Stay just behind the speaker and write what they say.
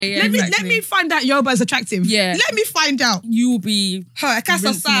Yeah, let me find out Yoruba is attractive. Yeah. Let me find out. You will be... Her,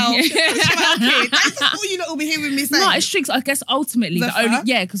 Casa Sal. That's all you lot will be hearing me say. No, it's true. I guess ultimately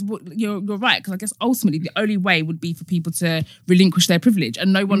because you're right. Because I guess ultimately the only way would be for people to relinquish their privilege,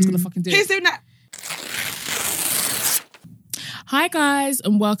 and no one's gonna fucking do it. Who's doing that? Hi guys,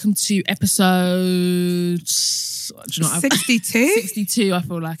 and welcome to episode 62? 62, I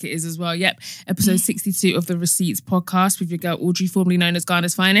feel like it is as well. Yep, episode 62 of the Receipts podcast with your girl Audrey, formerly known as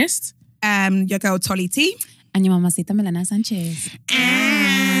Ghana's finest. Your girl Tolly T. And your mamacita Milena Sanchez.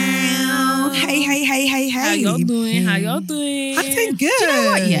 Ow. Hey. How y'all doing? I'm doing good. Do you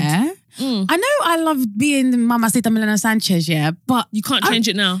know what, yeah? I know I love being mamacita Milena Sanchez, yeah, but... You can't change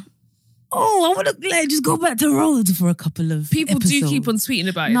it now. Oh, I want to just go back to Rhodes for a couple of People episodes. do keep on tweeting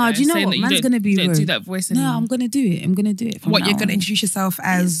about it. No, do you know what? Man's going to be rude. rude. Do that voice anymore. No, I'm going to do it. I'm going to do it. What, you're going to introduce yourself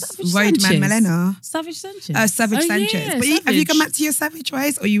as Roadman Milena? Savage Sanchez. Savage Sanchez. Yeah, but have you come back to your savage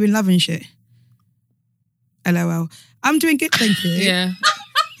ways or are you in love and shit? LOL. I'm doing good, thank you. Yeah.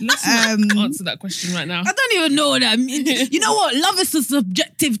 Let's not answer that question right now. I don't even know what that means. You know what? Love is a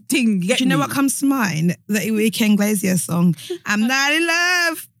subjective thing. Do you know what comes to mind? The Enrique Iglesias song. I'm not in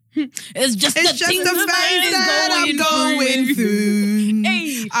love. It's just the phase that I'm going through.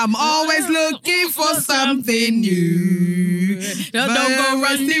 Hey. I'm always looking for something new. Don't go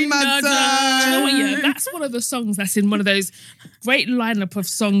wasting my time. Do you know what? Yeah, that's one of the songs that's in one of those great lineup of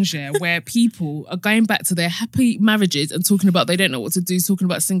songs, yeah, where people are going back to their happy marriages and talking about they don't know what to do, talking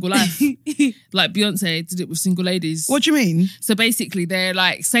about single life. Like Beyonce did it with Single Ladies. What do you mean? So basically, they're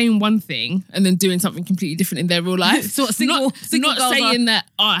like saying one thing and then doing something completely different in their real life. So single not saying that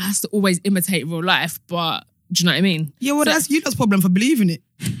it has to always imitate real life, but do you know what I mean? Yeah, well, that's you lot's problem for believing it.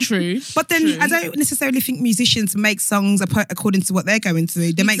 True. But then I don't necessarily think musicians make songs according to what they're going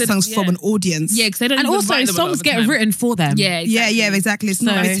through. They make songs for an audience. Yeah, because they don't. And even also, write them songs get written for them. Yeah, exactly. Yeah, exactly. It's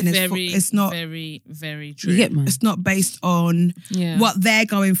not written. It's not very, very true. You get me? It's not based on what they're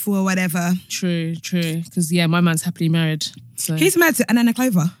going for or whatever. True. Because my man's happily married. So he's married to Anna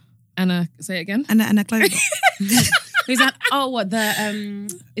Clover. Anna, say it again. Anna Clover. Is that? Oh, what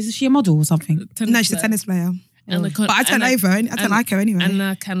is she a model or something? No, she's a tennis player. But I don't like her anyway.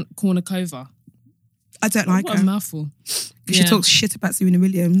 Anna Kournikova. I don't like her. What a mouthful. She talks shit about Serena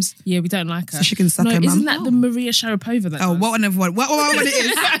Williams. Yeah, we don't like her. So she can suck her mum. Isn't that the Maria Sharapova that does? What one it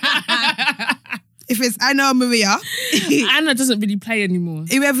is. If it's Anna or Maria. Anna doesn't really play anymore.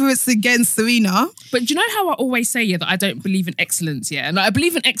 Whoever it's against Serena. But do you know how I always say that I don't believe in excellence, yeah? And I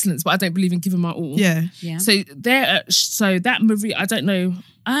believe in excellence, but I don't believe in giving my all. Yeah. So that Maria, I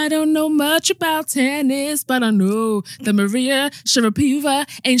don't know much about tennis, but I know the Maria Sharapova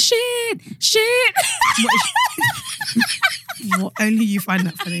ain't shit. What? Only you find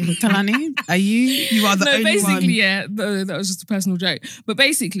that funny. Talani, are you? You are the only one. Basically, yeah, that was just a personal joke. But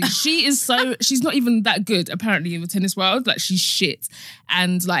basically, she's not even that good, apparently, in the tennis world. Like, she's shit.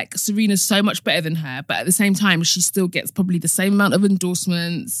 And, like, Serena's so much better than her. But at the same time, she still gets probably the same amount of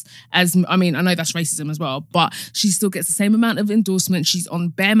endorsements as, I mean, I know that's racism as well, but she still gets the same amount of endorsements. She's on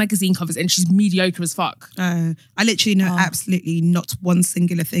bare magazine covers and she's mediocre as fuck. I literally know absolutely not one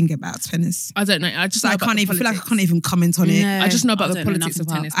singular thing about tennis. I don't know. I feel like I can't even comment on it. I just know about the politics of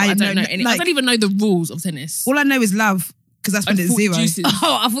tennis. But I don't know any. I don't even know the rules of tennis. All I know is love, because that's when it's zero.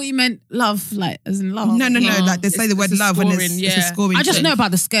 Oh, I thought you meant love, like as in love. No. Like they say the word love when it's a scoring. I just know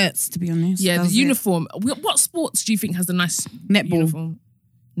about the skirts, to be honest. Yeah, the uniform. What sports do you think has the nice uniform?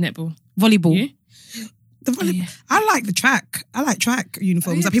 Netball. Volleyball. Yeah? I like the track. I like track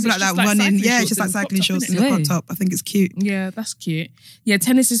uniforms. Like people like that running. Yeah, it's just like cycling shorts and a crop top. I think it's cute. Yeah, that's cute. Yeah,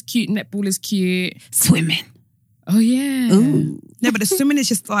 tennis is cute. Netball is cute. Swimming. Oh yeah. Ooh. No, but the swimming is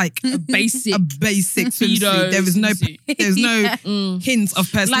just like a basic swimsuit. There's no hints of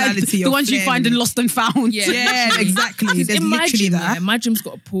personality. Like the ones you find in Lost and Found. Yeah, exactly. There's literally that. Yeah, my gym's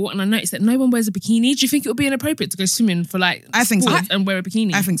got a pool, and I noticed that no one wears a bikini. Do you think it would be inappropriate to go swimming for like? I think so. And wear a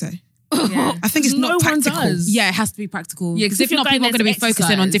bikini. I think so. Yeah. I think it's not practical. Yeah, it has to be practical. Yeah, because if not, people are going to be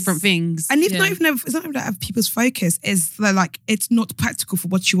focusing on different things. And it's not even that people's focus is like it's not practical for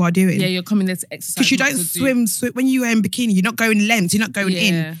what you are doing. Yeah, you're coming there to exercise. Because you don't swim when you wear in bikini. You're not going length. You're not going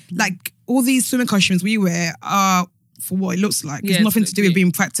in. Like all these swimming costumes we wear are for what it looks like. It's nothing to do with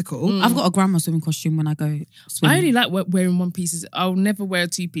being practical. I've got a grandma swimming costume when I go swimming. I only like wearing one pieces. I'll never wear a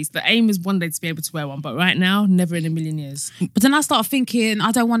two-piece. The aim is one day to be able to wear one, but right now, never in a million years. But then I start thinking,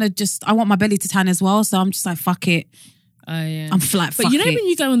 I want my belly to tan as well, so I'm just like, fuck it. I'm flat. But you know when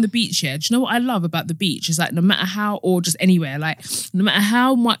you go on the beach, yeah, do you know what I love about the beach? Is like no matter how, or just anywhere, like no matter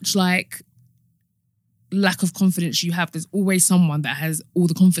how much like lack of confidence you have, there's always someone that has all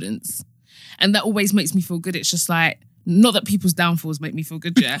the confidence. And that always makes me feel good. It's just like, not that people's downfalls make me feel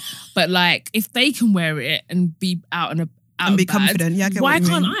good, yeah, but like if they can wear it and be out and be confident, yeah, I get why what you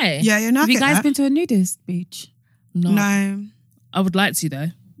can't mean. I? Yeah, no, Have you guys been to a nudist beach? No. I would like to though.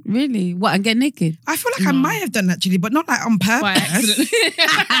 Really? What, and get naked? I feel like I might have done actually, but not like on purpose. By accident.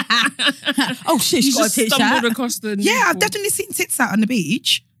 Oh shit, You she got a just tit stumbled out. across the Yeah, I've nipple. definitely seen tits out on the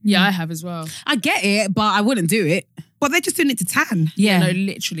beach. Yeah, I have as well. I get it, but I wouldn't do it. But they're just doing it to tan. Yeah. No,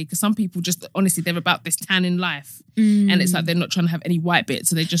 literally, because some people just, honestly, they're about this tan in life. And it's like they're not trying to have any white bits,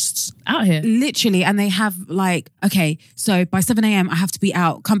 so they're just out here. Literally, and they have like, okay, so by 7 a.m. I have to be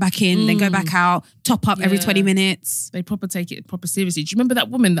out, come back in, then go back out, top up every 20 minutes. They take it proper seriously. Do you remember that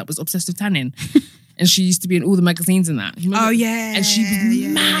woman that was obsessed with tanning? And she used to be in all the magazines and that. Oh, yeah. And she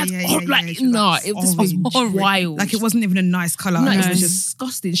was mad. It was wild. Like it wasn't even a nice colour. No, It it was was just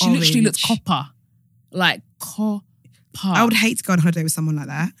disgusting. She literally looked orange. copper. Like copper. I would hate to go on holiday with someone like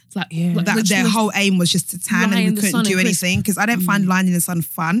that. Like, That their whole aim was just to tan lie in and the we sun couldn't do and anything because I don't find lying in the sun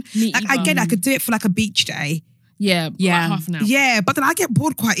fun. Me Like I either. get it, I could do it for like a beach day. Yeah, like half an hour. Yeah, but then I get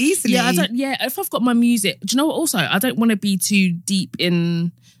bored quite easily. Yeah, if I've got my music, do you know what? Also, I don't want to be too deep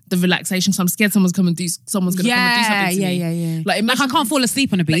in the relaxation, so I'm scared someone's going to come and do something to me. Yeah. Like, I can't fall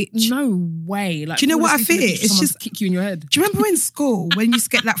asleep on a beach. Like, no way. Like, Do you know what I fall asleep on fear? the beach, It's someone just- kick you in your head. Do you remember in school when you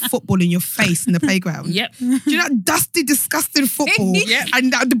used to get that football in your face in the playground? Yep. Do you know that dusty, disgusting football? Yep.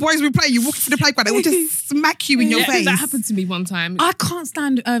 And the boys would play, you walk to the playground, they would just smack you in your face. That happened to me one time. I can't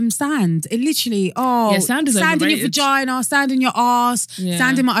stand sand. It literally, sand is sand in your overrated. vagina, sand in your ass, Yeah.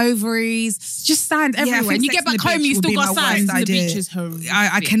 sand in my ovaries, just sand Yeah, I everywhere. think And you sex get on back the home, beach you would still be got my sand. worst The idea. beach is horrific.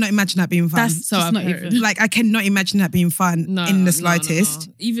 I cannot imagine that being fun. That's So just not I've heard. even. Like I cannot imagine that being fun in the slightest.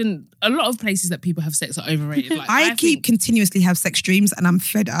 No. Even a lot of places that people have sex are overrated. Like, I keep continuously have sex dreams and I'm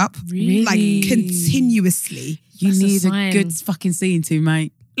fed up. Really? Like continuously. You That's a need a sign. good fucking scene to,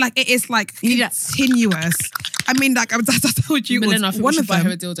 mate. Like it is like You need that- continuous. I mean, like I told you, it was Milena, I think one we should of buy her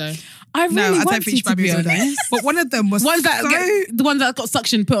a them. dildo. I really No, I don't wanted think she to might be be able to do that. honest. But one of them was Ones that the one that got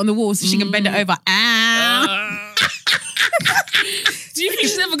suction put on the wall so she can bend it over. Do you think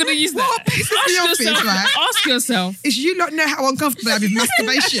she's ever going to use What that? pisses me off is, right? Ask yourself. is you don't know how uncomfortable I am with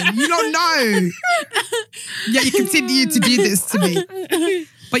masturbation. You don't know. Yeah, you continue to do this to me.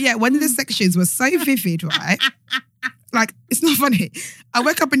 But yeah, one of the sections was so vivid, right? Like, it's not funny. I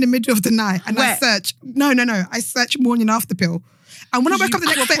wake up in the middle of the night and I search. No. I search morning after pill. And when I woke up the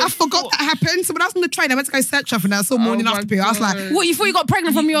next day, I forgot that happened. So when I was on the train, I went to go search something and I saw morning after pill. I was like, What, you thought you got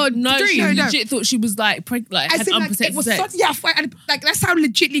pregnant from your No, dream? she No. legit thought she was like pregnant, I had said, like, it unprotected was sex. and like that's how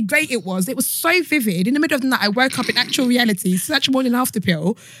legitly great it was. It was so vivid. In the middle of the night, I woke up in actual reality, search morning after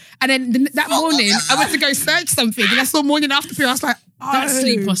pill, and then that morning I went to go search something, and I saw morning after pill. I was like, oh, That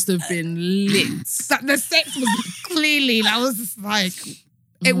sleep must have been lit. that the sex was clearly. I was just like,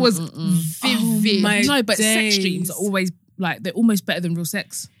 it was vivid. my No, but sex days. dreams are always like they're almost better than real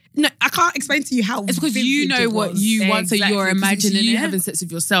sex. No, I can't explain to you how. It's because you vivid know it what was. you want, so Exactly, you're 'cause it's imagining you it. having sex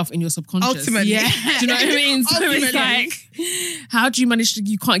with yourself in your subconscious. Ultimately. Yeah. Do you know what I mean? So it's Ultimately. like, how do you manage to?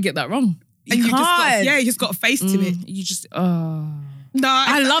 You can't get that wrong. And you just got, can't. you just got a face to it. You just No,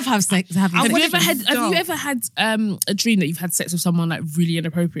 I love having sex. Have you wanna ever be had? Have dumb. you ever had a dream that you've had sex with someone like really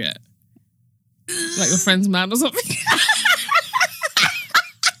inappropriate, like your friend's man or something?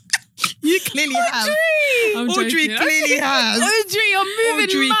 You clearly have. I'm Audrey joking. clearly has. Audrey, you're moving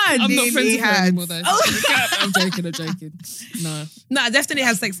Audrey, mad. I'm not friends Clearly with her had. anymore though. I'm joking. No. No, I definitely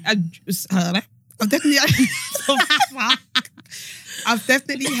have sex. I've definitely I've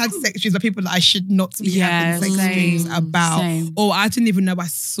definitely had sex dreams with people that I should not be having sex same, dreams about. same. Or I didn't even know I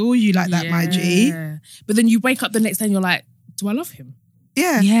saw you like that, my G. Yeah. But then you wake up the next day and you're like, do I love him?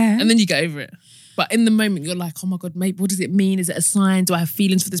 Yeah. Yeah. And then you get over it. But in the moment, you're like, oh my God, mate, what does it mean? Is it a sign? Do I have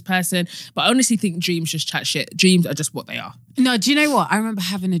feelings for this person? But I honestly think dreams just chat shit. Dreams are just what they are. No, do you know what? I remember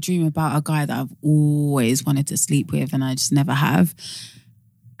having a dream about a guy that I've always wanted to sleep with and I just never have.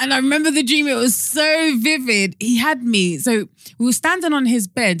 And I remember the dream, it was so vivid. He had me. So we were standing on his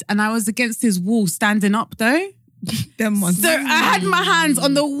bed and I was against his wall standing up though. Them ones. So I had my hands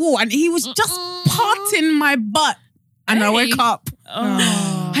on the wall and he was just parting my butt. And I woke up.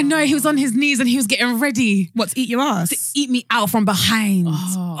 Oh. I know, he was on his knees and he was getting ready What, to eat your ass? eat me out from behind.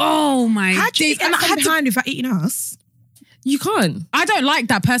 Oh my How'd you days. eat And I out had from to, behind without eating us? You can't. I don't like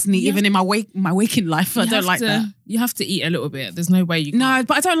that personally, Yeah. even in my waking life. I You don't have like to- that. You have to eat a little bit. There's no way you can. No,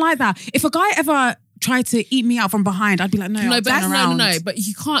 but I don't like that. If a guy ever tried to eat me out from behind, I'd be like, no, No, I'll but turn around. no. But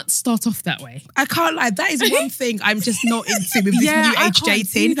you can't start off that way. I can't lie. That is one thing I'm just not into with this Yeah, new I age can't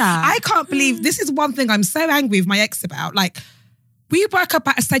dating. do that. I can't believe this is one thing I'm so angry with my ex about. Like, we broke up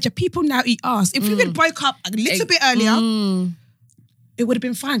at a stage of people now eat ass. If we would broke up a little bit earlier, it would have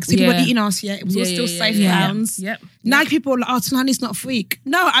been fine because people weren't eating ass yet. It was all still safe rounds. Yep. Now people are like, oh, Talani's not a freak.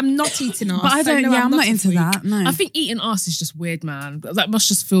 No, I'm not eating ass. But I don't. I'm not into that. No. I think eating ass is just weird, man. That must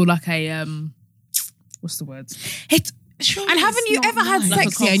just feel like a what's the word? And haven't you ever had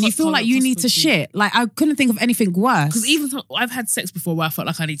sex here and you feel like you need to shit? Like, I couldn't think of anything worse. Because even I've had sex before where I felt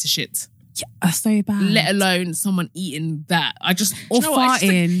like I need to shit. Yeah, so bad. Let alone someone eating that. Or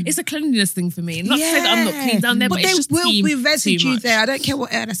farting. It's a cleanliness thing for me. Not to say that I'm not clean down there, but it's just there will be too residue much. there. I don't care what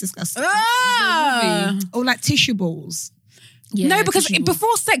that's disgusting. Or like tissue balls. Yeah, no, because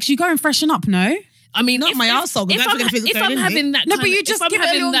before sex you go and freshen up, no? I mean, not my arsehole. If I'm having that, no, but you just give it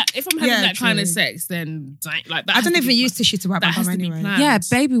a little. If I'm having that kind of sex, then like that. I don't even use tissue to wipe my bum anyway. Yeah,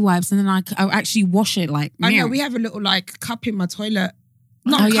 baby wipes, and then I actually wash it like. I know we have a little like cup in my toilet.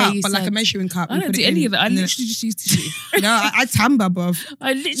 Not a cup, but like a measuring cup. I don't do any of that. I literally just use tissue. No, I tamba, bruv.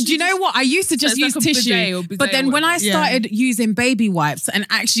 Do you know what? I used to just use tissue, but then when I started using baby wipes and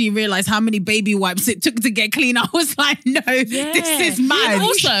actually realised how many baby wipes it took to get clean, I was like, no, this is mad. And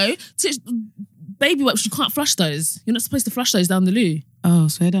also, baby wipes, you can't flush those. You're not supposed to flush those down the loo. Oh,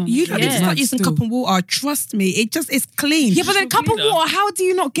 so I don't. You don't need to start using cup and water. Trust me, it's clean. Yeah, but then cup of water, how do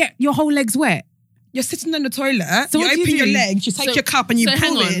you not get your whole legs wet? You're sitting on the toilet, so you open your legs, you take your cup and you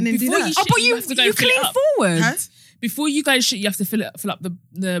pull it and then do that. Oh, but you clean forward. Huh? Before you guys shit, you have to fill up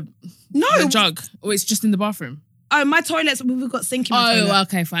the No. jug, or it's just in the bathroom. Oh, my toilets, we've got sink in my toilet. Oh,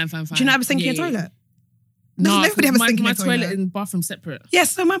 okay, fine. Do you not have a sink in your toilet? No, everybody have a sink in my their toilet. toilet and bathroom separate.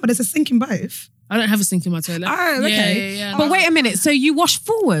 Yes, so mine, but there's a sink in both. I don't have a sink in my toilet. Oh, okay. Yeah. But wait a minute, so you wash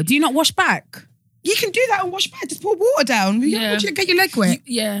forward? Do you not wash back? You can do that and wash back. Just pour water down. You don't get your leg wet.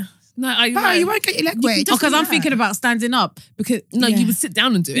 Yeah. No, you won't get your leg wet. Because I'm thinking about standing up. Because you would sit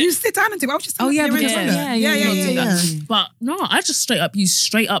down and do it. You sit down and do it. I was just yeah. But no, I just use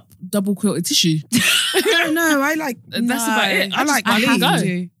straight up double quilted tissue. No, I like. That's about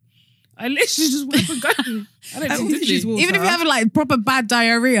it. I literally just wipe and go. I don't do tissue. Even if you have like proper bad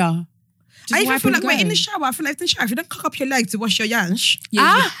diarrhea. I even feel like we're in the shower. I feel like in the shower, if you don't cock up your leg to wash your yansh, you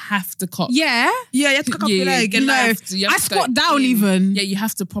have to cock. Yeah, you have to cock up your leg. And I squat down even. Yeah, you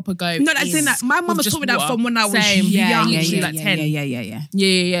have to proper go. No, that's saying that. My mum was taught me that from when I was young. Yeah.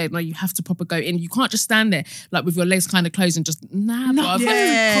 Yeah. Like you have to proper go in. You can't just stand there like with your legs kind of closed and just you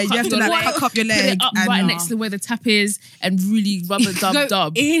have to like cock up your leg, put it up right next to where the tap is, and really rub a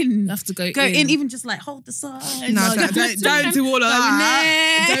dub. In. You have to go in, even just like hold the side. No, don't do all of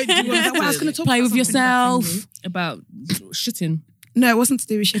that. Don't do all of that. What I was going to talk play with yourself about shitting. No, it wasn't to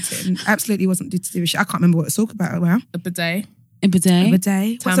do with shitting. Absolutely wasn't to do with shit. I can't remember what to talk about. Well, a bidet. A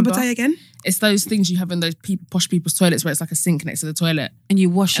bidet. What's a bidet again? It's those things you have in those posh people's toilets where it's like a sink next to the toilet. And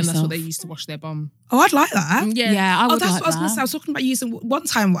you wash yourself. And that's what they used to wash their bum. Oh, I'd like that. Yeah, I would that's like what I was going to say. I was talking about using one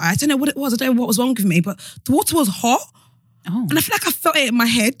time. I don't know what it was. I don't know what was wrong with me, but the water was hot. Oh. And I feel like I felt it in my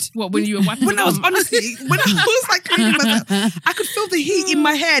head. What, when you were wiping when I was like cleaning myself, I could feel the heat in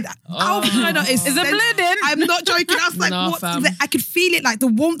my head. Is it bleeding? I'm not joking. I was like, what? I could feel it, like the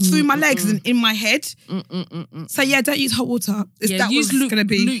warmth through my legs and in my head. So yeah, don't use hot water. That was going to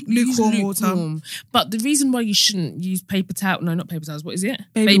be lukewarm water. But the reason why you shouldn't use paper towel, no, not paper towels, what is it?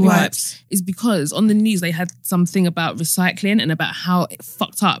 Baby wipes. Is because on the news they had something about recycling and about how it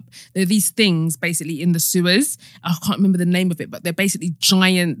fucked up. There are these things basically in the sewers. I can't remember the name of it, but they're basically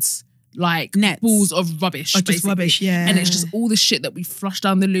giant like nets. Balls of rubbish. Just rubbish, yeah. And it's just all the shit that we flush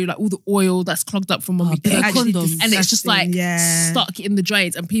down the loo, like all the oil that's clogged up from when we put condoms. And it's just like stuck in the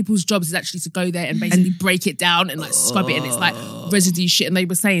drains. And people's jobs is actually to go there and basically break it down and like scrub it, and it's like residue shit. And they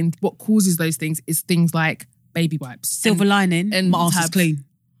were saying what causes those things is things like baby wipes. Silver lining. And my ass is clean.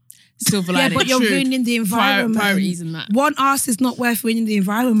 Silver lining. Yeah, but you're ruining the environment. Priorities and that. One ass is not worth ruining the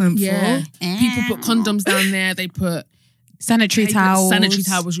environment for. People put condoms down there. They put sanitary towels. Sanitary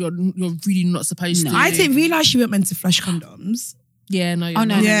towels you're really not supposed to. I didn't realise you weren't meant to flush condoms. Yeah, no.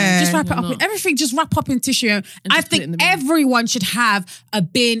 No. Just wrap it up. Everything just wrap up in tissue. And I think everyone should have a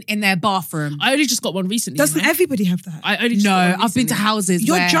bin in their bathroom. I only just got one recently. Doesn't everybody have that? I've been to houses.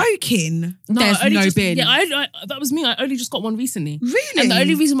 You're joking. There's no bin. Yeah, that was me. I only just got one recently. Really? And the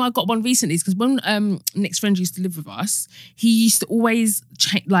only reason why I got one recently is because when Nick's friend used to live with us, he used to always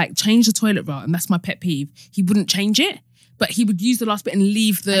change the toilet roll, and that's my pet peeve. He wouldn't change it, but he would use the last bit and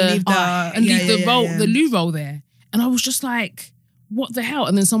leave the loo roll there. And I was just like, what the hell?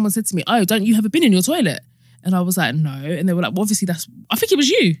 And then someone said to me, oh, don't you have a bin in your toilet? And I was like, no. And they were like, well, obviously I think it was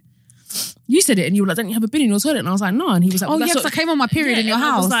you. You said it and you were like, don't you have a bin in your toilet? And I was like, no. And he was like, because I came on my period in your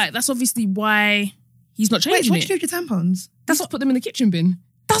house. I was like, that's obviously why he's not changing what do you do with your tampons? That's what put them in the kitchen bin.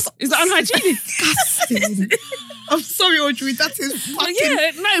 Is that unhygienic? Disgusting. I'm sorry, Audrey. That is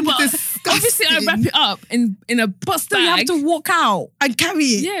fucking but disgusting. Obviously, I wrap it up in a But still, you bag. have to walk out and carry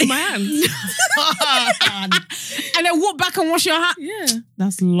it. Yeah, in my hands. and then walk back and wash your hands. Yeah.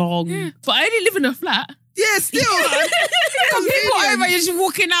 That's long. Yeah. But I only live in a flat. Yeah, still. People over, you're just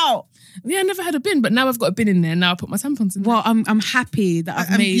walking out. Yeah, I never had a bin, but now I've got a bin in there. Now I put my tampons in there. Well, I'm happy that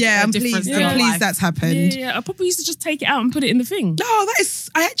I've made a I'm difference pleased. in I'm your pleased life. that's happened. Yeah. I probably used to just take it out and put it in the thing. No, that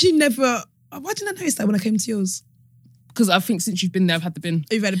is. I actually never. Why didn't I notice that when I came to yours? Because I think since you've been there, I've had the bin.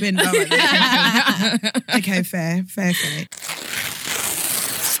 You've had a bin. All right, then. Okay, fair.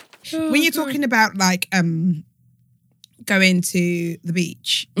 When you're talking about like going to the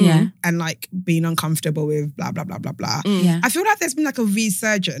beach, Yeah. and like being uncomfortable with blah blah blah blah blah. Yeah. I feel like there's been like a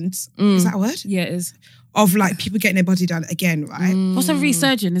resurgence. Is that a word? Yeah, it is. Of like people getting their body done again, right? What's a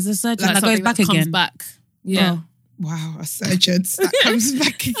resurgent? Is a surgeon Like that goes something back that comes again? back. Yeah. Oh. Wow, a surgeance that comes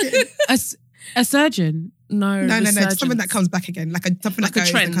back again. A surgeon? No, No, resurgence. something that comes back again, like something Like that a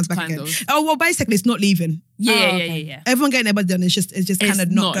goes trend, that comes back kind again. of. Oh well, basically, it's not leaving. Yeah, Oh, yeah, okay. yeah. Everyone getting their body done. It's just kind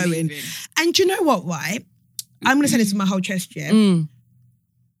of not going. leaving. And do you know what? Right, I'm gonna say this with my whole chest. Yeah. Mm.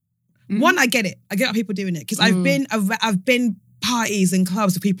 One, I get it. I get how people doing it because I've been parties and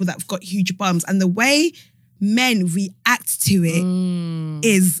clubs with people that've got huge bums, and the way men react to it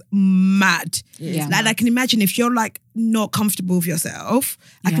is mad. Yeah. Like I can imagine if you're like not comfortable with yourself,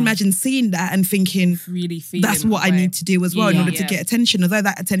 I can Yeah. imagine seeing that and thinking Really feeling that's what I that way. need to do as well in Yeah. order to get attention. Although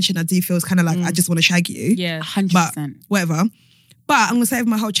that attention I do feel is kind of like I just want to shag you. Yeah. 100%. Whatever. But I'm gonna say it with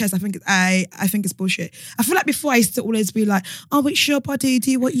my whole chest, I think it's bullshit. I feel like before I used to always be like, oh, it's your body,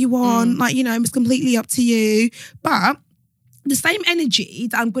 do what you want. Like, you know, it's completely up to you. But the same energy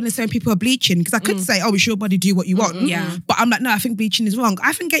that I'm gonna say when people are bleaching, because I could say, oh, it's your body, do what you want. Yeah. But I'm like, no, I think bleaching is wrong.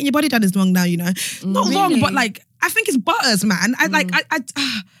 I think getting your body done is wrong now, you know. Not wrong, but like, I think it's butters, man.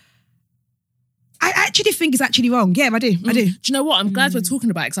 I actually think it's actually wrong. Yeah, I do. Do you know what? I'm glad we're talking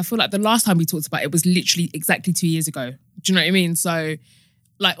about it because I feel like the last time we talked about it was literally exactly 2 years ago. Do you know what I mean? So,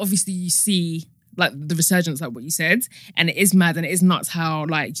 like, obviously you see like the resurgence, like what you said, and it is mad and it is nuts how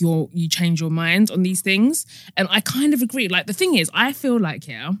like you change your mind on these things. And I kind of agree. Like the thing is, I feel like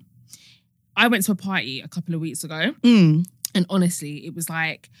I went to a party a couple of weeks ago. And honestly, it was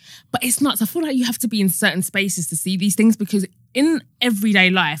like, but it's nuts. I feel like you have to be in certain spaces to see these things because in everyday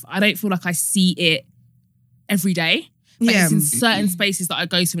life, I don't feel like I see it every day. But it's in certain spaces that I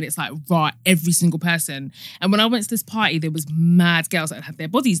go to and it's like, right, every single person. And when I went to this party, there was mad girls that had their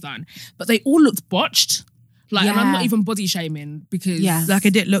bodies done, but they all looked botched. Like, and I'm not even body shaming because Like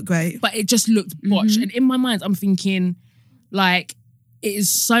it didn't look great. but it just looked botched. And in my mind, I'm thinking, like, it is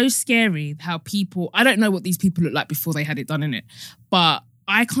so scary how people, I don't know what these people look like before they had it done in it, but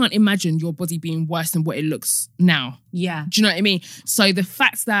I can't imagine your body being worse than what it looks now. Yeah. Do you know what I mean? So the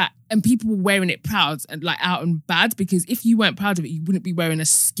fact that, and people were wearing it proud and like out and bad, because if you weren't proud of it, you wouldn't be wearing a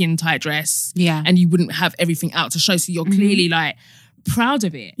skin tight dress. Yeah. And you wouldn't have everything out to show. So you're clearly like proud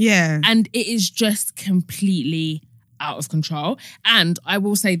of it. Yeah. And it is just completely out of control. And I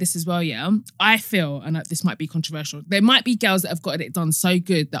will say this as well, I feel, and this might be controversial, there might be girls that have gotten it done so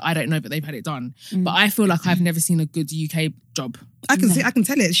good that I don't know that they've had it done. But I feel like I've never seen a good UK job. I can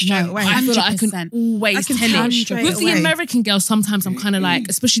tell it straight away. I feel like I can 100%. always I can tell tell it. straight With the away. American girls, sometimes I'm kind of like,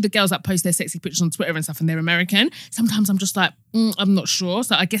 especially the girls that post their sexy pictures on Twitter and stuff and they're American, sometimes I'm just like, I'm not sure.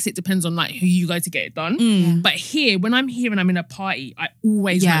 So I guess it depends on like who you go to get it done. But here, when I'm here and I'm in a party, I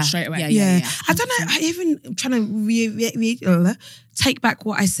always know straight away. Yeah. I don't know. I even trying to take back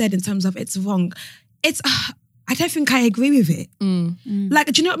what I said in terms of it's wrong. It's. I don't think I agree with it. Like,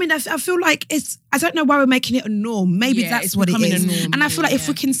 do you know what I mean? I feel like it's. I don't know why we're making it a norm. Maybe that's it's what it becoming a is. norm, And I feel like if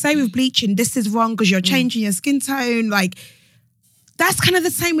we can say with bleaching, this is wrong because you're changing your skin tone. Like, that's kind of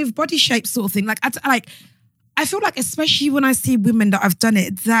the same with body shape sort of thing. Like, I feel like especially when I see women that have done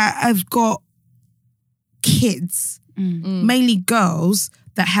it that have got kids, mainly girls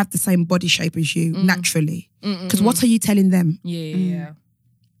that have the same body shape as you naturally. Because what are you telling them? Yeah.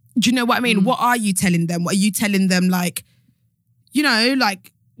 Do you know what I mean? What are you telling them? What are you telling them? Like, you know,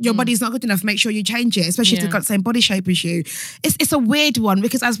 like your body's not good enough. Make sure you change it, especially if they've got the same body shape as you. It's a weird one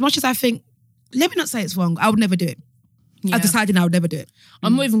because as much as I think, let me not say it's wrong. I would never do it. Yeah. I've decided I would never do it.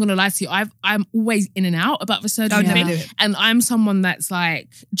 I'm not even going to lie to you. I'm always in and out about the surgery never thing. do it. And I'm someone that's like,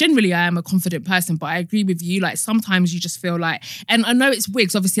 generally I am a confident person, but I agree with you. Like sometimes you just feel like, and I know it's weird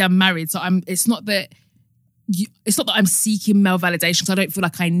because obviously I'm married. So it's not that I'm seeking male validation because I don't feel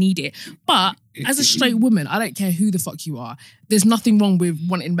like I need it. But as a straight woman, I don't care who the fuck you are. There's nothing wrong with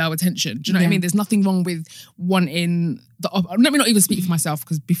wanting male attention. Do you know what I mean? There's nothing wrong with wanting let me not even speak for myself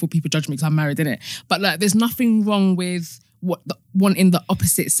because before people judge me because I'm married, innit? But like, there's nothing wrong with wanting the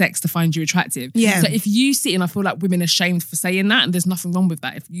opposite sex to find you attractive. Yeah. So if you see, and I feel like women are shamed for saying that, and there's nothing wrong with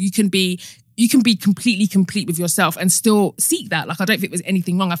that. If you can be completely complete with yourself and still seek that. Like, I don't think there's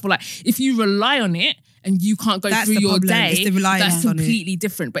anything wrong. I feel like if you rely on it and you can't go That's through the your problem. day, It's the reliance that's on it. completely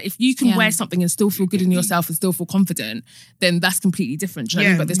different. But if you can wear something and still feel good in yourself and still feel confident, then that's completely different. Do you know what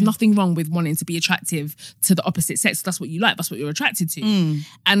I mean? But there's nothing wrong with wanting to be attractive to the opposite sex. That's what you like. That's what you're attracted to.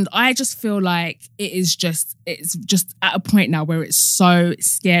 And I just feel like it's just at a point now where it's so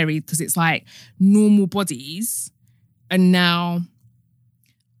scary because it's like normal bodies are now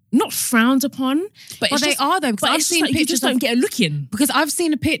not frowned upon, but they are though. Because I've seen like, pictures you just don't get a look in. Because I've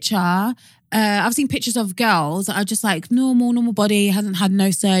seen a picture. I've seen pictures of girls that are just like normal body, hasn't had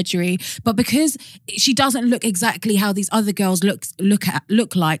no surgery, but because she doesn't look exactly how these other girls look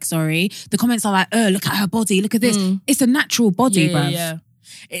like. The comments are like, "Oh, look at her body, look at this." It's a natural body, bruv. Yeah.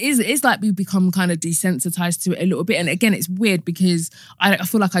 It's like we've become kind of desensitized to it a little bit. And again, it's weird because I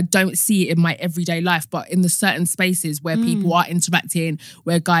feel like I don't see it in my everyday life, but in the certain spaces where people are interacting,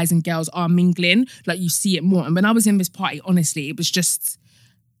 where guys and girls are mingling, like you see it more. And when I was in this party, honestly,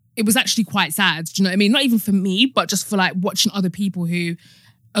 it was actually quite sad. Do you know what I mean? Not even for me, but just for like watching other people who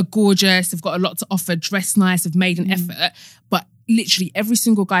are gorgeous, have got a lot to offer, dress nice, have made an effort. But literally every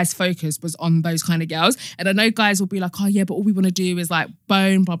single guy's focus was on those kind of girls. And I know guys will be like, oh yeah, but all we want to do is like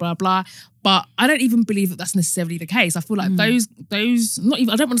bone, blah, blah, blah. But I don't even believe that that's necessarily the case. I feel like those, not even,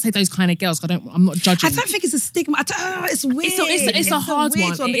 I don't want to say those kind of girls. I'm not judging. I don't think it's a stigma. It's weird. It's a hard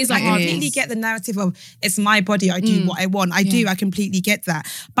weird one. It is a I hard completely one. get the narrative of it's my body. I do what I want. I do. I completely get that.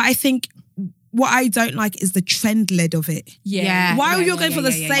 But I think what I don't like is the trend led of it. Yeah. Why are you going for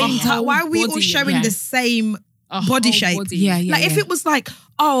the same time? Why are we all showing the same body shape? Like if it was like,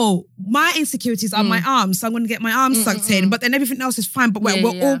 oh, my insecurities are my arms, so I'm going to get my arms sucked in, but then everything else is fine. But we're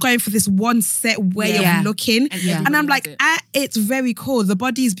all going for this one set way of looking. And I'm like, it's very cool. The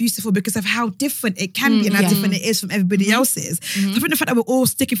body is beautiful because of how different it can be and how different it is from everybody else's. So I think the fact that we're all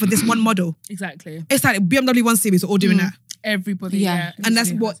sticking for this one model. Exactly. It's like BMW 1 Series, we're all doing that. Everybody, And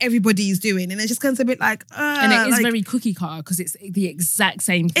that's what everybody is doing. And it just comes a bit like, and it is like, very cookie cutter because it's the exact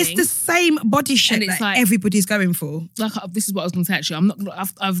same thing. it's the same body shape And it's that like- everybody's going for. Like, this is what I was going to say actually.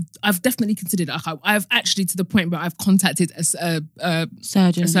 I've definitely considered it. Like, I've actually to the point where I've contacted a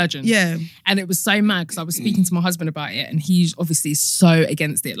surgeon. Yeah. And it was so mad because I was speaking to my husband about it and he's obviously so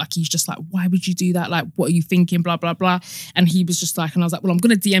against it. Like, he's just like, why would you do that? Like, what are you thinking? Blah, blah, blah. And he was just like, and I was like, well, I'm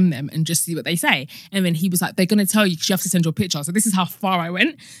going to DM them and just see what they say. And then he was like, they're going to tell you because you have to send your picture. So this is how far I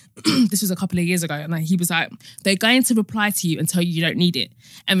went. This was a couple of years ago. And then he was like, they're going to reply to you and tell you don't need it.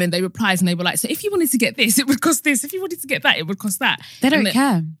 And then they replied and they were like, so if you wanted to get this, it would cost this. If you wanted to get that, it would cost that. They don't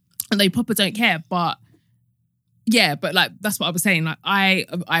care. And they proper don't care. But yeah, but like, that's what I was saying. Like,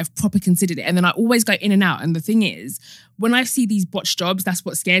 I've proper considered it. And then I always go in and out. And the thing is, when I see these botch jobs, that's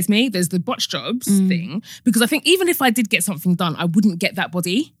what scares me. There's the botch jobs thing. Because I think even if I did get something done, I wouldn't get that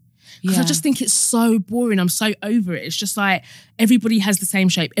body. Because I just think it's so boring. I'm so over it. It's just like everybody has the same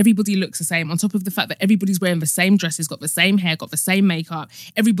shape. Everybody looks the same. On top of the fact that everybody's wearing the same dresses, got the same hair, got the same makeup.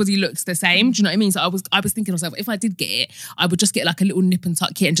 Everybody looks the same. Do you know what I mean? So I was thinking to myself, if I did get it, I would just get like a little nip and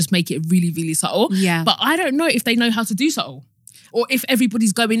tuck kit and just make it really, really subtle. Yeah. But I don't know if they know how to do subtle. Or if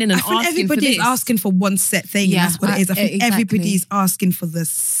everybody's going in and asking for this. Everybody's asking for one set thing. Yeah, That's what it is. I think exactly. everybody's asking for the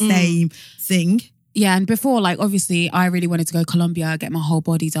same thing. Yeah, and before, like, obviously, I really wanted to go Colombia, get my whole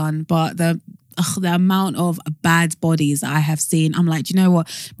body done, but the amount of bad bodies that I have seen, I'm like, do you know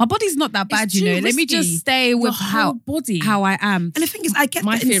what? My body's not that bad, It's you know. too Let me risky. just stay with whole body. how I am. And the thing is, I get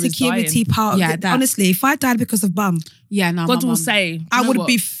My the fear is insecurity dying. part of Yeah, it. that- Honestly, if I died because of bum, Yeah, no, God my will mum- say, "Do you I know would what?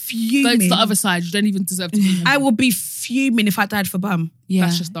 be Go fuming. to the other side. You don't even deserve to be here." I would be fuming if I died for bum. Yeah,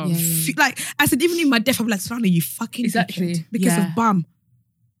 That's just dumb. yeah. Like, I said, even in my death, I'm like, Savannah, you fucking Exactly. dickhead. Because Yeah. of bum.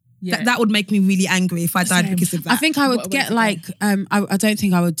 Yeah. That would make me really angry if I died Same. because of that. I think I would What a way get to go. like, I don't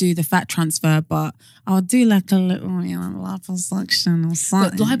think I would do the fat transfer, but I would do like a little liposuction or But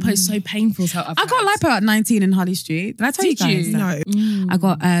something. lipo is so painful. So I got lipo at 19 in Harley Street. Did I tell Did you guys you? that? No. I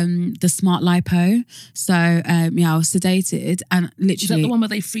got the smart lipo. So I was sedated and Is that literally, the one where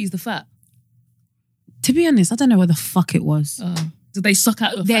they freeze the fat? to be honest, I don't know where the fuck it was. Did they suck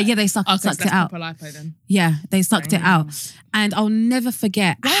out the fat? Yeah, they sucked so it that's out. proper lipo then. Yeah, they sucked it out. And I'll never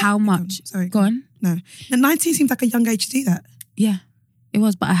forget how much. Sorry. Go on. No. The 19 seems like a young age to do that. Yeah, it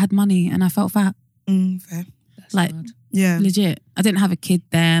was, but I had money and I felt fat. Fair. That's Like, mad. Yeah. legit. I didn't have a kid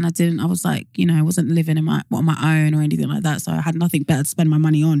then. I was like, I wasn't living on my own or anything like that. So I had nothing better to spend my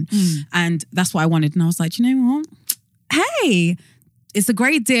money on. And that's what I wanted. And I was like, you know what? Hey, it's a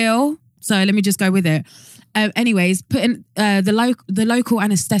great deal. So let me just go with it. Anyways, putting the local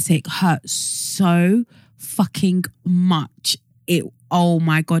anesthetic hurt so fucking much. Oh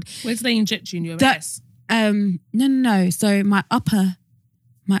my God. Where do they inject you in your ass? No. So my upper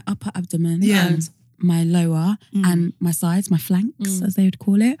abdomen and my lower and my sides, my flanks, as they would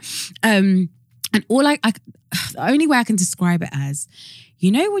call it. And all I the only way I can describe it as,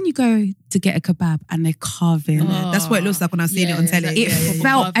 you know, when you go to get a kebab and they're carving. That's what it looks like when I've seen it on telly.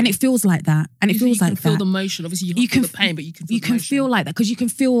 It feels like that. And it feels like that. You can feel the motion. Obviously, you can't feel the pain, but you can feel the motion. Feel like that because you can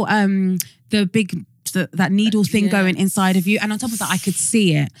feel that needle thing going inside of you. And on top of that, I could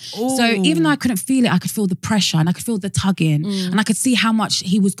see it. Ooh. So even though I couldn't feel it, I could feel the pressure and I could feel the tugging and I could see how much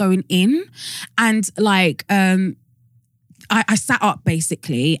he was going in. And like, I sat up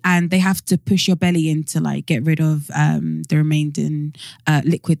basically and they have to push your belly in to like get rid of the remaining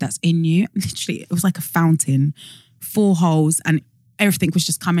liquid that's in you. Literally, it was like a fountain, 4 holes and everything was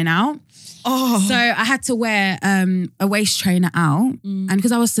just coming out. Oh. So I had to wear a waist trainer out. And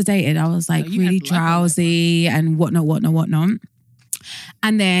because I was sedated, I was like really drowsy and whatnot.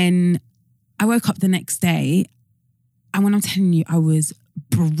 And then I woke up the next day and when I'm telling you, I was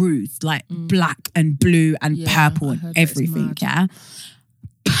bruised, like black and blue and purple and everything,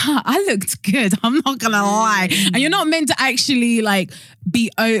 I looked good, I'm not gonna lie. And you're not meant to actually like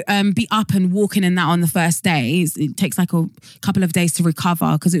be up and walking in that on the first day. It takes like a couple of days to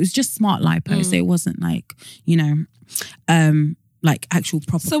recover because it was just smart lipo, so it wasn't like, you know, like actual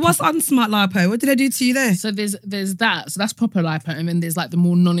proper. So what's on smart lipo? What did I do to you there? So there's that. So that's proper lipo, and then there's like the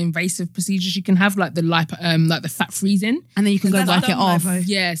more non-invasive procedures you can have, like the lipo, like the fat freezing, and then you can go work it off.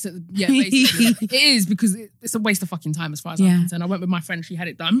 Yeah, so yeah, basically it is because it's a waste of fucking time as far as I'm concerned. I went with my friend; she had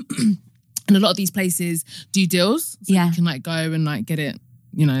it done, and a lot of these places do deals, so you can like go and like get it,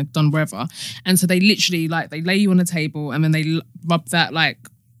 you know, done wherever. And so they literally like they lay you on a table and then they rub that like.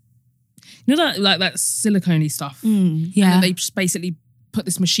 You know that like that silicone-y stuff? And then they just basically put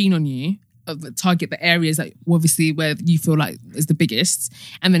this machine on you that target the areas that obviously where you feel like is the biggest,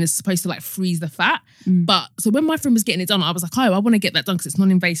 and then it's supposed to like freeze the fat. But so when my friend was getting it done, I was like, oh, I want to get that done because it's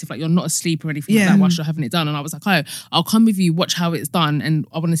non-invasive, like you're not asleep or anything like that whilst you're having it done. And I was like, oh, I'll come with you, watch how it's done, and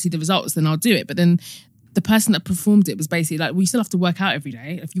I want to see the results, then I'll do it. But then the person that performed it was basically like, well, you still have to work out every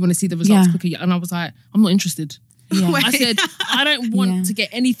day if you want to see the results quicker. And I was like, I'm not interested. I said, I don't want to get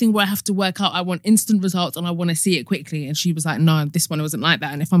anything where I have to work out. I want instant results and I want to see it quickly. And she was like, no, this one wasn't like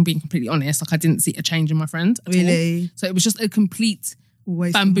that. And if I'm being completely honest, like I didn't see a change in my friend at all. So it was just a complete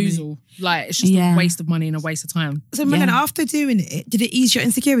bamboozle. Like it's just a waste of money and a waste of time. So Megan, after doing it, did it ease your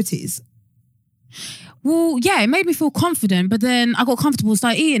insecurities? Well, yeah, it made me feel confident, but then I got comfortable and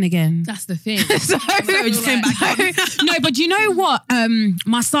started eating again. That's the thing. No, but you know what?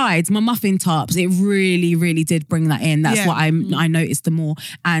 My sides, my muffin tops, it really, really did bring that in. That's what I noticed the more.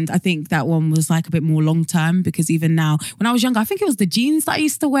 And I think that one was like a bit more long term because even now, when I was younger, I think it was the jeans that I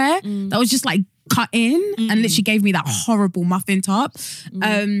used to wear that was just like cut in and literally gave me that horrible muffin top.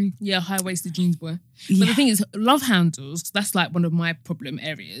 High-waisted jeans boy. But the thing is, love handles, that's like one of my problem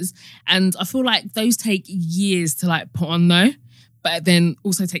areas. And I feel like those take years to like put on though, but then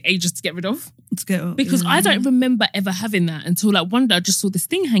also take ages to get rid of. Because I don't remember ever having that until like one day I just saw this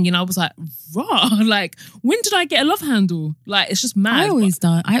thing hanging. I was like, raw, like when did I get a love handle? Like it's just mad. I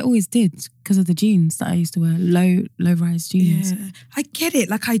always did because of the jeans that I used to wear, low-rise jeans. Yeah, I get it,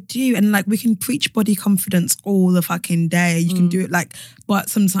 like I do. And like we can preach body confidence all the fucking day. You can do it like, but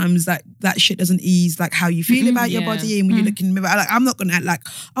sometimes like that shit doesn't ease like how you feel about your body. And when you look in the mirror, like I'm not gonna act like,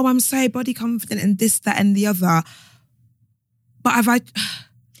 oh, I'm so body confident and this, that and the other. But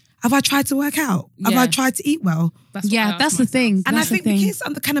have I tried to work out? Have I tried to eat well? That's the thing. And I think because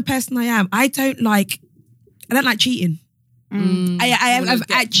I'm the kind of person I am, I don't like cheating. I've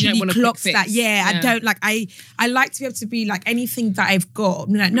actually clocked that. I don't like. I like to be able to be like anything that I've got.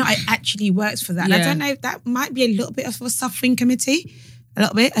 I'm like, no, it actually works for that. And I don't know. That might be a little bit of a suffering committee. A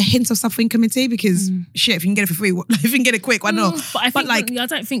little bit, a hint of suffering committee because shit, if you can get it for free, if you can get it quick, why not? But I think I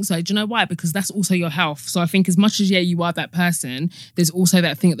don't think so. Do you know why? Because that's also your health. So I think as much as you are that person, there's also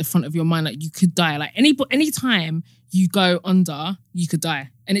that thing at the front of your mind like you could die. Like any time you go under, you could die,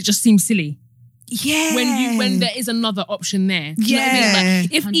 and it just seems silly. Yeah. When there is another option there. Do you know what I mean?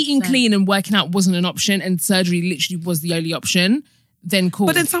 Like, if 100%. Eating clean and working out wasn't an option and surgery literally was the only option, then cool.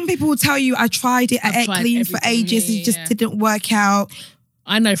 But then some people will tell you, I tried it, I ate clean for ages, it just didn't work out.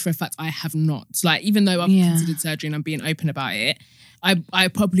 I know for a fact I have not. Like, even though I've considered surgery and I'm being open about it, I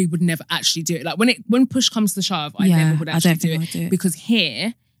probably would never actually do it. Like when push comes to shove, I never would actually do it because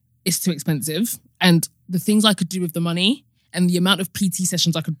here it's too expensive, and the things I could do with the money and the amount of PT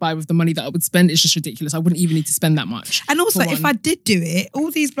sessions I could buy with the money that I would spend is just ridiculous. I wouldn't even need to spend that much. And also, if I did do it, all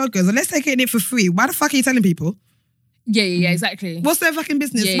these bloggers, unless they're getting it for free, why the fuck are you telling people? Yeah, exactly. What's their fucking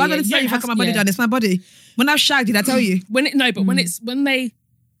business? Yeah, Why yeah. don't they tell You you if I don't got my have- body yeah. done? It's my body. When I was shagged, did I tell you? When they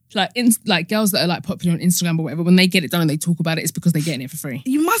like girls that are like popular on Instagram or whatever, when they get it done and they talk about it, it's because they're getting it for free.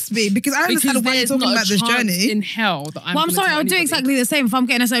 You must be, because I understand why you're there's talking not a about this chance journey. in hell that I'm. Well, I'm gonna sorry, tell I'll do anybody. exactly the same if I'm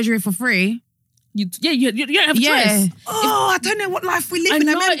getting a surgery for free. You don't have a Yeah. choice. Oh, I don't know what life we live I in. I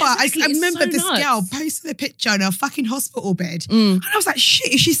know, remember, exactly. I It's remember so this nuts. girl posted a picture in a fucking hospital bed. And I was like,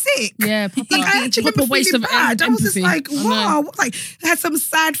 shit, is she sick? Yeah, proper, Like, I actually proper remember waste feeling of bad. I was just empathy. like, I know. wow. Like, I had some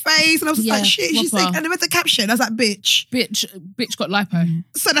sad face. And I was just Yeah, like, shit, is she sick? proper. And I read the caption. I was like, bitch. Bitch got lipo.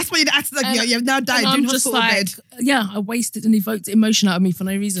 So that's why you acted like, And- yeah, you've now died and in I'm just hospital like, bed. yeah, I wasted and evoked emotion out of me for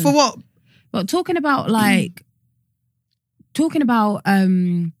no reason. For what? But talking about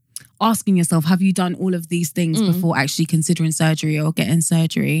asking yourself, have you done all of these things before actually considering surgery or getting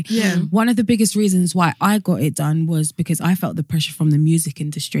surgery? Yeah. One of the biggest reasons why I got it done was because I felt the pressure from the music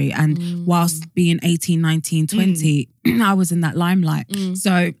industry. And whilst being 18, 19, 20, I was in that limelight.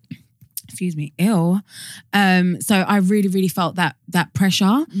 So, excuse me, ill. So I really, really felt that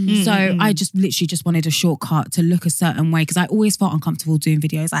pressure. So I just literally just wanted a shortcut to look a certain way because I always felt uncomfortable doing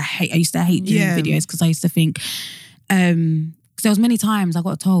videos. I used to hate doing videos because I used to think, because there was many times I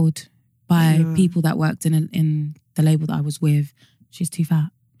got told by people that worked in the label that I was with, she's too fat.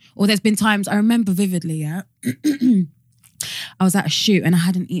 Or there's been times, I remember vividly, yeah, I was at a shoot and I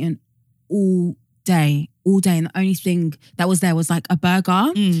hadn't eaten all day. And the only thing that was there was like a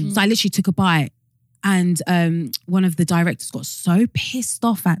burger. So I literally took a bite. And one of the directors got so pissed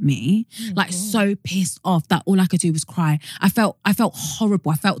off at me, so pissed off that all I could do was cry. I felt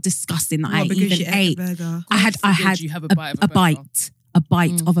horrible. I felt disgusting that I Because even you ate. the burger. I had you have a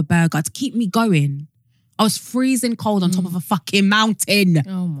bite of a burger to keep me going. I was freezing cold on top of a fucking mountain.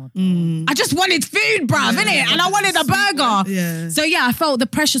 Oh my God. I just wanted food, bruv, innit? And I wanted a burger. Yeah. So yeah, I felt the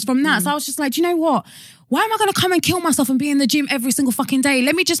pressures from that. So I was just like, do you know what? Why am I going to come and kill myself and be in the gym every single fucking day?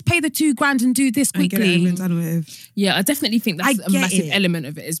 Let me just pay the $2,000 and do this And get it quickly. over and done with. Yeah, I definitely think that's I a get massive it. element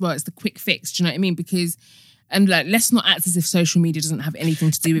of it as well. It's the quick fix. Do you know what I mean? Because, and like, let's not act as if social media doesn't have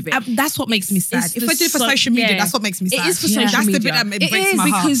anything to do with it. That's what makes me sad. It's If the I do it for so- social media, yeah. that's what makes me sad. It is for Yeah. social That's media. the bit that It breaks is my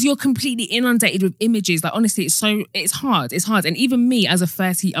heart. because you're completely inundated with images. Like, honestly, it's hard. It's hard. And even me as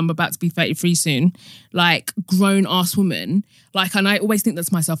I'm about to be 33 soon, like, grown ass woman, like, and I always think that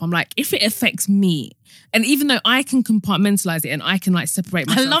to myself, I'm like, if it affects me, and even though I can compartmentalize it and I can like separate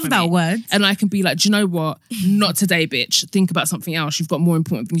myself love from that it, word. and I can be like, do you know what? Not today, bitch. Think about something else. You've got more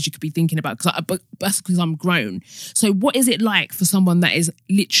important things you could be thinking about. But that's because I'm grown. So what is it like for someone that is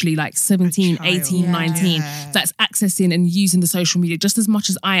literally like 17, child. 18, Yeah. 19, that's accessing and using the social media just as much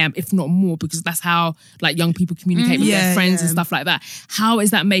as I am, if not more, because that's how like young people communicate with Yeah, their friends and yeah. stuff like that. How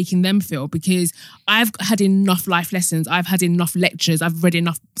is that making them feel? Because I've had enough life lessons. I've had enough lectures. I've read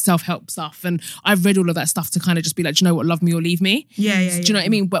enough self-help stuff. And I've read all of that stuff to kind of just be like, do you know what? Love me or leave me. Yeah. Do you know what I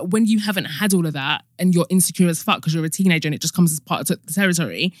mean? But when you haven't had all of that and you're insecure as fuck because you're a teenager and it just comes as part of the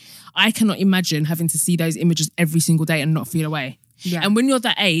territory, I cannot imagine having to see those images every single day and not feel away. Yeah. And when you're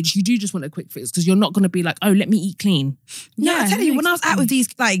that age, you do just want a quick fix because you're not going to be like, oh, let me eat clean. No, I Yeah, tell you, no, when I was out with these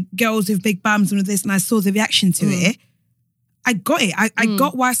like girls with big bums and all this, and I saw the reaction to it, I got it. I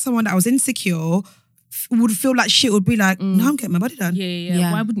got why someone that was insecure would feel like shit would be like, no, I'm getting my body done. Yeah.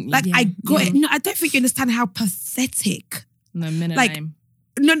 Yeah. Why wouldn't you? Like, I got Yeah. it. No, I don't think you understand how pathetic. No, men are like, lame.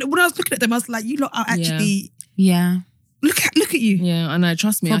 No, when I was looking at them, I was like, you lot are actually, Yeah. look at you. Yeah, I know.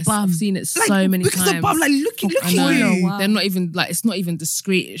 Trust me, For I've bum. seen it Like, so many because times. of bum, like, look I at know. you. Wow. They're not even like, it's not even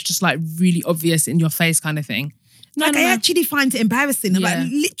discreet. It's just like really obvious in your face kind of thing. No, Like, no, I no. actually find it embarrassing. I'm Yeah.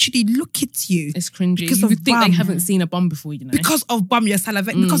 like, literally, look at you. It's cringy. because You of would think they bum. haven't seen a bum before, you know? Because of bum, you're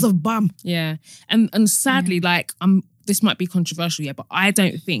salivating. Because of bum. Yeah. And sadly, like, this might be controversial, yeah, but I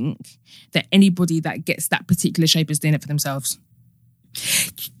don't think that anybody that gets that particular shape is doing it for themselves.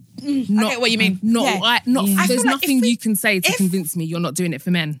 I get what you mean. No, Yeah. I I there's feel like nothing if we- you can say to if- convince me you're not doing it for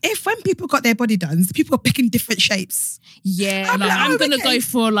men. If when people got their body done, people are picking different shapes. Yeah, I'm like, like, I'm oh, gonna okay. go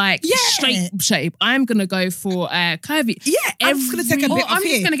for like Yeah. straight shape. I'm gonna go for curvy. Yeah, I'm just gonna take a Every- bit Or I'm off just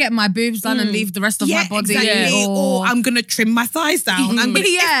here. going to get my boobs done and leave the rest of my body. exactly. Or I'm gonna trim my thighs down. I'm gonna,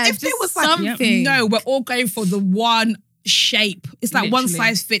 Yeah, if there just was like something. no, we're all going for the one shape. It's like one Literally.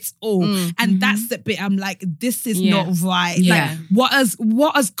 size fits all, and that's the bit I'm like, this is Yeah. not right. Yeah. Like,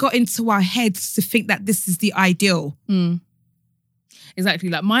 what has got into our heads to think that this is the ideal? Exactly.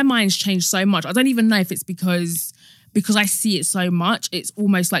 Like my mind's changed so much. I don't even know if it's because I see it so much. It's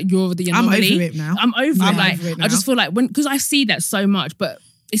almost like you're the I'm anomaly. over it now. I'm over I'm it. Like over it I just now. feel like because I see that so much, but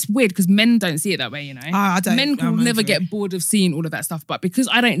it's weird because men don't see it that way, you know. I don't. Men will never get bored of seeing all of that stuff, but because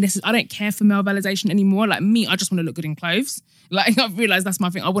I don't care for male validation anymore. Like me, I just want to look good in clothes. Like I've realised that's my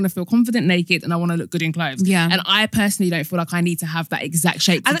thing. I want to feel confident naked and I want to look good in clothes. Yeah. And I personally don't feel like I need to have that exact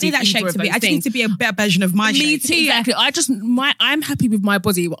shape. I don't need that shape to be. I just need to be a better version of my shape. Me too. Exactly. I'm happy with my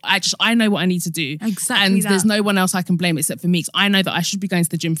body. I know what I need to do. Exactly. And there's no one else I can blame except for me. I know that I should be going to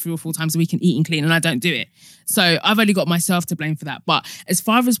the gym 3 or 4 times a week and eating clean, and I don't do it. So I've only got myself to blame for that. But as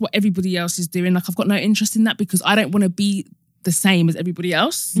far as what everybody else is doing, like I've got no interest in that because I don't want to be the same as everybody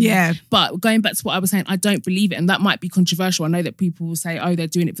else. Yeah. But going back to what I was saying, I don't believe it. And that might be controversial. I know that people will say, oh, they're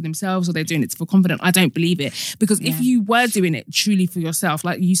doing it for themselves or they're doing it to feel confident. I don't believe it. Because if you were doing it truly for yourself,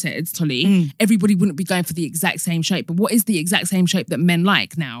 like you said, Tolly, everybody wouldn't be going for the exact same shape. But what is the exact same shape that men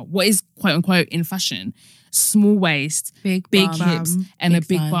like now? What is quote unquote in fashion? Small waist, big hips, and a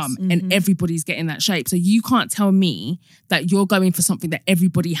big bum. And everybody's getting that shape. So you can't tell me that you're going for something that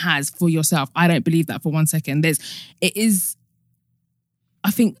everybody has for yourself. I don't believe that for 1 second. It's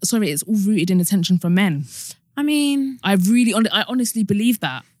all rooted in attention from men. I mean, I honestly believe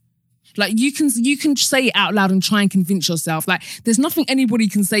that. Like you can say it out loud and try and convince yourself. Like there's nothing anybody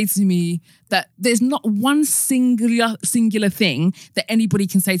can say to me that there's not one singular thing that anybody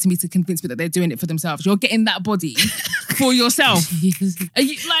can say to me to convince me that they're doing it for themselves. You're getting that body for yourself. Are you, like, what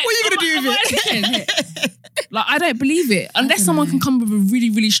are you gonna do with it? Like I don't believe it unless someone can come with a really,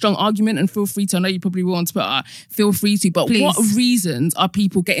 really strong argument. And feel free to. I know you probably will on Twitter. Feel free to. But Please. What reasons are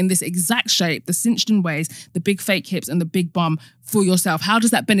people getting this exact shape, the cinched in waist, the big fake hips, and the big bum for yourself? How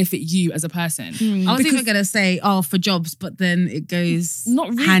does that benefit you as a person? I was even gonna say, for jobs, but then it goes not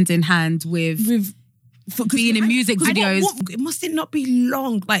really, hand in hand with being in music videos. Must it not be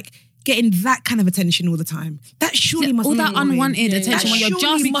long? Like getting that kind of attention all the time. That surely must all be that annoying. unwanted attention when you're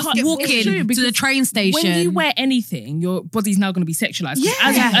just walking to the train station. When you wear anything, your body's now going to be sexualized.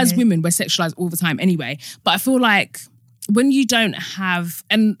 Yeah. As women, we're sexualized all the time anyway. But I feel like when you don't have,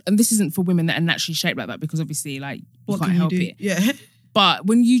 and this isn't for women that are naturally shaped like that because obviously like you can't help it. Yeah. But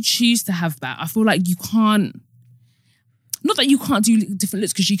when you choose to have that, I feel like you can't. Not that you can't do different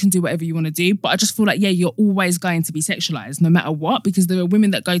looks because you can do whatever you want to do, but I just feel like, you're always going to be sexualized no matter what, because there are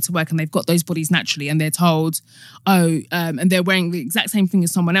women that go to work and they've got those bodies naturally and they're told, and they're wearing the exact same thing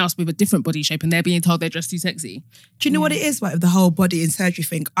as someone else with a different body shape and they're being told they're just too sexy. Do you know what it is, like, with the whole body and surgery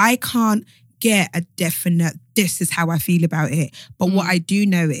thing? I can't get a definite, this is how I feel about it. But what I do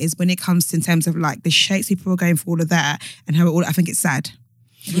know is when it comes to in terms of like the shapes people are going for, all of that and how it all, I think it's sad.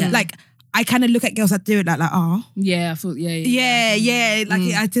 Yeah. Like, I kind of look at girls that do it like oh. Yeah, I thought, yeah. Like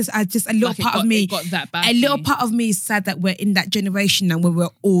I just a little part of me, got that bad a little part of me is sad that we're in that generation now where we're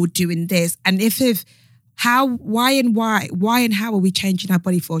all doing this. And why and how are we changing our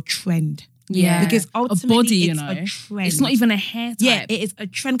body for a trend? Yeah. Because ultimately a body, it's a trend. It's not even a hair type. Yeah, it is a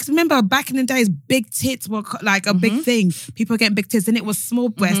trend. Because remember, back in the days, big tits were like a big thing. People were getting big tits, and it was small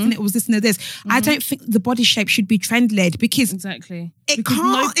breasts, and it was this and this. I don't think the body shape should be trend-led because exactly. It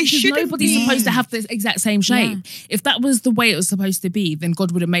can't. It shouldn't nobody's be. supposed to have the exact same shape. Yeah. If that was the way it was supposed to be, then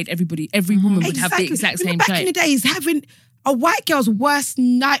God would have made every woman would have the exact same back shape. Back in the days, having a white girl's worst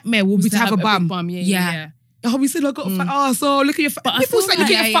nightmare will be to have a bum. Big bum. Yeah. Oh, we said I got a fat ass. Oh, look at your fat. But people say look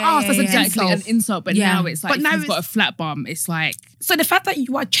at your fat ass as an insult. But now it's like, if you've got a flat bum, it's like. So the fact that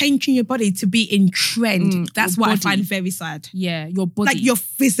you are changing your body to be in trend, that's what I find very sad. Yeah, your body, like your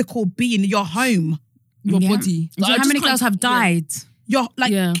physical being, your home, your body. Like, how many girls have died? You're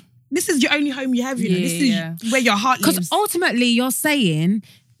like. Yeah. This is your only home you have, you know. This is where your heart lives. Because ultimately, you're saying,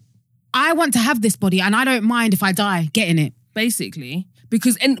 I want to have this body, and I don't mind if I die getting it. Basically.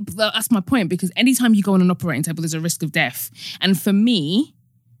 Because, and that's my point, because anytime you go on an operating table, there's a risk of death. And for me,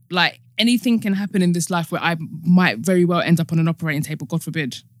 like, anything can happen in this life where I might very well end up on an operating table, God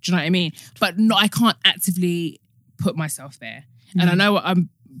forbid. Do you know what I mean? But no, I can't actively put myself there. And I know I'm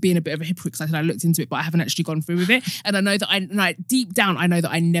being a bit of a hypocrite because I said I looked into it, but I haven't actually gone through with it. And I know that deep down, I know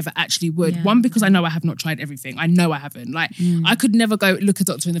that I never actually would. Yeah. One, because I know I have not tried everything. I know I haven't. Like, I could never go look a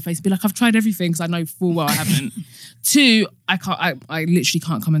doctor in the face and be like, I've tried everything, because I know full well I haven't. Two, I literally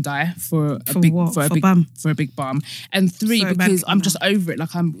can't come and die for a big bum. And three, because I'm just over it.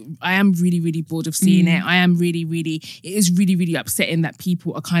 Like, I am really, really bored of seeing it. I am really, really, it is really, really upsetting that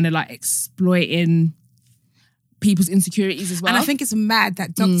people are kind of like exploiting people's insecurities as well. And I think it's mad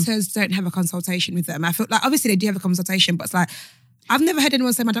that doctors don't have a consultation with them. I feel like obviously they do have a consultation, but it's like, I've never heard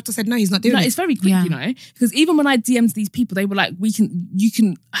anyone say my doctor said no, he's not doing it. It's very quick, you know, because even when I DM'd these people, they were like, you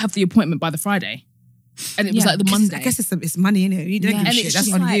can have the appointment by the Friday. And it was like the Monday. I guess it's money, innit? You don't give a shit.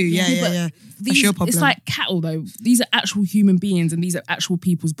 That's on you. Yeah. That's your problem. It's like cattle, though. These are actual human beings and these are actual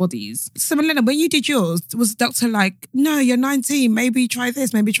people's bodies. So, Milena, when you did yours, was the doctor like, no, you're 19, maybe try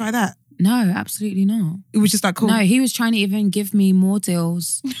this, maybe try that? No, absolutely not. It was just like, cool. No, he was trying to even give me more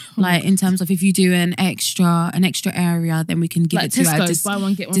deals, like in terms of if you do an extra area, then we can give it to you at a buy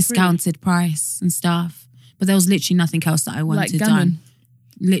one, get one discounted free. Price and stuff. But there was literally nothing else that I wanted done.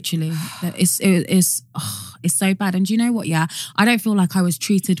 Literally, it's so bad. And do you know what? Yeah, I don't feel like I was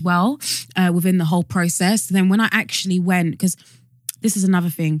treated well within the whole process. Then when I actually went, because this is another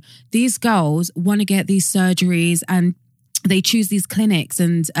thing, these girls want to get these surgeries and they choose these clinics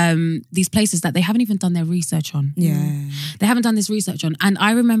and these places that they haven't even done their research on. Yeah. They haven't done this research on. And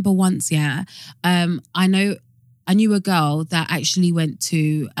I remember once, I knew a girl that actually went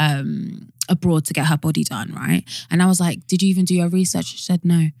to abroad to get her body done, right? And I was like, did you even do your research? She said,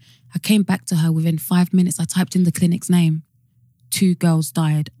 no. I came back to her within 5 minutes. I typed in the clinic's name. 2 girls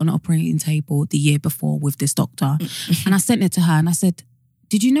died on an operating table the year before with this doctor. And I sent it to her and I said,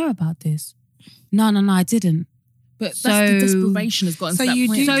 did you know about this? No, I didn't. But that's the desperation has gotten to that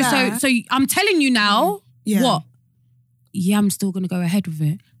point. So I'm telling you now, what? Yeah, I'm still going to go ahead with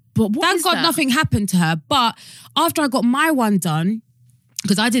it. But thank God nothing happened to her. But after I got my one done,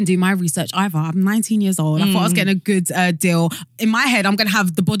 because I didn't do my research either. I'm 19 years old. I thought I was getting a good deal. In my head, I'm going to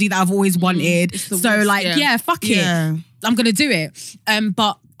have the body that I've always wanted. So fuck it. I'm going to do it.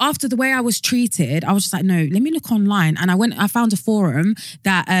 But after the way I was treated, I was just like, no, let me look online. And I found a forum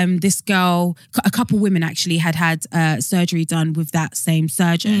that this girl, a couple women actually had surgery done with that same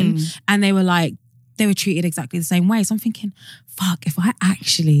surgeon. And they were treated exactly the same way. So I'm thinking, fuck, if I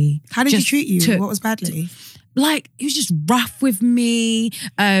actually... How did he treat you? What was badly? He was just rough with me.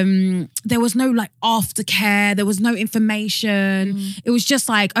 There was no aftercare. There was no information. It was just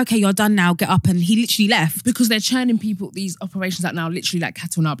like, okay, you're done now. Get up. And he literally left. Because they're churning these operations out now literally like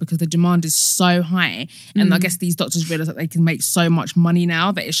cattle now because the demand is so high. And I guess these doctors realise that they can make so much money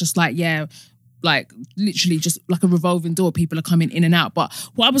now that it's just literally just like a revolving door. People are coming in and out. But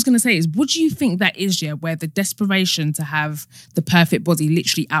what I was going to say is, what do you think that is, where the desperation to have the perfect body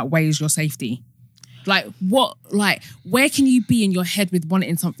literally outweighs your safety? Where can you be in your head with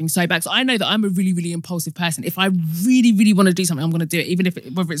wanting something so bad? So I know that I'm a really, really impulsive person. If I really, really want to do something, I'm going to do it, even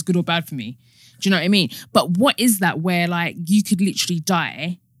whether it's good or bad for me. Do you know what I mean? But what is that where you could literally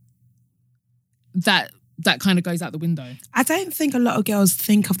die that kind of goes out the window? I don't think a lot of girls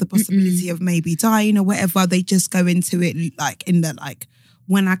think of the possibility of maybe dying or whatever. They just go into it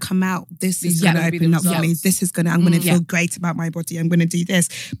when I come out, this is going to open up for me. This is I'm going to feel great about my body. I'm going to do this.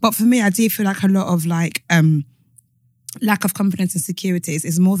 But for me, I do feel like a lot of lack of confidence and securities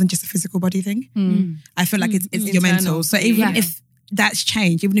is more than just a physical body thing. I feel like it's your mental. So even if that's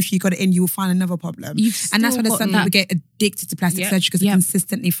changed, even if you got it in, you will find another problem. And that's why there's some people get addicted to plastic surgery because they're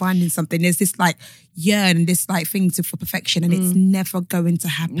consistently finding something. There's this yearn and this thing for perfection, and it's never going to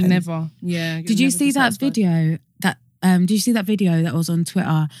happen. Never. Yeah. Did you see that video did you see that video that was on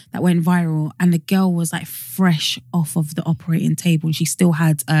Twitter that went viral? And the girl was fresh off of the operating table, and she still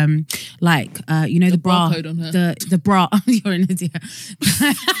had the bra barcode on her. The bra. You're an idiot.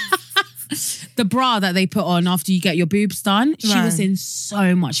 The bra that they put on after you get your boobs done. She was in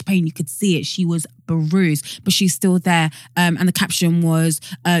so much pain. You could see it. She was bruised, but she's still there. And the caption was,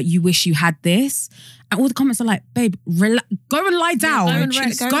 "You wish you had this." And all the comments are like, "Babe, go and lie down. Go and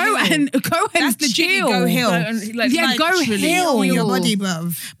rest. Go and chill. Go hill. Go hill your body,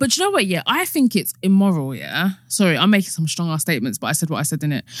 bruv." But you know what? Yeah, I think it's immoral. Yeah, sorry, I'm making some strong ass statements, but I said what I said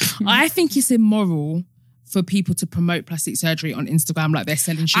in it. I think it's immoral for people to promote plastic surgery on Instagram like they're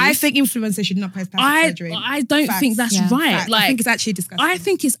selling shoes. I think influencers should not post plastic surgery. I don't think that's right. Fact. I think it's actually disgusting. I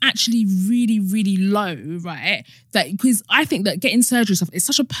think it's actually really, really low, right? Because I think that getting surgery stuff is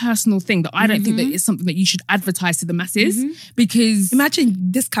such a personal thing that I don't think that it's something that you should advertise to the masses. Because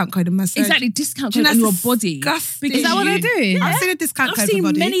imagine discount code on my surgery. Exactly, discount code on your body. Disgusting. Is that what they're doing? I've seen a discount code for body.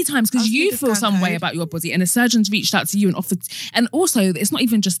 I've seen many times because you feel some way about your body and a surgeon's reached out to you and offered. And also, it's not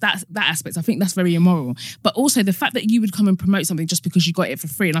even just that aspect. I think that's very immoral. But also the fact that you would come and promote something just because you got it for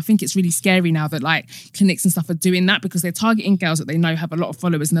free. And I think it's really scary now that clinics and stuff are doing that because they're targeting girls that they know have a lot of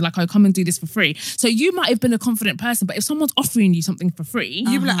followers and they're like, oh, come and do this for free. So you might have been a confident person, but if someone's offering you something for free,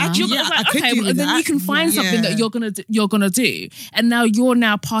 you're like, actually, I could do that. Then you can find something that you're gonna do. And now you're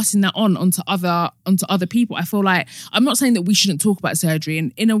passing that onto other people. I feel like, I'm not saying that we shouldn't talk about surgery,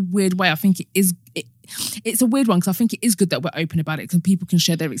 and in a weird way, I think it's a weird one because I think it is good that we're open about it because people can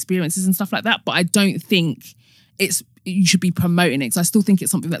share their experiences and stuff like that. But I don't think you should be promoting it, because I still think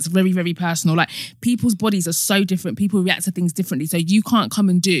it's something that's very, very personal. Like, people's bodies are so different. People react to things differently. So you can't come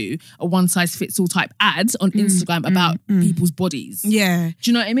and do a one-size-fits-all type ad on Instagram about people's bodies. Yeah. Do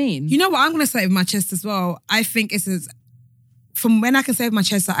you know what I mean? You know what I'm going to say with my chest as well? I think it's from when I can say with my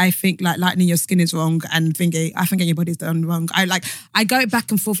chest that I think like lightening your skin is wrong, and I think your body's done wrong. I go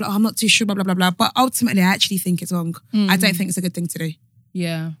back and forth like, I'm not too sure, blah, blah, blah, blah. But ultimately, I actually think it's wrong. I don't think it's a good thing to do.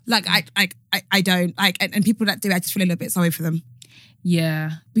 Yeah. Like, I don't. Like, and people that do, I just feel a little bit sorry for them.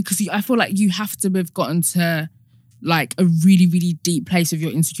 Yeah. Because I feel like you have to have gotten to like a really, really deep place of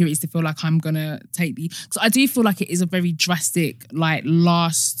your insecurities to feel like I'm going to take the... Because I do feel like it is a very drastic, like,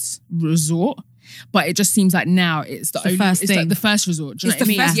 last resort. But it just seems like now it's the first thing. Like the first resort. Do you know what I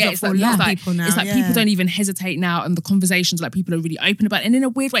mean? First it's like, people now. It's like people don't even hesitate now, and the conversations, like, people are really open about it. And in a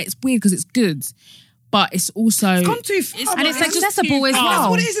weird way, it's weird because it's good. But it's also... It's gone too far. And it's accessible as well. That's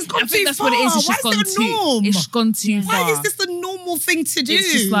what it is. It's gone too far. That's what it is. It's just gone too... It's gone too far. Why is this the normal thing to do?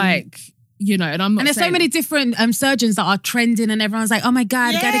 It's just like... You know, and I'm not. And there's so many different surgeons that are trending, and everyone's like, "Oh my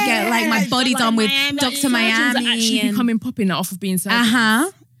god, gotta get like my body done with Dr. Miami." Surgeons are actually becoming popular off of being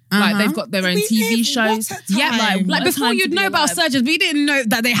surgeons. Like, they've got their own TV shows. Yeah, like before you'd know about surgeons, but you didn't know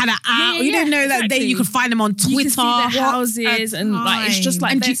that they had an app. You didn't know that you could find them on Twitter. You could see their houses, and like, it's just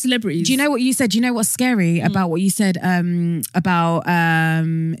like they're celebrities. Do you know what you said? Do you know what's scary about what you said about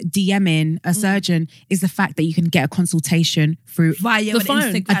DMing a surgeon is the fact that you can get a consultation through via the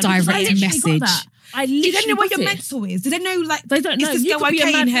phone, a direct message. Do they know what your mental is? Do they know, like, they don't know? Is this You girl could be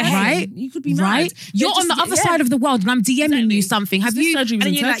okay in her head? Right? You could be mad. Right? You're on the other side of the world, and I'm DMing you something. Have you? And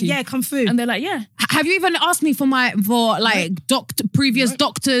you're like, yeah, come through. And they're like, yeah. Have you even asked me for previous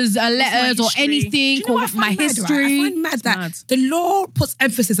doctors' letters or anything, or my history? I find mad that the law puts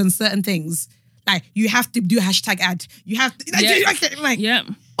emphasis on certain things. Like, you have to do a hashtag ad. You have to,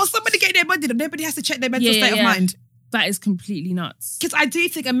 or somebody get their body done. Nobody has to check their mental state of mind. That is completely nuts. Because I do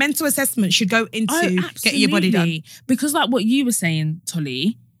think a mental assessment should go into getting your body done. Because like what you were saying,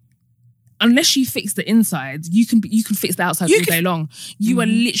 Tolly, unless you fix the inside, you can fix the outside all day long. You are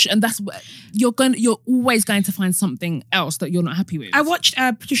literally, and that's what you're always going to find something else that you're not happy with. I watched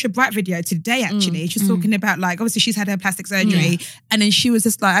a Patricia Bright video today, actually. She was talking about, like, obviously she's had her plastic surgery, and then she was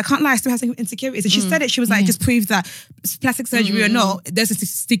just like, I can't lie, I still have some insecurities. And she said it, she was like, just prove that plastic surgery or not, there's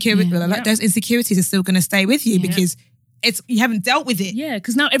insecurities are still going to stay with you because you haven't dealt with it. Yeah,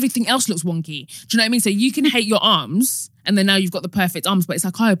 because now everything else looks wonky. Do you know what I mean? So you can hate your arms, and then now you've got the perfect arms, but it's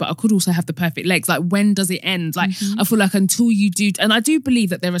like, oh, but I could also have the perfect legs. Like, when does it end? Like, I feel like until you do, and I do believe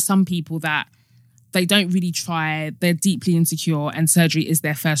that there are some people that they don't really try, they're deeply insecure, and surgery is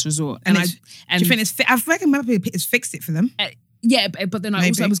their first resort. Do you think I reckon it's fixed it for them? Yeah, but then I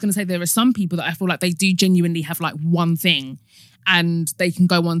was going to say there are some people that I feel like they do genuinely have like one thing, and they can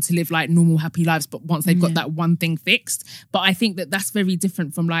go on to live like normal, happy lives, but once they've got that one thing fixed. But I think that that's very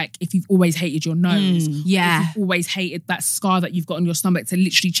different from like if you've always hated your nose, if you've always hated that scar that you've got on your stomach, to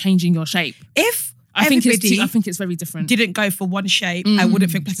literally changing your shape. I think it's very different. Didn't go for one shape, I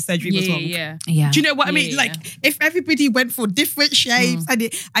wouldn't think plastic surgery was wrong. Yeah. Do you know what I mean? Like, if everybody went for different shapes, and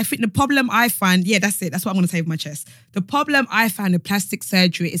I think the problem I find, that's it. That's what I'm going to say with my chest. The problem I find with plastic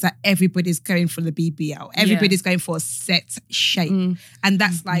surgery is that everybody's going for the BBL. Everybody's going for a set shape. And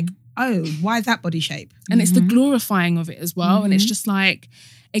that's like, oh, why that body shape? And it's the glorifying of it as well. And it's just like,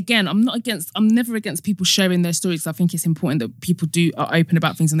 again, I'm never against people sharing their stories. I think it's important that people are open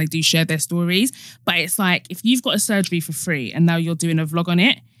about things and they do share their stories. But it's like, if you've got a surgery for free and now you're doing a vlog on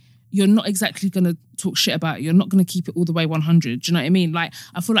it, you're not exactly going to talk shit about it. You're not going to keep it all the way 100. Do you know what I mean? Like,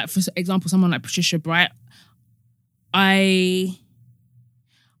 I feel like, for example, someone like Patricia Bright, I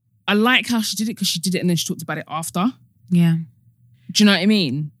like how she did it because she did it and then she talked about it after. Yeah. Do you know what I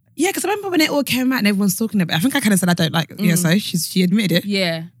mean? Yeah, because I remember when it all came out and everyone's talking about it. I think I kind of said I don't like ESO. She admitted it.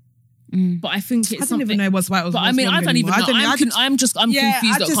 Yeah. But I think it's something... I don't even know what's right or But I mean, I don't even know. I'm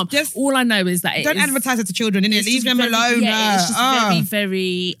confused. All I know is that don't advertise it to children, innit? Leave them alone. Yeah, it's just very,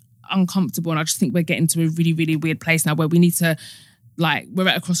 very uncomfortable. And I just think we're getting to a really, really weird place now where we need to, like, we're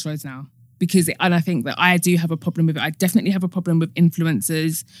at a crossroads now. And I think that I do have a problem with it. I definitely have a problem with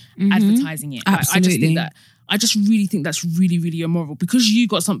influencers advertising it. Absolutely. I just really think that's really, really immoral. Because you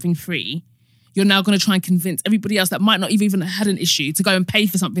got something free, you're now going to try and convince everybody else that might not even had an issue to go and pay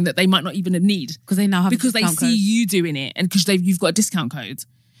for something that they might not even need. Because they now have because they see you doing it and because you've got a discount code.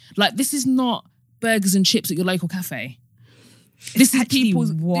 Like, this is not burgers and chips at your local cafe. This is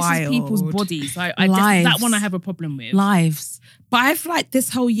people's bodies. That one I have a problem with. Lives. But I've like this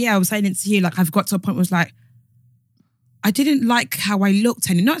whole year, I was saying it to you, like I've got to a point where it's like, I didn't like how I looked.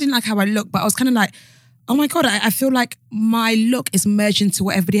 And not I didn't like how I looked, but I was kind of like, oh my God, I feel like my look is merged into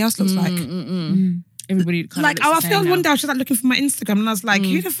what everybody else looks like. everybody kind like, of looks I the feel same one now. day I was just like looking for my Instagram and I was like,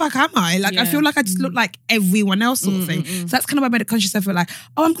 who the fuck am I? Like, I feel like I just look like everyone else sort of thing. So that's kind of why I made a conscious effort, like,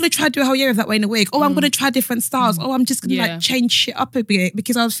 oh, I'm going to try to do a whole year of that way in a week. Oh, I'm going to try different styles. Oh, I'm just going to like change shit up a bit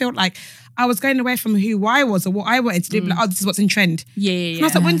because I felt like I was going away from who I was or what I wanted to do. Like, oh, this is what's in trend. Yeah. And I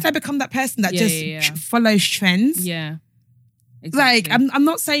was like, when did I become that person that follows trends? Yeah. Like, Exactly. I'm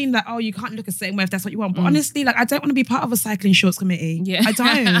not saying that, oh, you can't look a certain way if that's what you want. But honestly, like, I don't want to be part of a cycling shorts committee. Yeah. I don't.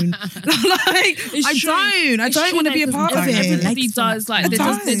 I don't want to be a part of it. Everybody does. Like, there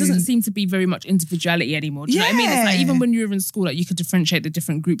doesn't seem to be very much individuality anymore. Do you know what I mean? It's like, even when you were in school, like, you could differentiate the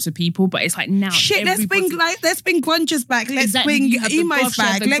different groups of people, but it's like now. Shit, let's bring grungers back. Let's bring emos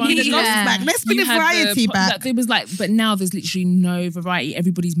back. Let's bring the goths back. Let's bring the variety back. There was like, but now there's literally no variety.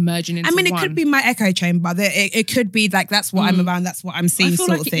 Everybody's merging into one. I mean, it could be my echo chamber. It could be like, that's what I'm around, that's what I'm seeing, I feel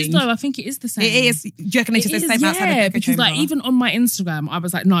sort like of it is, thing. though. I think it is the same. It is. Do you reckon it's just the same outside of the echo because chamber? like even on my Instagram, I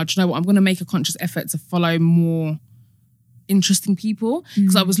was like, no, do you know what? I'm going to make a conscious effort to follow more interesting people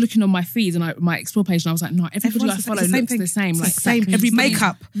because I was looking on my feeds and my explore page and I was like, no, everybody I follow looks the same. Like same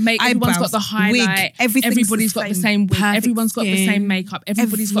makeup, everyone's got the highlight, wig, everybody's got the same wig, everyone's got the same makeup,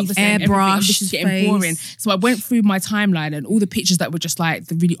 everybody's got the same airbrush. This is getting boring. So I went through my timeline and all the pictures that were just like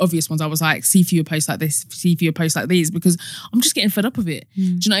the really obvious ones. I was like, see for you a post like this, see for you a post like these, because I'm just getting fed up of it. Do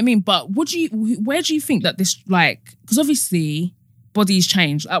you know what I mean? But where do you think that this, like, because obviously bodies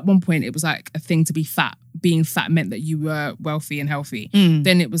change. At one point it was like a thing to be fat. Being fat meant that you were wealthy and healthy.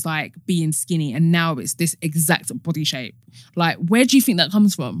 Then it was like being skinny, and now it's this exact body shape. Like, where do you think that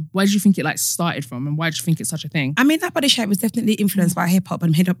comes from? Where do you think it like started from, and why do you think it's such a thing? I mean, that body shape was definitely influenced by hip hop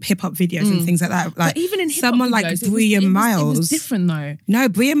and hip hop videos and things like that. Like, but even in hip-hop someone videos, like Bria Miles, it was different though. No,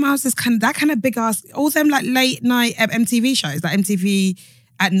 Bria Miles is kind of big ass. All them like late night MTV shows, like MTV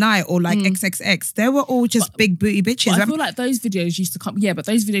at night or like XXX, they were all just big booty bitches. I feel like those videos used to come, but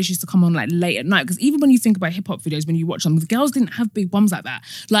those videos used to come on like late at night, because even when you think about hip hop videos, when you watch them, the girls didn't have big bums like that.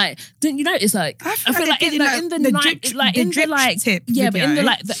 Like, didn't you notice? Like, I feel like in the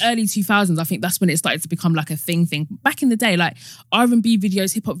early 2000s, I think that's when it started to become like a thing. Back in the day, like R&B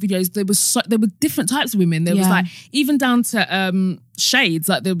videos, hip hop videos, there were different types of women. There was like even down to shades,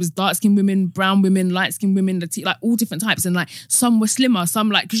 like there was dark-skinned women, brown women, light-skinned women, like all different types, and like some were slimmer,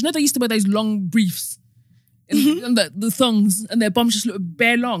 some like, because you know they used to wear those long briefs and the thongs, and their bums just looked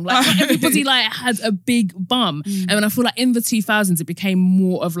bare long. Like not everybody like had a big bum, and then I feel like in the 2000s it became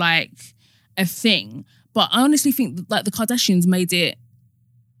more of like a thing. But I honestly think that, like the Kardashians made it.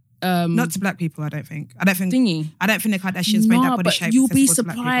 Not to black people, I don't think. I don't think the Kardashians made that body but shape. You'll be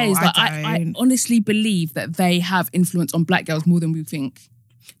surprised. Like, I honestly believe that they have influence on black girls more than we think.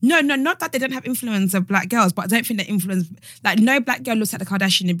 No, not that they don't have influence of black girls, but I don't think they influence. Like, no black girl looks at the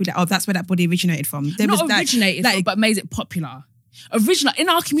Kardashian and be like, oh, that's where that body originated from. But made it popular. Original in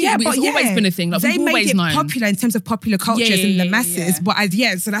our community, it's always been a thing. Like, they we've made always it known. popular in terms of popular cultures in the masses. But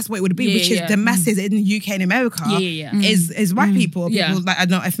so that's what it would be, which is the masses in the UK and America is white people, people that are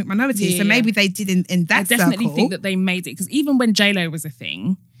not ethnic minorities. So maybe they did in that circle. I definitely think that they made it, because even when J-Lo was a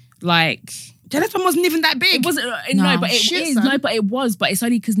thing, like. J-Lo's one wasn't even that big. It wasn't. But it was. But it's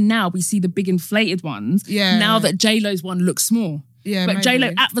only because now we see the big inflated ones. Yeah. Now that J-Lo's one looks small. Yeah, but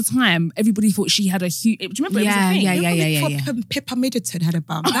J-Lo at the time, everybody thought she had a huge. Do you remember? It was a thing. Yeah. Pippa Middleton had a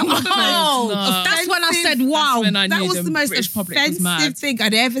bum. That was that's when I said, "Wow, that was the most offensive thing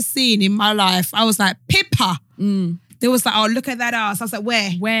I'd ever seen in my life." I was like, Pippa. They was like, "Oh, look at that ass." I was like, "Where?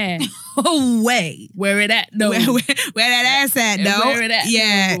 Oh, wait. Where it at? No. Where that ass at? No. Where it at?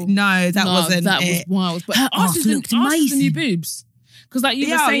 Yeah, no, that wasn't. That was wild. But ass looked amazing. The new boobs. Because like you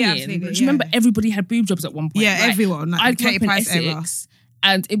were saying, do you remember everybody had boob jobs at one point? Yeah, everyone. Like, I grew up in Essex,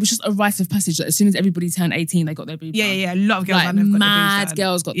 and it was just a rite of passage that as soon as everybody turned 18, they got their boobs done. Yeah. A lot of girls got their boobs done.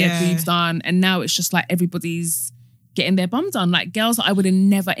 Girls got their boobs done, and now it's just like everybody's getting their bum done. Like girls that I would have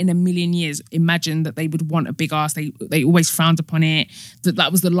never in a million years imagined that they would want a big ass. They always frowned upon it.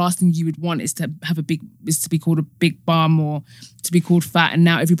 That was the last thing you would want, is to be called a big bum or to be called fat. And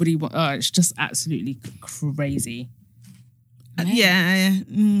now everybody, it's just absolutely crazy.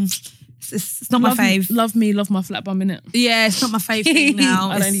 It's not my fave. Love my flat bum, innit? Yeah, it's not my fave thing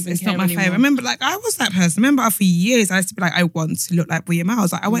now. It's not my fave. I remember, like, I was that person. I remember for years I used to be like, I want to look like Bria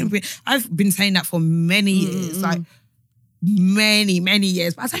Miles. Like, I've been saying that for many years, like many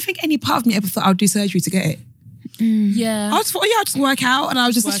years. But I don't think any part of me ever thought I would do surgery to get it. Yeah. I just thought, I'll just work out, and I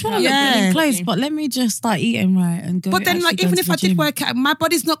was just I want to look good in clothes, but let me just start eating right and go. But then, like, even if I did work out, my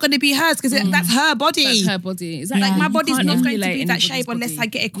body's not going to be hers because that's her body. That's her body. Exactly. Like, my body's can't not going to emulate be that anybody's shape unless body. I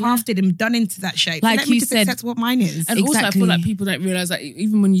get it crafted and done into that shape. Like Let me you just said- accept what mine is. And also, I Exactly. feel like people don't realise that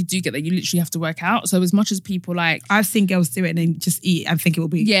even when you do get that, you literally have to work out. So as much as people like, I've seen girls do it and then just eat and think it will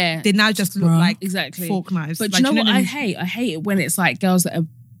be. Yeah. They now just look Bruh. like exactly fork knives. But Like, you know what them- I hate? I hate it when it's like girls that are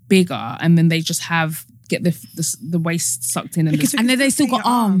bigger and then they just get the waist sucked in Because and then they still got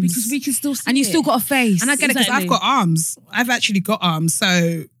arms. because we can still see and you still it. got a face. And I get it because Exactly. I've got arms. I've actually got arms.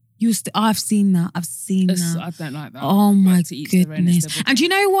 So I've seen that. I've seen It's- that. I don't like that. Oh my But to each their own, goodness. it's their body. And do you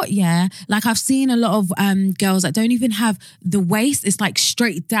know what? Yeah. Like I've seen a lot of girls that don't even have the waist. It's like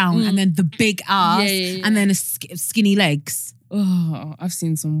straight down and then the big ass yeah. and then skinny legs. Oh, I've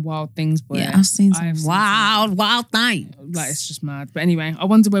seen some wild things, boy. Yeah, I've seen some I've wild things. like, it's just mad. But anyway, I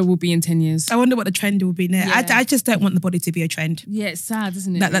wonder where we'll be in 10 years. I wonder what the trend will be now. Yeah. I just don't want the body to be a trend. Yeah, it's sad,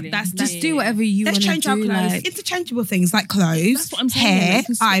 isn't it? That- really? that's Just Yeah, do yeah. whatever you want Let's to change our do. clothes. Like, Interchangeable things like clothes, That's what I'm saying. hair, You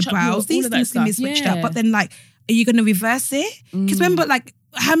can switch up eyebrows. all These of that things can be stuff. switched Yeah. up. But then, like, are you going to reverse it? Because remember, like,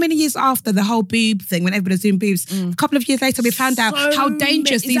 how many years after the whole boob thing, when everybody was doing boobs, a couple of years later, we found out So how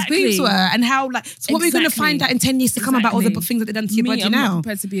dangerous these exactly. boobs were and how, like, so what are we going to Exactly. find out in 10 years to come about all the Exactly. things that they've done to your Me, body I'm not now?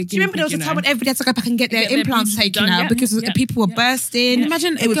 prepared to be a Do you remember there was a guinea pig, time when everybody had to go back and get their Get their implants boobs taken done, out yeah, because yeah, people were yeah. bursting?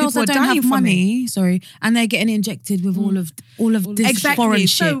 imagine People girls were that don't dying have from it. money, and they're getting injected with all of this Exactly. foreign shit.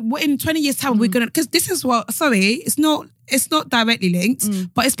 So what, in 20 years' time, we're gonna, because this is what, sorry, it's not directly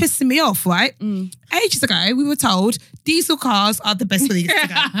linked, but it's pissing me off, right? Ages ago, we were told diesel cars are the best for the years to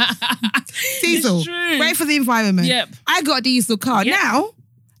go. Diesel, It's true. great for the environment. Yep. I got a diesel car. Yep. Now,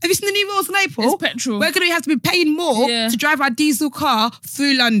 have you seen the new rules in April? It's petrol. We're going to have to be paying more Yeah. to drive our diesel car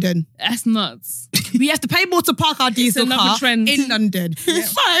through London. That's nuts. We have to pay more to park our diesel another car trend. in London. So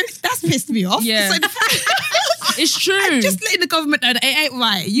that's pissed me off. Yeah. So It's true. I'm just letting the government know that it ain't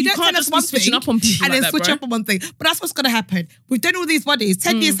right. You don't can't tell us just be one switching thing up on people and like then that, switch bro. up on one thing. But that's what's going to happen. We've done all these bodies.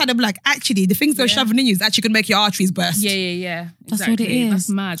 10 years time, I'm like, actually, the things they're shoving in you is actually going to make your arteries burst. Yeah. That's what it Exactly. is. That's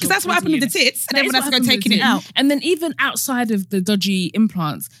mad. Because that's what happened with the tits. And That everyone is has to what go happened taking with it the out. tits. And then even outside of the dodgy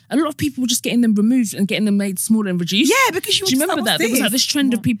implants, a lot of people were just getting them removed and getting them made smaller and reduced. Yeah, because you Do you were just remember like, that? There was what's like this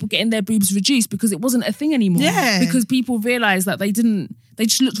trend of people getting their boobs reduced because it wasn't a thing anymore. Yeah. Because people realised that they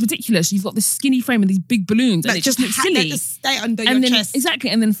just looked ridiculous. You've got this skinny frame and these big balloons and Like, it just looks let silly. just stay under And your then chest. exactly,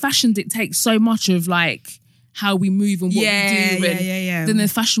 and then fashion dictates so much of like how we move and what Yeah, we do. And yeah. then the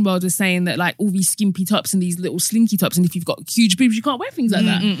fashion world is saying that like all these skimpy tops and these little slinky tops, and if you've got huge boobs, you can't wear things like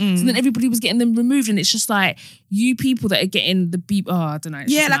that. So then everybody was getting them removed, and it's just like you people that are getting the beep. Oh, I don't know.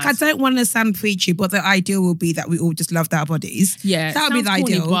 It's Yeah, just like mad. I don't want to sound preachy, but the ideal will be that we all just loved our bodies. Yeah, that would be the sounds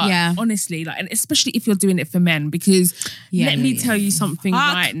corny, ideal. But Yeah. honestly, like, and especially if you're doing it for men, because Yeah, let me yeah, tell you something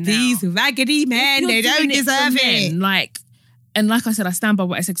Fuck right now. these raggedy men, If they you're don't doing it for deserve men, it. Like, and like I said, I stand by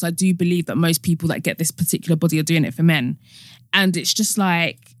what I said because I do believe that most people that get this particular body are doing it for men. And it's just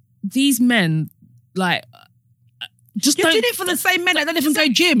like, these men, like, just You're don't. doing it for the same men that don't even go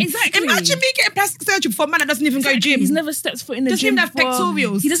gym. Exactly. Imagine me getting plastic surgery for a man that doesn't even go gym. He's never stepped foot in the Doesn't gym even have before.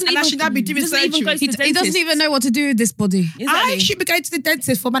 pectorials. He doesn't And I even, should now be doing he doesn't even go surgery. to the He doesn't dentist. even know what to do with this body. I Exactly. should be going to the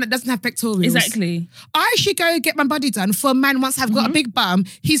dentist for a man that doesn't have pectorials. Exactly. I should go get my body done for a man once I've got a big bum.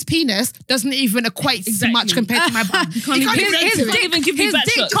 His penis doesn't even equate to Exactly. much compared to my bum. He can't even- even his enter it. dick- even give you His back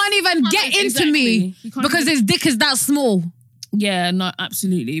dick shots. can't even get into Exactly. me You can't because even- his dick is that small. Yeah, no,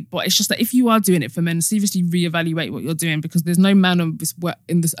 absolutely. But it's just that if you are doing it for men, seriously reevaluate what you're doing, because there's no man on this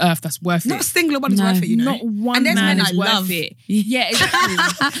in this earth that's worth Not a it. single one is No. worth it, you know. Not one and there's man men is I worth love. it. Yeah, exactly.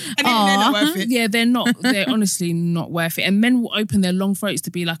 And then they're not worth it. Yeah, they're not. They're honestly not worth it. And men will open their long throats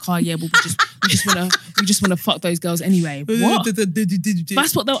to be like, "Oh yeah, well, we just wanna fuck those girls anyway." What?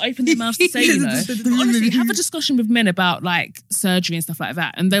 That's what they'll open their mouths to say, you know. But honestly, have a discussion with men about like surgery and stuff like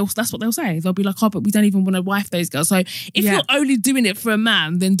that, and that's what they'll say. They'll be like, "Oh, but we don't even want to wife those girls." So if you're only doing it for a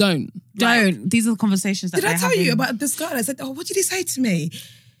man, then don't. Don't. These are the conversations that Did I they're tell you having. about this guy? I said, "Oh, what did he say to me?"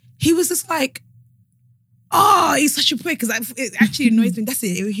 He was just like, "Oh, he's such a prick," because it actually annoys me. That's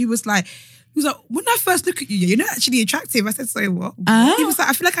it. He was like, "When I first look at you, you're not actually attractive." I said, "So what?" He was like,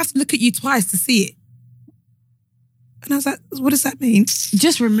 "I feel like I have to look at you twice to see it." And I was like, "What does that mean?"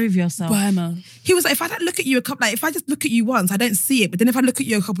 Just remove yourself. Bye, man. He was like, "If I don't look at you if I just look at you once, I don't see it. But then if I look at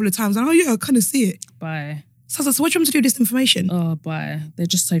you a couple of times, oh yeah, I kind of see it." Bye. So I was like, "So what do you want me to do with this information?" Oh, bye. They're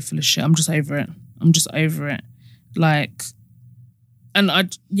just so full of shit. I'm just over it. Like, And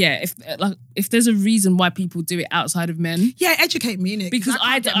if there's a reason why people do it outside of men, educate me, innit? because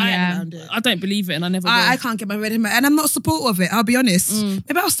I don't believe it, and I never will. I can't get my head around it, and I'm not supportive of it. I'll be honest. Maybe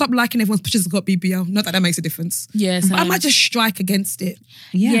I'll stop liking everyone's pictures that got BBL. Not that makes a difference. Yeah, but I might just strike against it.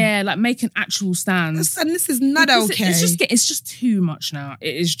 Yeah, like make an actual stand. And this is not okay. It's just too much now.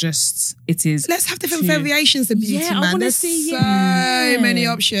 It is. Let's have different variations of beauty, man. I want to There's see so many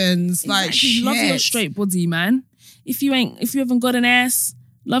options. Exactly. Like, shit. Love your straight body, man. If you haven't got an ass,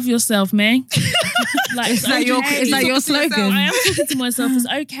 love yourself, man. Like, is that your slogan? I am talking to myself. It's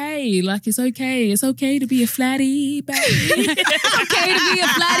okay. Like, it's okay. It's okay to be a flatty, baby. It's okay to be a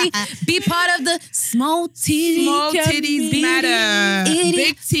flatty. Be part of the small titties. Small titties matter.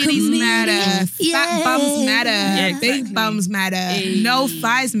 Big titties matter. Fat bums matter. Yeah, exactly. Big bums matter. No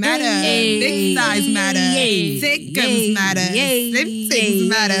thighs matter. Big thighs matter. Thick gums matter. Slim things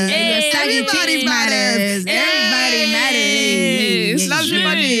matter. Everybody matters. Everybody matters. Love your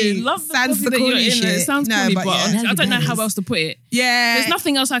body. Love the Sounds body the that you're corny in. shit. It sounds No, corny, but but yeah. I don't know how else to put it. Yeah. There's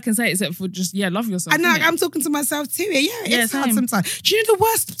nothing else I can say except for just, love yourself. I know, innit? I'm talking to myself too. Yeah, it's hard same. sometimes. Do you know the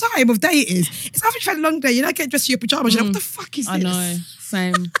worst time of day it is? It's after you've had a long day, you don't get dressed in your pajamas, you're like, what the fuck is this? I know.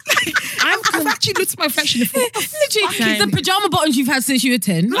 Same. I've actually looked at my reflection and thought, Literally, the pajama bottoms you've had since you were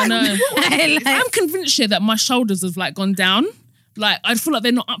 10. I know. Like, I'm convinced here that my shoulders have like gone down. Like, I feel like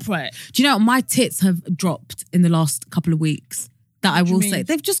they're not upright. do you know what? My tits have dropped in the last couple of weeks. That I do you will mean? say.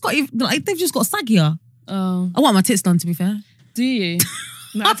 They've just got saggier. Oh, I want my tits done, to be fair. do you?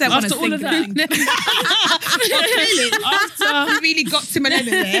 no, I don't want After to all of that. After You really got to my end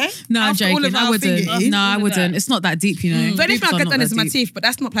there. No, I'm After all joking. of I our wouldn't. thingy. No, I All of wouldn't. that. It's not that deep, you know. The only thing Boobs I've are done not is that my deep. teeth, but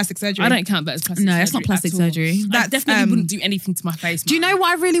that's not plastic surgery. I don't count that as plastic No, surgery. it's not plastic at all. surgery. I That's, definitely wouldn't do anything to my face. Do you know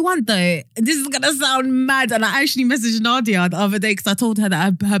what I really want though? This is gonna sound mad, and I actually messaged Nadia the other day because I told her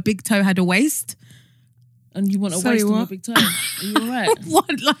that her big toe had a waist. And you want a Sorry, waist on what? your big toe? Are you alright? What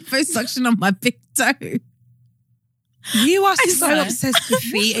liposuction on my big toe? You are so swear. obsessed with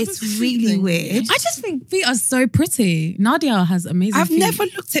feet. It's What's the really thing? weird. I just think feet are so pretty. Nadia has amazing I've feet. never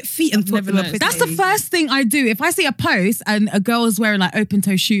looked at feet and thought never they were noticed. pretty. That's the first thing I do. If I see a post and a girl is wearing like open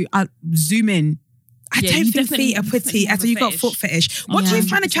toe shoe, I zoom in. I Yeah, don't you think definitely- feet are pretty. definitely have After a you've got fetish. foot fetish. What do you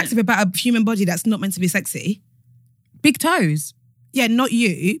find 100%. attractive about a human body that's not meant to be sexy? Big toes. Yeah, not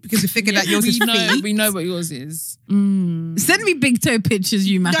you, because we figured that yours is feet. We know what yours is. Send me big toe pictures,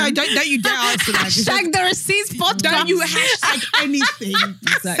 you man. No, don't you dare answer that. Hashtag the receipts podcast. Don't you hashtag anything.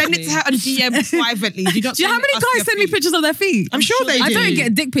 Exactly. Send it to her on DM privately. Do Do you know how many guys send me pictures of their feet? I'm sure they I do. don't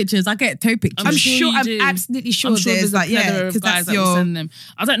get dick pictures. I get toe pictures. I'm sure sure. you I'm do. absolutely sure I'm sure there's there's like, a plethora yeah, of because guys that's that will your. send them.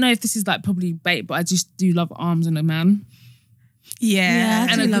 I don't know if this is like probably bait, but I just do love arms in a man. Yeah,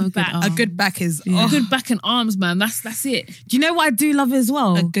 I and do a love good back. a good back is. Yeah. Oh, Good back and arms, man. That's it. Do you know what I do love as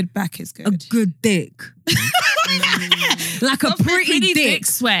well? a good back is A good. good dick. Like a pretty dick.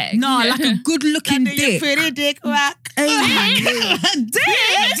 swag. No, Yeah. like a good looking dick. Pretty dick rock. Dick?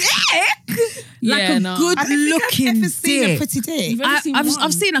 Like Yeah, a no. good I don't think looking I've ever seen a dick. pretty dick. You've only seen one.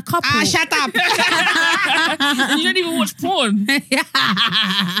 I've seen a couple. Shut up. And you don't even watch porn.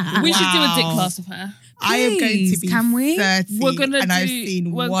 We should do a dick class with her. I am going to Please, be can we? 30 We're gonna and do. I've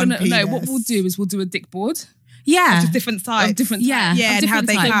seen we're one gonna, penis. no, what we'll do is we'll do a dick board. Yeah. Just different sides. Of different Yeah. types. Yeah, of and how different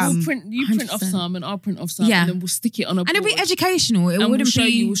they types. come. You print off 100%. some and I'll print off some, Yeah. and then we'll stick it on a board. And it'll be educational. It And wouldn't we'll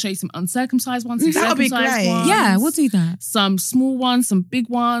be. show you some uncircumcised ones, some That'll be circumcised great. ones. Yeah, we'll do that. Some small ones, some big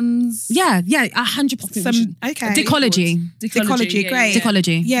ones. Yeah, 100%. Some, okay. Dickology. Dickology, great.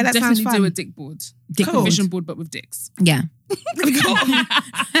 Dickology. Yeah, that Definitely sounds do fun. a dick board. Dick Like Cool. a vision board, but with dicks. Yeah. I'm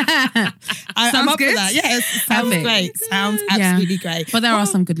Sounds up for good? that. Yes, sounds Perfect. great. Sounds Yeah. absolutely great. But there are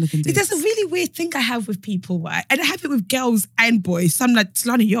some good looking dicks. There's a really weird thing I have with people, right? And I have it with girls and boys. So I'm like,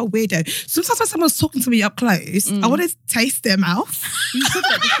 Solana, you're a weirdo. Sometimes when someone's talking to me up close, I want to taste their mouth. You said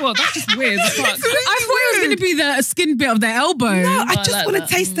that before. That's just weird. as fuck. I thought it was going to be the skin bit of their elbow. No, I I just like want to that.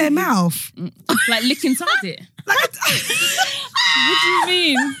 taste their mouth. Like lick inside it. Like, What do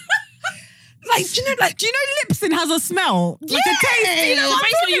you mean? do you know Lipson has a smell? Like a taste. You know what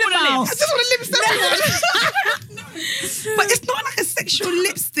Basically, you I'm wanna talking I just want to lip everyone. But it's not like a sexual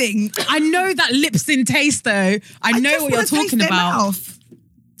lips thing. about? I know that Lipson taste though. I know just what you're wanna taste talking their about. mouth.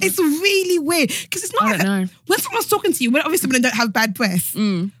 It's really weird because it's not. I like don't know. when someone's talking to you. When obviously when they don't have bad breath,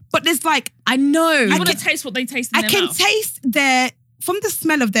 but there's like I know. You I want to can- taste what they taste in I their can mouth. taste their from the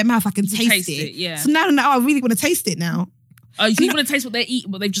smell of their mouth. I can You taste taste it. it, yeah. So now I really want to taste it now. Oh, you want to taste what they eat,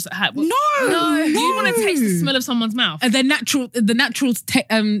 what they've just had? What, No. You want to taste the smell of someone's mouth. And the natural state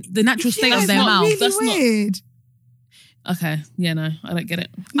Yeah, of it's their not mouth. Really That's not- weird. Okay, yeah, no, I don't get it.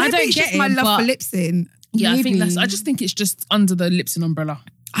 Maybe don't it's get just my it, love but- for lipsing. Yeah, Maybe. I just think it's just under the Lipson umbrella.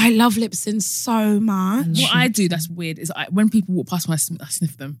 I love Lipton so much. What I do that's weird is when people walk past me, I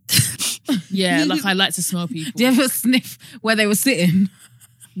sniff them. Yeah, like I like to smell people. Do you ever sniff where they were sitting?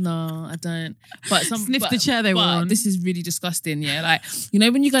 No, I don't. But Sniff the chair they were on. This is really disgusting. Yeah, like you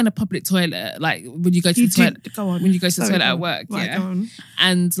know when you go in a public toilet, like when you go to the toilet, go on. when you go to the toilet at work, Right, yeah, go on.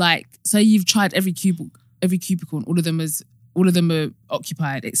 and like so you've tried every cubicle, and all of them are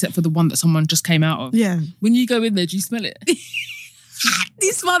occupied except for the one that someone just came out of. Yeah. When you go in there, do you smell it? Do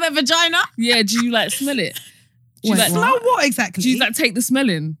you smell their vagina? Yeah. Do you like smell it? Do you Wait, like Smell what exactly? Do you like take the smell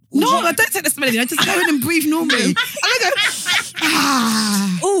in? No, I don't take the smell in. I just go in and breathe normally. And I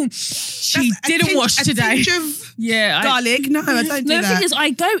go, Oh, she didn't wash today. Yeah, Garlic. No, I don't do the that. thing is, I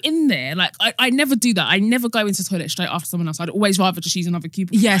go in there, like, I never do that. I never go into the toilet straight after someone else. I'd always rather just use another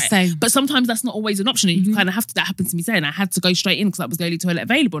cubicle. Yeah, right? same. But sometimes that's not always an option. And you kind of have to, that happened to me today. And I had to go straight in because that was the only toilet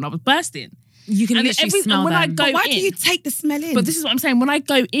available and I was bursting. You can And literally every- smell and when I them. go But why in, do you take the smell in? But this is what I'm saying. When I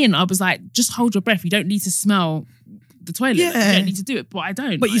go in, I was like, just hold your breath. You don't need to smell the toilet. Like, Yeah. you don't need to do it. But I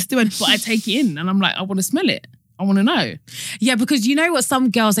don't. But you Like, still- But I take it in and I'm like, I want to smell it. I want to know. Yeah, because you know what? Some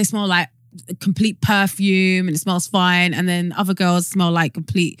girls, they smell like complete perfume and it smells fine. And then other girls smell like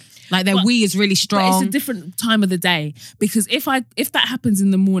like their But- wee is really But strong. it's a different time of the day because if that happens in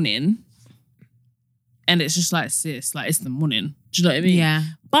the morning, and it's just like sis, like it's the morning. Do you know what I mean? Yeah.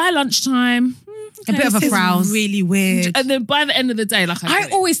 By lunchtime, A bit of a This is frows. really weird. and then by the end of the day, like I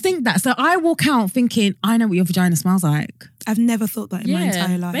always think that. So I walk out thinking, I know what your vagina smells like. I've never thought that in my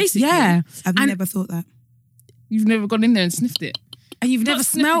entire life. basically, Yeah. I've And- never thought that. you've never gone in there and sniffed it. And you've never Not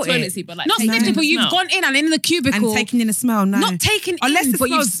sniffed smelled the toilet it. seat, but like Not taken sniffed in it, but the you've smell. gone in and in the cubicle. And taking in a smell, no. Not taken Unless in, the but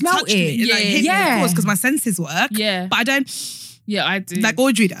you've smell's smelled touched me. it. Like, hit me, Yeah. of course, because my senses work. Yeah. But I don't, Yeah, I do. like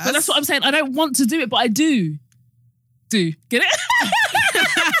Audrey does. But that's what I'm saying. I don't want to do it, but I do. Get it?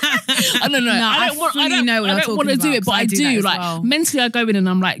 I don't know. No, I I don't want. I fully don't know what you're I don't want to talking do about, it, but 'cause I I do that do. as Like well. mentally, I go in and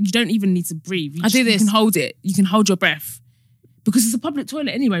I'm like, you don't even need to breathe. You I do this. You can hold it. You can hold your breath because it's a public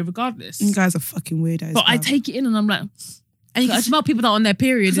toilet anyway, regardless. You guys are fucking weirdos. But I bro. take it in and I'm like, And you can smell people that are on their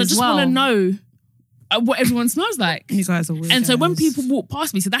period I as just well. want to know what everyone smells like. You guys are weirdos. And so when people walk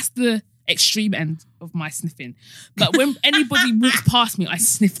past me, so that's the extreme end of my sniffing. But when anybody walks past me, I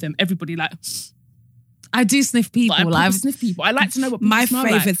sniff them. Everybody like, I do sniff people. I Like, sniff people. I like to know what people My smell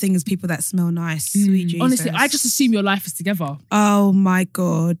favourite like. thing is people that smell nice. Sweet Jesus. Honestly, I just assume your life is together. Oh my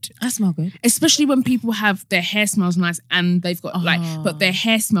God. I smell good. Especially when people have their hair smells nice and they've got but their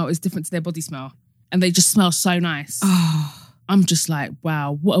hair smell is different to their body smell. And they just smell so nice. Oh. I'm just like,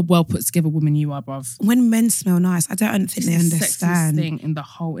 wow, what a well put together woman you are, bruv. When men smell nice, I don't think they It's the understand. sexiest thing in the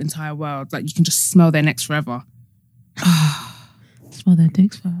whole entire world. Like you can just smell their necks forever. Smell their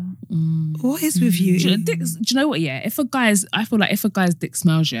dicks for What is with you? Do you know what? Yeah, I feel like if a guy's dick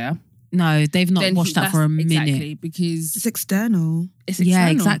smells, yeah, No, they've not then washed that for a minute. Exactly, because It's external. it's Yeah,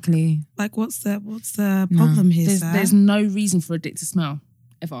 external. exactly. Like, what's the problem here, sir? There's no reason for a dick to smell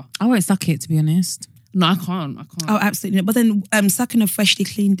ever. I won't suck it, to be honest. No, I can't. Oh, absolutely. not. But then sucking a freshly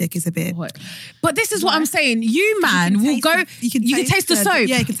clean dick is a bit. What? But this is what I'm saying. You, man, will go. You can taste the soap.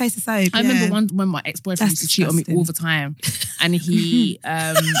 Yeah, you can taste the soap. I remember when my ex-boyfriend That's used to cheat on me disgusting. all the time, and he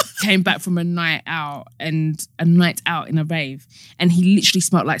came back from a night out in a rave, and he literally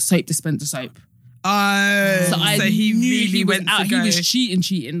smelled like soap dispenser soap. Oh, So I he knew really he was went out. to go. He was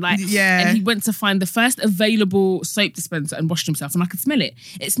cheating. Like, Yeah. and he went to find the first available soap dispenser and washed himself, and I could smell it.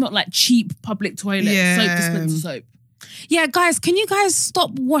 It smelled like cheap public toilet Yeah. soap dispenser soap. Yeah, guys, can you guys stop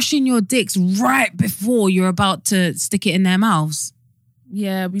washing your dicks right before you're about to stick it in their mouths?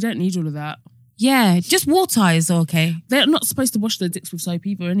 Yeah, we don't need all of that. Yeah, just water is okay. They're not supposed to wash their dicks with soap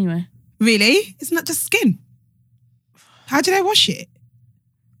either, anyway. Really? Isn't that just skin? How do they wash it?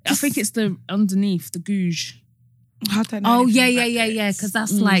 I think it's the underneath, the googe. I don't know. Oh, anything yeah, about this. because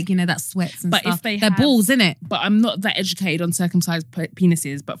that's like, that sweats and But stuff. if they They're have- balls, innit? But I'm not that educated on circumcised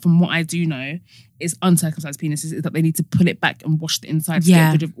penises. But from what I do know, is uncircumcised penises is that they need to pull it back and wash the inside to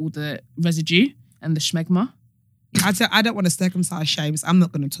Yeah. get rid of all the residue and the schmegma. I don't want to circumcise shames. I'm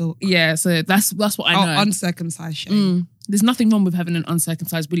not going to talk. Yeah, so that's what I know. Oh, uncircumcised shame. There's nothing wrong with having an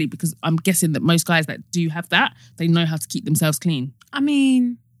uncircumcised willy because I'm guessing that most guys that do have that, they know how to keep themselves clean. I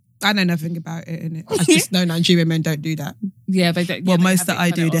mean, I know nothing about it, innit? I just know Nigerian men don't do that. Yeah, they don't. Well, they most have that it I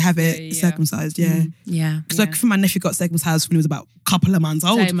cut do, they off. have it Yeah. circumcised, yeah. yeah. Because like, my nephew got circumcised when he was about a couple of months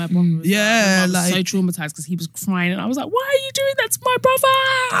old. Same, my brother was Yeah, I was like- so traumatized because he was crying and I was like, why are you doing that to my brother?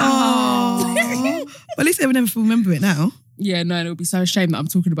 Oh. But at least they would never remember it now. Yeah, no, and it'll be so ashamed that I'm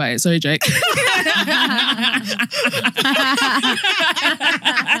talking about it. Sorry, Jake.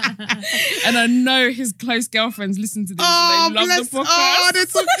 And I know his close girlfriends listen to this. And they love the podcast. Oh,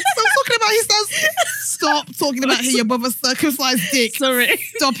 stop talking about his Stop talking about your brother's circumcised dick. Sorry.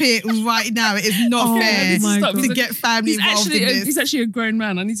 Stop it right now. It is not fair to get family involved in this. He's actually a grown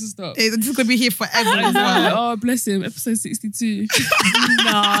man. I need to stop. This is going to be here forever as well. Oh, bless him. Episode 62.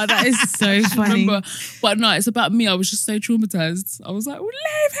 No, that is so funny. Remember, but no, it's about me. I was just so traumatized. I was like, leave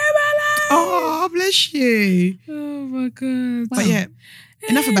him alone. Oh, bless you. Oh my God. But yeah,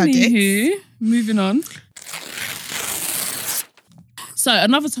 enough about dicks. Moving on. So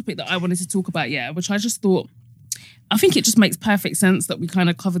another topic that I wanted to talk about, which I just thought, I think it just makes perfect sense that we kind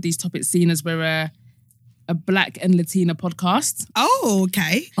of cover these topics, seeing as we're a Black and Latina podcast. Oh,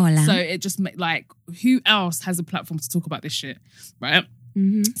 okay. Hola. So it just like, who else has a platform to talk about this shit, right?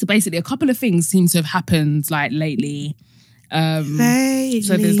 Mm-hmm. So basically, a couple of things seem to have happened like lately. So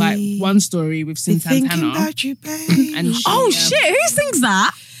there's like one story with Sin Santana. About you, babe. And she, shit, who sings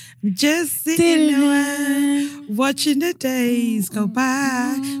that? Just sitting around, watching the days go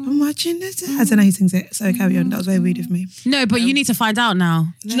by. I'm watching the days. I don't know who sings it, so carry on. That was very weird of me. No, but you need to find out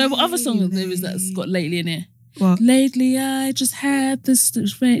now. Do you know what other song there is that's got lately in it? What? Lately, I just had this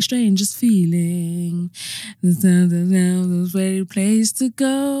strangest feeling. There's no very place to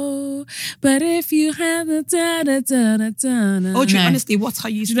go. But if you had the da-da-da-da-da-da. Audrey, honestly, what are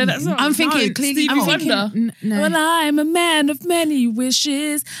you Do you know that singing? song? I'm thinking No, clearly. Stevie I'm Wonder. thinking, no. Well, I'm a man of many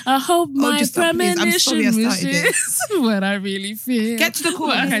wishes. I hope my just stop, please. I'm premonition sorry I started wishes what I really feel. Get to the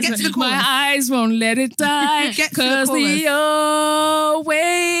chorus. Get to the chorus. My eyes won't let it die. Get to the Cause chorus. they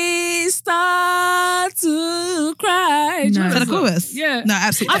always start to cry. No. Is that the chorus? Yeah. No,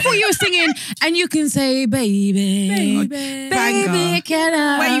 absolutely. I thought you were singing, and you can say, baby, Banger. can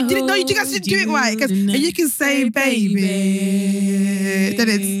I? Wait, you didn't know you guys didn't do it right. Because and you can say, baby. Then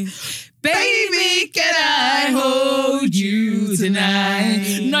it's, baby, can I hold you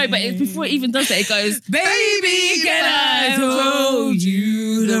tonight? No, but before it even does that, it goes, Baby, can I hold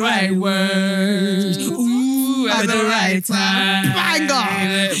you the right words? Ooh, at the right time.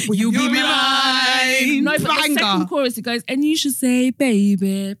 Banger. You'll be mine. No, but the second chorus it goes, and you should say,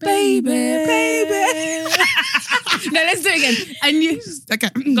 baby, baby, baby. No, let's do it again. And you, Okay.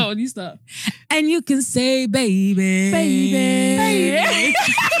 Go on, you start. and you can say, baby, Baby.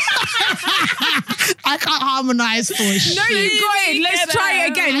 I can't harmonise for shit. No, you got it. Let's try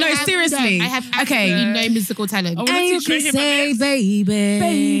it again. No, seriously. I have okay. no musical talent. I wanna And you teach can him say, about baby,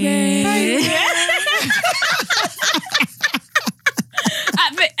 Baby.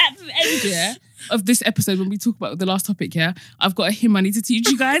 At the end, of this episode, when we talk about the last topic, I've got a hymn I need to teach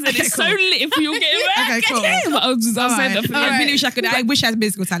you guys, and it's so lit if you'll get it back. Okay, cool. But I'll say that for I really wish I could. I wish I had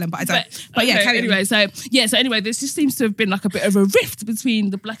musical talent, but I don't. But yeah, okay, carry on. anyway, so anyway, there just seems to have been like a bit of a rift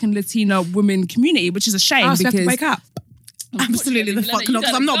between the Black and Latina women community, which is a shame Oh, so you have to because break up. Absolutely the fuck not,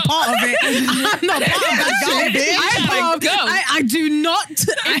 because I'm not part of it. I'm not part of that shit. I do not.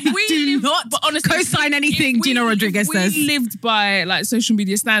 I do not. But honestly, co-sign anything Gina Rodriguez if says. we lived by like social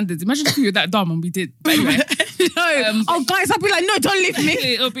media standards. Imagine if we were that dumb and we did. But anyway, Oh, guys, I'd be like, no, don't leave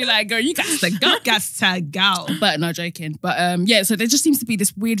me. it'll be like, girl, you got to go. Got to go. But no, joking. But so there just seems to be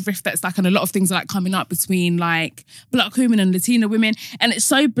this weird rift that's like, and a lot of things are like coming up between like Black women and Latina women. And it's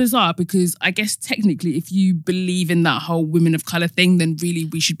so bizarre because I guess technically if you believe in that whole women of colour thing, then really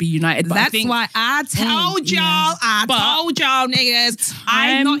we should be united. But That's why I told y'all, told y'all niggas,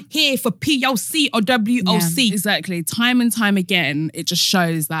 I'm not here for POC or WOC. Exactly. Time and time again, it just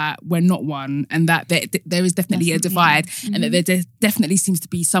shows that we're not one and that there is definitely a divide and that there definitely seems to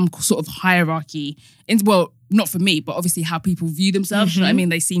be some sort of hierarchy. Well, not for me, but obviously how people view themselves. You know what I mean?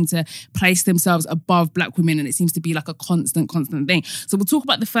 They seem to place themselves above Black women and it seems to be like a constant thing. So we'll talk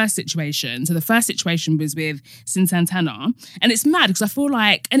about the first situation. So the first situation was with Sin Santana. And it's mad because I feel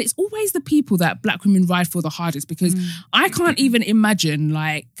like, and it's always the people that Black women ride for the hardest because I can't even imagine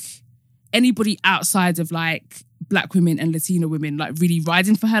like anybody outside of like Black women and Latina women like really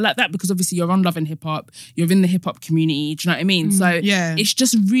riding for her like that because obviously you're on Love and Hip Hop, you're in the hip hop community, do you know what I mean? So it's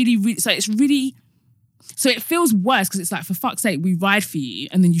just really, so it's really... So it feels worse because it's like, for fuck's sake, we ride for you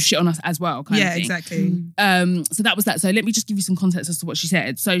and then you shit on us as well. Kind of thing. Exactly. So that was that. So let me just give you some context as to what she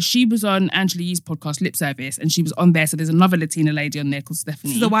said. So she was on Angela Yee's podcast, Lip Service, and she was on there. So there's another Latina lady on there called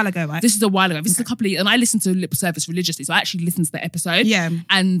Stephanie. This is a while ago, right? This is a while ago. This is a couple of years. And I listened to Lip Service religiously. So I actually listened to the episode. Yeah.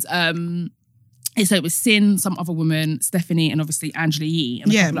 And So it was Sin, some other woman, Stephanie, and obviously Angela Yee,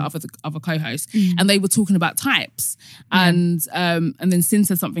 and a couple of other co-hosts, and they were talking about types. And then Sin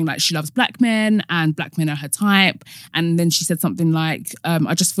said something like she loves black men, and black men are her type. And then she said something like,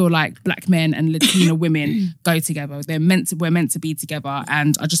 "I just feel like black men and Latina women go together. We're meant to be together,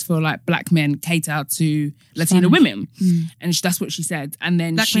 and I just feel like black men cater to Latina women." And that's what she said. And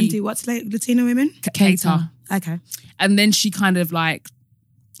then Black men do what to Latina women? Cater. Okay. And then she kind of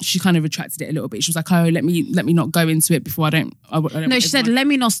retracted it a little bit. She was like, "Oh, let me not go into it before I don't." No, she said, "Let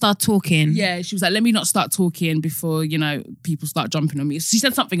me not start talking." Yeah, she was like, "Let me not start talking before people start jumping on me." She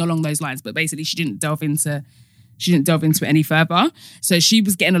said something along those lines, but basically she didn't delve into it any further. So she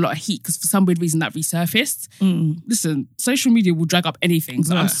was getting a lot of heat because for some weird reason that resurfaced. Listen, social media will drag up anything.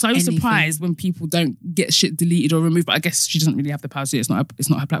 So I'm so surprised when people don't get shit deleted or removed. But I guess she doesn't really have the power to do it. It's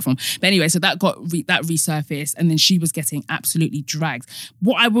not her platform. But anyway, so that that resurfaced, and then she was getting absolutely dragged.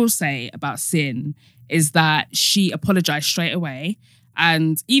 What I will say about Sin is that she apologized straight away.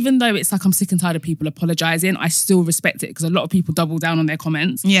 And even though it's like I'm sick and tired of people apologising, I still respect it because a lot of people double down on their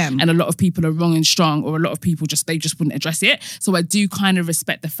comments. Yeah. And a lot of people are wrong and strong, or a lot of people just wouldn't address it. So I do kind of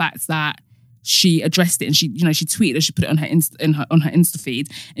respect the fact that she addressed it, and she tweeted it, she put it on her Insta feed,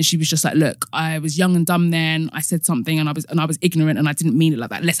 and she was just like, "Look, I was young and dumb then. I said something and I was ignorant and I didn't mean it like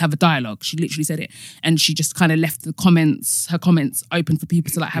that. Let's have a dialogue." She literally said it, and she just kind of left her comments open for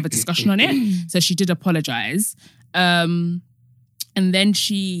people to like have a discussion on it. So she did apologise. And then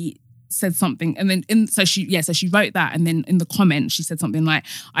she said something, and then so she wrote that, and then in the comment she said something like,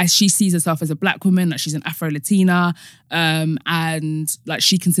 she sees herself as a black woman, like she's an Afro-Latina, and like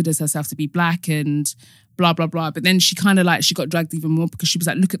she considers herself to be black and blah blah blah. But then she kind of like she got dragged even more because she was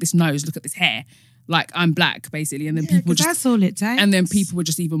like, "Look at this nose, look at this hair, like I'm black," basically. And then people just that's all it takes. And then people were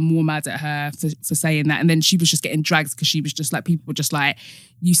just even more mad at her for saying that, and then she was just getting dragged because she was just like, people were just like,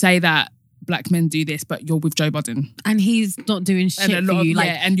 "You say that black men do this, but you're with Joe Budden and he's not doing shit for you."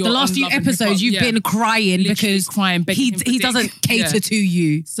 And the last few episodes you've been crying because he doesn't cater to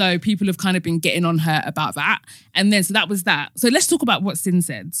you. So people have kind of been getting on her about that. And then so that was that. So let's talk about what Sin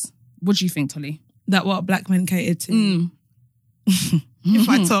said. What do you think, Tolly? That what black men catered to? If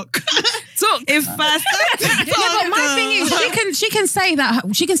I talk. If I but my thing is, she can say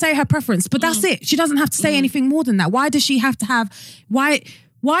that, she can say her preference, but that's it. She doesn't have to say anything more than that. Why does she have to have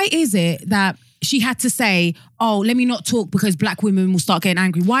why is it that she had to say, "Oh, let me not talk because black women will start getting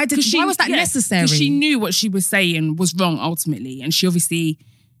angry"? Why was that necessary? Because she knew what she was saying was wrong ultimately, and she obviously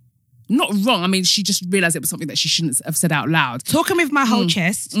not wrong. I mean, she just realised it was something that she shouldn't have said out loud. Talking with my whole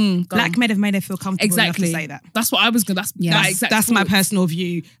chest, black men have made her feel comfortable enough to say that. That's what I was gonna. That's my personal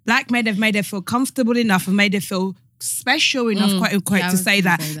view. Black men have made her feel comfortable enough and made her feel special enough, quote unquote, to say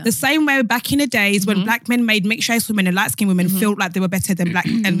that. The same way back in the days when black men made mixed race women and light skinned women feel like they were better than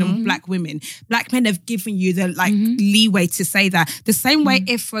black women. Black men have given you the leeway to say that. The same way,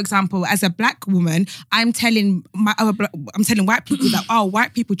 if, for example, as a black woman, I'm telling white people that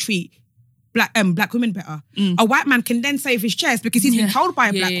white people treat black women better. A white man can then say with his chest, because he's been told by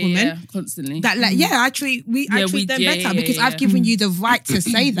a black woman constantly that I treat them better because I've given you the right to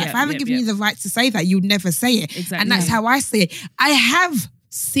say that. If I haven't given you the right to say that, you'd never say it. Exactly. And that's how I say it. I have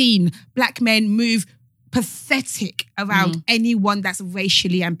seen black men move pathetic around anyone that's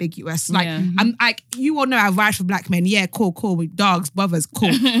racially ambiguous. I'm like, you all know I ride for black men. Yeah, cool, with dogs, brothers,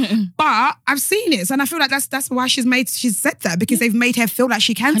 cool. But I've seen it, and I feel like that's why she's said that, because they've made her feel like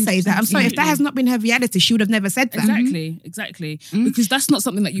she can say that. I'm sorry, if that has not been her reality, she would have never said that. Exactly. Because that's not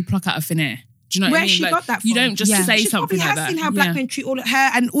something that you pluck out of thin air. Do you know what I mean? She got that from? You don't just say she something like that. She probably has seen how black men treat all of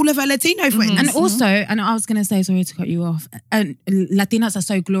her and all of her Latino friends. And also, and I was going to say, sorry to cut you off, and Latinas are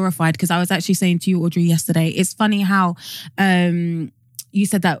so glorified, because I was actually saying to you, Audrey, yesterday, it's funny how you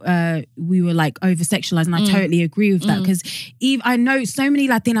said that we were like over-sexualized, and I totally agree with that, because I know so many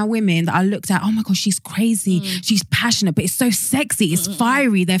Latina women that I looked at, oh my gosh, she's crazy, she's passionate, but it's so sexy, it's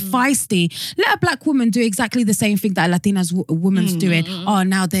fiery, they're feisty. Let a black woman do exactly the same thing that a Latina woman's doing. Oh,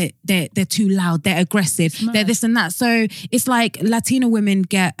 now they're too loud, they're aggressive, they're this and that. So it's like Latina women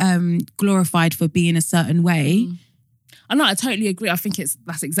get glorified for being a certain way. I totally agree. I think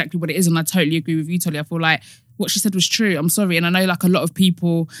that's exactly what it is, and I totally agree with you, Tolly. I feel like what she said was true. I'm sorry. And I know like a lot of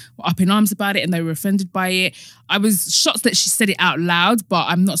people were up in arms about it and they were offended by it. I was shocked that she said it out loud, but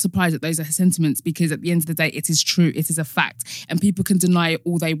I'm not surprised that those are her sentiments, because at the end of the day, it is true. It is a fact. And people can deny it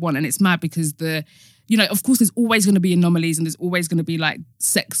all they want. And it's mad because of course there's always going to be anomalies, and there's always going to be like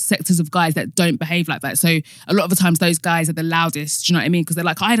sectors of guys that don't behave like that. So a lot of the times those guys are the loudest, do you know what I mean? Because they're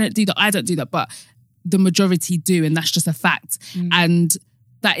like, I don't do that. But the majority do, and that's just a fact. And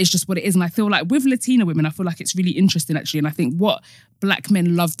that is just what it is. And I feel like with Latina women, I feel like it's really interesting actually. And I think what black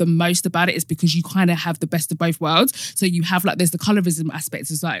men love the most about it is because you kind of have the best of both worlds. So you have like, there's the colorism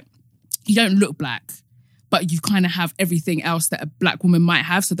aspect. It's like, you don't look black, but you kind of have everything else that a black woman might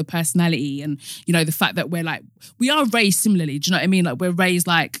have. So the personality and, you know, the fact that we are raised similarly. Do you know what I mean? Like we're raised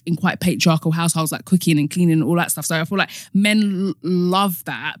like in quite patriarchal households, like cooking and cleaning and all that stuff. So I feel like men love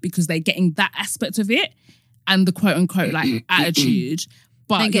that because they're getting that aspect of it and the quote unquote like attitude.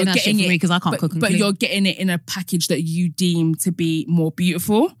 But you're getting it because I can't cook and but clean. you're getting it in a package that you deem to be more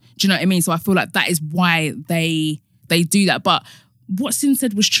beautiful. Do you know what I mean? So I feel like that is why they do that. But what Sin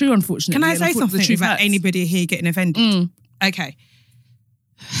said was true, unfortunately. Can I say something about anybody here getting offended? Okay.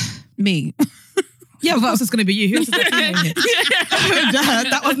 Me. Yeah, of course it's going to be you. Who else is going to say it?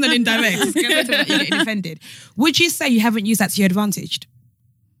 That wasn't an indirect. It's going to be you're getting offended. Would you say you haven't used that to your advantage?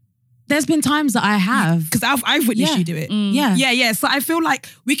 There's been times that I have. Because I've witnessed you do it. Yeah. So I feel like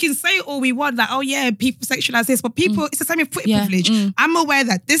we can say all we want, like, oh yeah, people sexualize this, but people, it's the same with privilege. I'm aware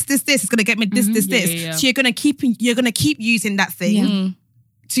that this is going to get me this. Yeah. So you're going to keep using that thing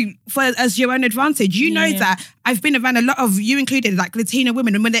as your own advantage. You know that I've been around a lot of, you included, like Latina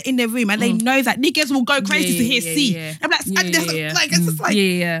women, and when they're in their room and they know that niggas will go crazy to hear C. I'm like, it's just like,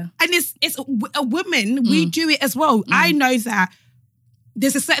 and it's a woman, we do it as well. I know that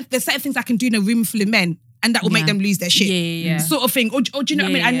there's certain things I can do in a room full of men and that will make them lose their shit. Sort of thing. Or do you know what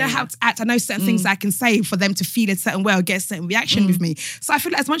I mean? I know how to act. I know certain things I can say for them to feel a certain way or get a certain reaction with me. So I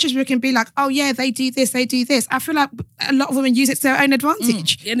feel like as much as we can be like, oh yeah, they do this, I feel like a lot of women use it to their own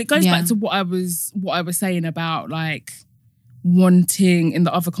advantage. And it goes back to what I was saying about like wanting, in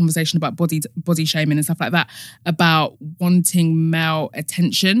the other conversation about body shaming and stuff like that, about wanting male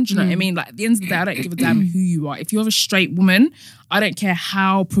attention. Do you know what I mean? Like at the end of the day, I don't give a damn who you are. If you're a straight woman, I don't care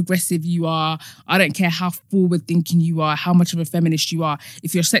how progressive you are. I don't care how forward thinking you are, how much of a feminist you are.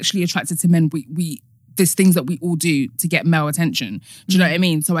 If you're sexually attracted to men, there's things that we all do to get male attention. Do you know what I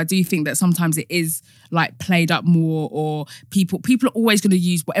mean? So I do think that sometimes it is like played up more, or people are always going to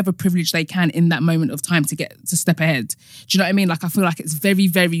use whatever privilege they can in that moment of time to step ahead. Do you know what I mean? Like I feel like it's very,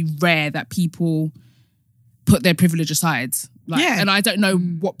 very rare that people put their privilege aside. And I don't know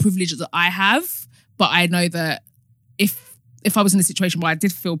what privilege that I have, but I know that if I was in a situation where I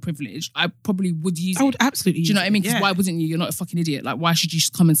did feel privileged, I probably would use it. I would absolutely use it. Do you know what I mean? Because why wouldn't you? You're not a fucking idiot. Like, why should you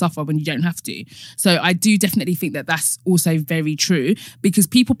just come and suffer when you don't have to? So I do definitely think that that's also very true, because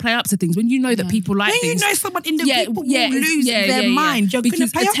people play up to things. When you know that people like things... you know someone in the people will lose their mind. You're going to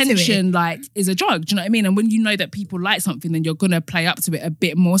play attention, up to it. like, is a drug. Do you know what I mean? And when you know that people like something, then you're going to play up to it a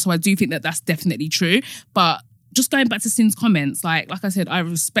bit more. So I do think that that's definitely true. But just going back to Sin's comments, like I said, I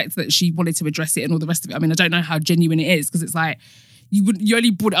respect that she wanted to address it and all the rest of it. I mean, I don't know how genuine it is, because it's like, you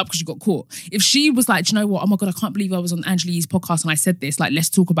only brought it up because you got caught. If she was like, do you know what? Oh my God, I can't believe I was on Angela Yee's podcast and I said this. Like, let's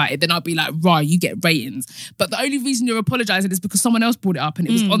talk about it. Then I'd be like, right, you get ratings. But the only reason you're apologizing is because someone else brought it up and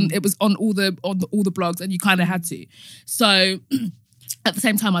it was on all the blogs and you kind of had to. So at the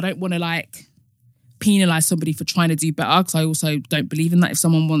same time, I don't want to like penalise somebody for trying to do better, because I also don't believe in that. If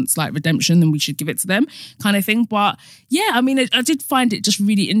someone wants like redemption, then we should give it to them, kind of thing. But yeah, I mean, I did find it just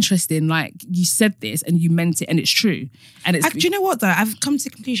really interesting. Like, you said this and you meant it, and it's true. And it's do you know what though? I've come to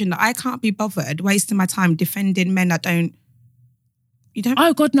the conclusion that I can't be bothered wasting my time defending men that don't. You don't.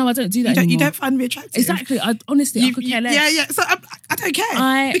 Oh God, no! I don't do that anymore. You don't find me attractive. Exactly. I honestly could care less. Yeah. So I don't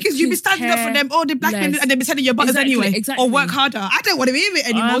care, because you've been standing up for them, all the black men, and they've been telling your butters anyway, or work harder. I don't want to hear it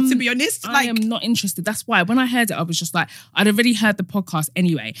anymore. To be honest, I am not interested. That's why when I heard it, I was just like, I'd already heard the podcast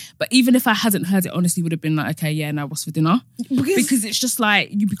anyway. But even if I hadn't heard it, honestly, would have been like, okay, yeah, now what's for dinner? Because it's just like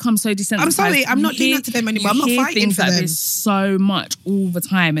you become so desensitized. I'm sorry, I'm not doing that to them anymore. I'm not fighting for them. There's so much all the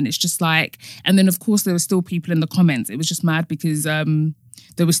time, and it's just like, and then of course there were still people in the comments. It was just mad because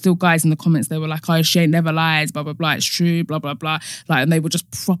there were still guys in the comments. They were like, oh, she ain't never lies, blah, blah, blah. It's true, blah, blah, blah. Like, and they were just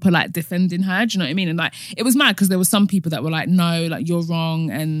proper like defending her. Do you know what I mean? And like, it was mad because there were some people that were like, no, like you're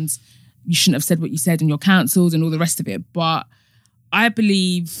wrong and you shouldn't have said what you said and you're cancelled and all the rest of it. But I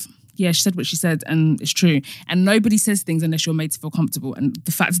believe, yeah, she said what she said and it's true. And nobody says things unless you're made to feel comfortable. And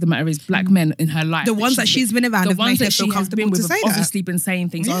the fact of the matter is, black men in her life, the ones that she's been around, the ones that she feel comfortable with, have obviously been saying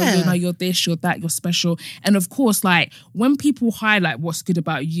things. Oh, you know, you're this, you're that, you're special. And of course, like when people highlight what's good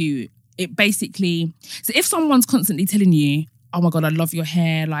about you, it basically, so if someone's constantly telling you, oh my God, I love your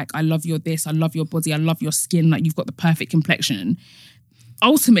hair, like I love your this, I love your body, I love your skin, like you've got the perfect complexion,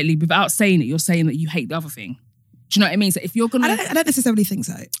 ultimately, without saying it, you're saying that you hate the other thing. Do you know what I mean? So if you're gonna, I don't necessarily think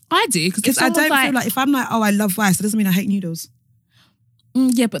so. I do, because I don't feel like if I'm like, oh, I love rice, it doesn't mean I hate noodles.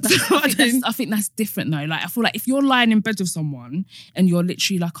 Yeah, but I think that's different though. Like I feel like if you're lying in bed with someone and you're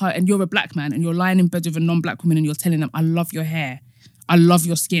literally like, and you're a black man and you're lying in bed with a non-black woman and you're telling them, I love your hair, I love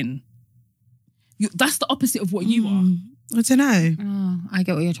your skin. That's the opposite of what you are. I don't know. Oh, I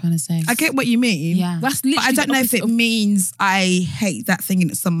get what you're trying to say. I get what you mean. Yeah. That's literally But I don't know if it means I hate that thing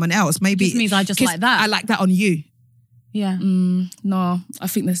in someone else. Maybe It just means I just like that. I like that on you. Yeah. No, I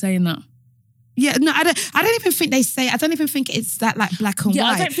think they're saying that. Yeah, no, I don't even think they say. I don't even think it's that like black and white.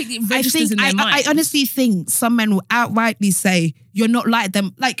 I don't think it registers in their mind. I honestly think some men will outrightly say you're not like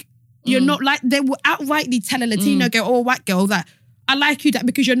them. Like you're not like. They will outrightly tell a Latino girl or a white girl that I like you that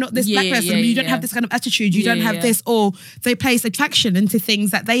because you're not this black person. You don't have this kind of attitude. You don't have this. Or they place attraction into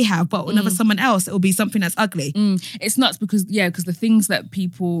things that they have, but whenever someone else, it will be something that's ugly. It's nuts because the things that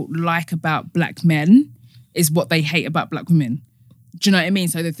people like about black men is what they hate about black women. Do you know what I mean?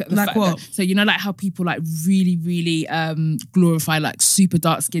 So the like fact what? So you know, like how people like really, really glorify like super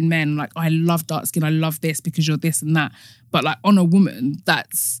dark skinned men. Like I love dark skin. I love this because you're this and that. But like on a woman,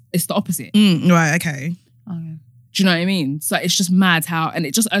 it's the opposite. Right. Okay. Okay. Do you know what I mean? So it's just mad how, and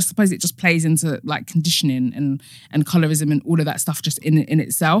I suppose it just plays into like conditioning and colorism and all of that stuff just in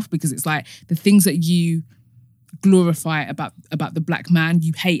itself, because it's like the things that you glorify about the black man,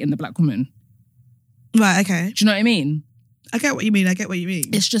 you hate in the black woman. Right. Okay. Do you know what I mean? I get what you mean.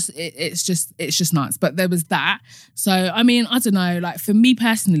 It's just nuts. But there was that. So, I mean, I don't know. Like, for me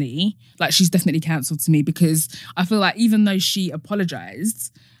personally, like, she's definitely cancelled to me because I feel like even though she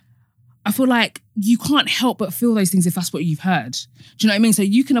apologised, I feel like you can't help but feel those things if that's what you've heard. Do you know what I mean? So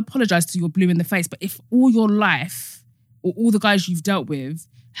you can apologise till you're blue in the face, but if all your life or all the guys you've dealt with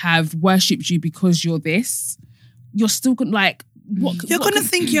have worshipped you because you're this, you're still going to, like, you're going to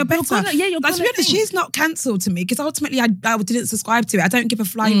think you're better. You're like, to be honest, she's not cancelled to me because ultimately I didn't subscribe to it. I don't give a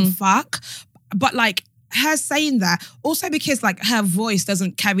flying fuck. But like her saying that, also because like her voice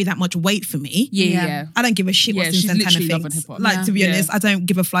doesn't carry that much weight for me. Yeah. I don't give a shit what Santana thinks. Like, to be honest, I don't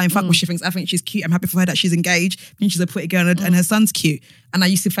give a flying fuck what she thinks. I think she's cute. I'm happy for her that she's engaged. I think she's a pretty girl and her son's cute. And I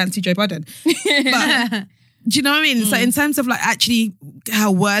used to fancy Joe Biden. But do you know what I mean? So in terms of like actually her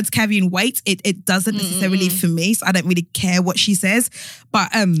words carrying weight, it doesn't necessarily for me. So I don't really care what she says. But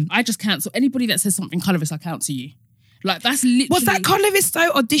I just cancel anybody that says something colourist. I cancel you. Like that's literally. Was that colorist though,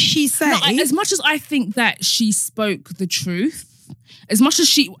 or did she say? No, as much as I think that she spoke the truth, as much as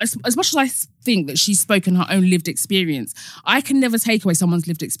I think that she's spoken her own lived experience, I can never take away someone's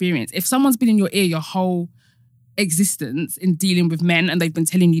lived experience. If someone's been in your ear your whole existence in dealing with men and they've been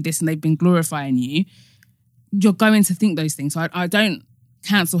telling you this and they've been glorifying you, you're going to think those things. So I don't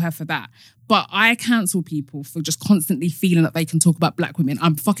cancel her for that. But I cancel people for just constantly feeling that they can talk about black women.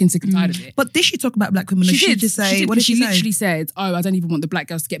 I'm fucking sick and tired of it. But did she talk about black women? Or she just say, what did she say? She literally said, oh, I don't even want the black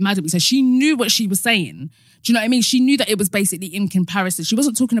girls to get mad at me. So she knew what she was saying. Do you know what I mean? She knew that it was basically in comparison. She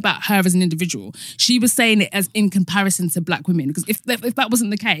wasn't talking about her as an individual. She was saying it as in comparison to black women. Because if that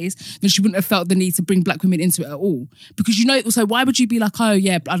wasn't the case, then she wouldn't have felt the need to bring black women into it at all. Because you know, so why would you be like, oh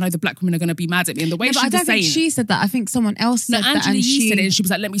yeah, I know the black women are going to be mad at me. And the way she was saying, I don't think she said that. I think someone else said that. Angela Yee said it, and she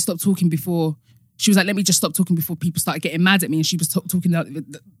was like, let me stop talking before. She was like, let me just stop talking before people start getting mad at me. And she was talking like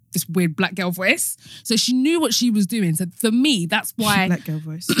this weird black girl voice. So she knew what she was doing. So for me, that's why... Black girl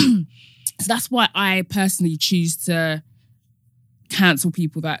voice. So that's why I personally choose to cancel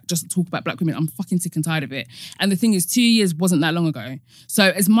people that just talk about black women. I'm fucking sick and tired of it. And the thing is, 2 years wasn't that long ago. So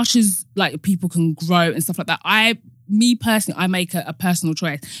as much as like people can grow and stuff like that, me personally, I make a personal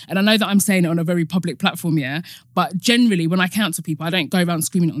choice. And I know that I'm saying it on a very public platform, yeah? But generally, when I cancel people, I don't go around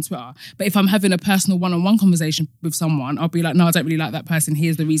screaming it on Twitter. But if I'm having a personal one-on-one conversation with someone, I'll be like, no, I don't really like that person.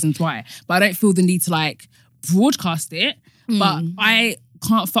 Here's the reasons why. But I don't feel the need to like broadcast it. But I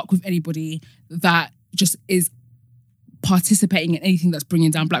can't fuck with anybody that just is participating in anything that's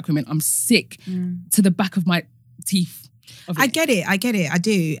bringing down black women. I'm sick to the back of my teeth. I get it, I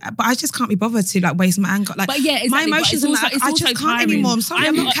do. But I just can't be bothered to like waste my anger. Like, but yeah, exactly. My emotions are like, I just can't anymore. I'm sorry,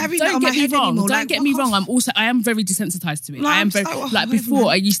 I'm not carrying that on my head anymore. Don't get me wrong. I am very desensitized to it. I am very like before.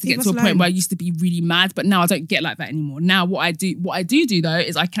 I used to get to a point where I used to be really mad, but now I don't get like that anymore. Now what I do though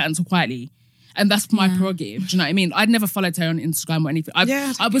is I cancel quietly. And that's my prerogative. Do you know what I mean? I'd never followed her on Instagram or anything.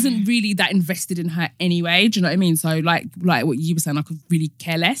 I wasn't really that invested in her anyway. Do you know what I mean? So like what you were saying, I could really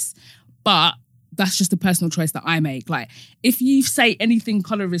care less. But that's just a personal choice that I make. Like, if you say anything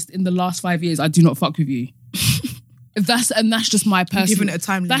colorist in the last 5 years, I do not fuck with you. That's just my personal... Giving it a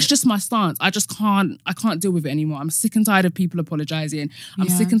time limit. That's just my stance. I can't deal with it anymore. I'm sick and tired of people apologising. I'm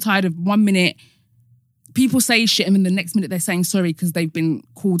sick and tired of 1 minute people say shit and then the next minute they're saying sorry because they've been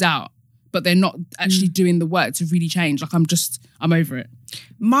called out, but they're not actually doing the work to really change. Like, I'm over it.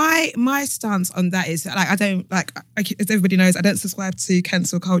 My stance on that is like, I don't like, as everybody knows, I don't subscribe to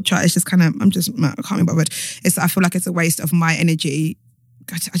cancel culture. It's just kind of, I can't be bothered. I feel like it's a waste of my energy.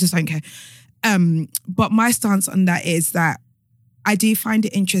 I just don't care. But my stance on that is that I do find it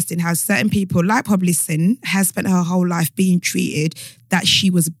interesting how certain people, like probably Sin, has spent her whole life being treated that she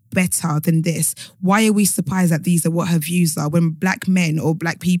was better than this. Why are we surprised that these are what her views are when black men or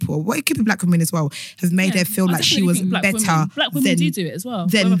black people, well, it could be black women as well, have made her feel like she was better Black women do it as well.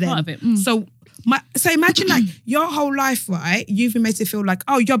 than Part of them. it. So imagine like your whole life, right? You've been made to feel like,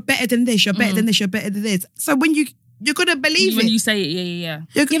 oh, you're better than this, you're better than this, you're better than this. So when you're gonna believe when it. you say it, yeah.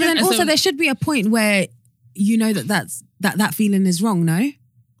 You're Yeah, but then And also so- there should be a point where you know that feeling is wrong, no?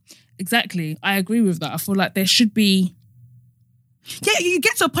 Exactly. I agree with that. I feel like there should be... Yeah, you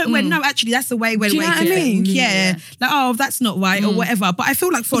get to a point where no, actually, that's the way Do you know to what I mean? think. Yeah, like oh, that's not right or whatever. But I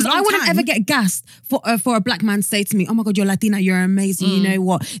feel like for a Because long I wouldn't time, ever get gassed for a black man to say to me, "Oh my God, you're Latina, you're amazing." You know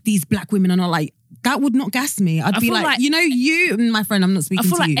what? These black women are not like. That would not gas me. I'd be feel like, like- you know, you, my friend. I'm not speaking I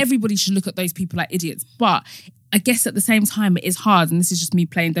feel to like you. everybody should look at those people like idiots. But I guess at the same time, it is hard. And this is just me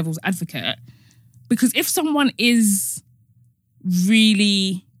playing devil's advocate. Because if someone is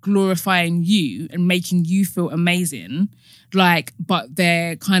really glorifying you and making you feel amazing, like, but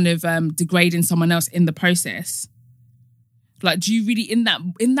they're kind of degrading someone else in the process, like, do you really, in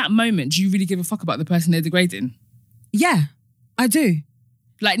that moment, do you really give a fuck about the person they're degrading? Yeah, I do.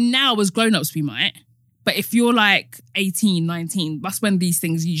 Like, now as grown-ups we might, but if you're like 18, 19, that's when these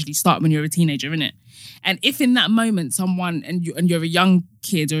things usually start, when you're a teenager, innit? And if in that moment someone, and you're a young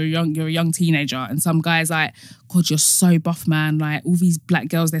kid or you're a young teenager, and some guy's like, God, you're so buff, man, like all these black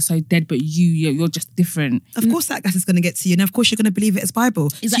girls, they're so dead, but you're just different. of course that gas is going to get to you, and of course you're going to believe it as Bible.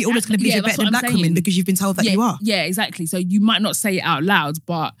 So you're always going to believe you're that's better than what black I'm women saying. because you've been told that you are. Yeah, exactly. So you might not say it out loud,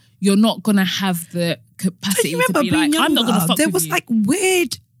 but you're not going to have the capacity You to remember be being like, I'm not going to younger, fuck there with was you. like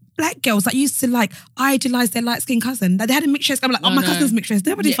weird black girls that used to like idolize their light skinned cousin. Like, they had a mixed race. I'm like, oh, my cousin's mixed race.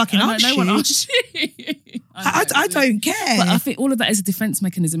 Nobody fucking asked no you. one asked you. I don't care. But I think all of that is a defense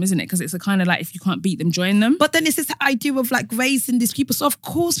mechanism, isn't it? Because it's a kind of like, if you can't beat them, join them. But then it's this idea of like raising these people. So of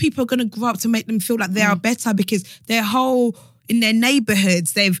course people are going to grow up to make them feel like they are better because their whole, in their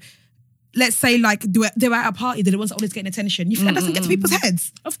neighborhoods, they've, let's say like they're at a party, they're the ones that always getting attention. You feel that doesn't get to people's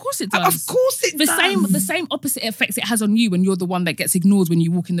heads? Of course it does. Of course it does. The same opposite effects it has on you when you're the one that gets ignored when you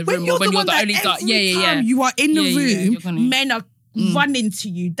walk in the room, or when you're the only guy. Time you are in the room, you're gonna- men are running to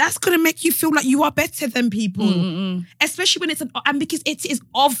you. That's going to make you feel like you are better than people. Especially when it's and because it is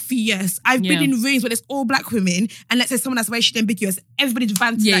obvious. I've been in rooms where there's all black women, and let's say someone that's racially ambiguous, everybody's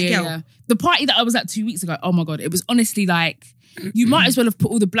ran to that girl. Yeah. The party that I was at 2 weeks ago, oh my God, it was honestly like, you might as well have put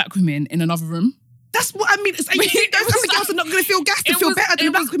all the black women in another room. That's what I mean. It's, you think those other girls are not going to feel gassed to feel better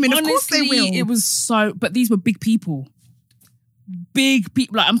than black women? Of course they will. It was so, but these were big people. Big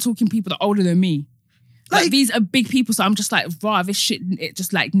people, like I'm talking people that are older than me. Like these are big people, so I'm just like, rah, this shit, it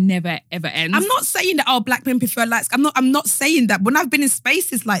just like never ever ends. I'm not saying that black men prefer lights. I'm not saying that. When I've been in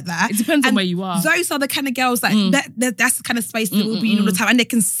spaces like that, It depends on where you are. Those are the kind of girls that's the kind of space that will be in all the time, and they're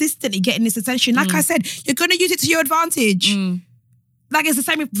consistently getting this attention. Like I said, you're going to use it to your advantage. Like it's the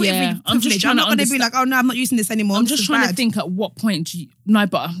same with privilege. I'm just trying I'm not to going to be like, oh no, I'm not using this anymore. I'm just trying to think at what point do you, no,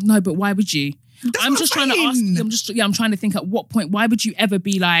 but why would you? I'm just trying to ask. I'm trying to think at what point. Why would you ever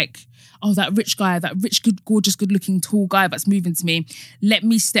be like, oh, that rich guy, that rich, good, gorgeous, good-looking, tall guy that's moving to me. Let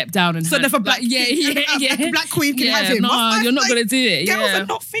me step down and so have, if a black, a black queen can have him. No, you're not gonna do it. Girls are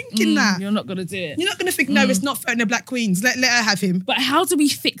not thinking that. You're not gonna do it. You're not gonna think, no, it's not fair. No, black queens. Let her have him. But how do we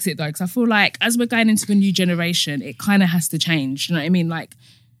fix it though? Because I feel like as we're going into a new generation, it kind of has to change. You know what I mean? Like,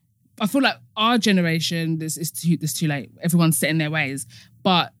 I feel like our generation, this is too late. Everyone's set in their ways.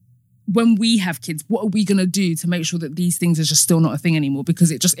 But when we have kids, what are we going to do to make sure that these things are just still not a thing anymore? Because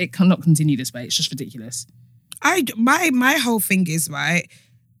it cannot continue this way. It's just ridiculous. My whole thing is, right,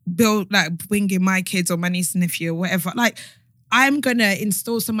 bringing my kids or my niece and nephew or whatever, like, I'm going to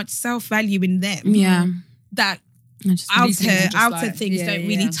install so much self-value in them. Yeah. That outer things don't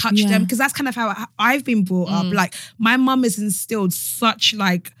really touch them. Because that's kind of how I've been brought up. Like, my mum has instilled such,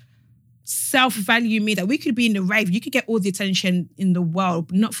 like, self-value in me that we could be in the rave, you could get all the attention in the world,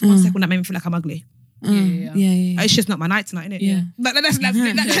 but not for 1 second that made me feel like I'm ugly. Yeah. It's just not my night tonight, innit? Yeah. But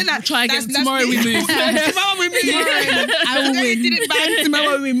Try again. Tomorrow we move. Tomorrow we move. I will win. Didn't bang.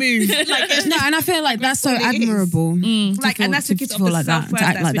 Tomorrow we move. Like, No, and I feel like that's so admirable. Like, and that's because of the self-worth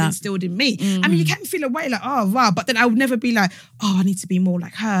that's been instilled in me. I mean, you can feel away like, oh, wow, but then I would never be like, oh, I need to be more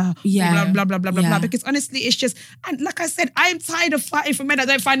like her. Yeah. Blah, blah, blah, blah, blah. Because honestly, it's just, and like I said, I am tired of fighting for men that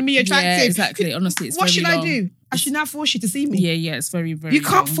don't find me attractive. Yeah, exactly. Honestly, it's what very should long. I do? I should now force you to see me. Yeah, it's very, very You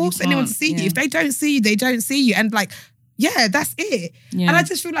can't long. force You anyone can't, to see yeah. you. If they don't see you, they don't see you. And like, yeah, that's it. Yeah. And I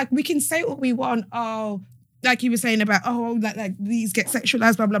just feel like we can say what we want. Oh, like you were saying about, like these get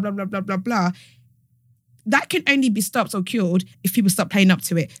sexualized, blah, blah, blah, blah, blah, blah, blah. that can only be stopped or cured if people stop playing up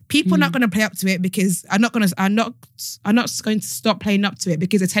to it. People are not going to play up to it because are not going to stop playing up to it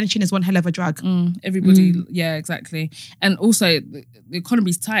because attention is one hell of a drug. Everybody, yeah, exactly. And also the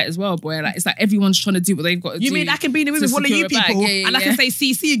economy's tight as well, boy. Like it's like everyone's trying to do what they've got to do. You mean I can be in the room with one of you people and I can say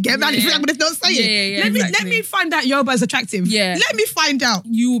CC and get mad if I'm going to not say it? Let me find out Yoruba is attractive. Yeah. Let me find out.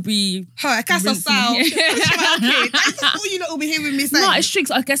 You will be her. That's all you lot will be hearing me say. No, it's true.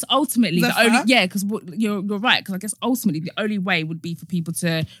 I guess ultimately because you're right. Because I guess ultimately the only way would be for people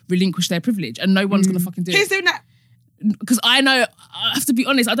to relinquish their privilege, and no one's gonna fucking do it. Who's doing that? Because I know, I have to be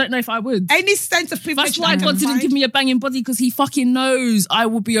honest, I don't know if I would. Any sense of privilege. That's why God didn't give me a banging body, because he fucking knows I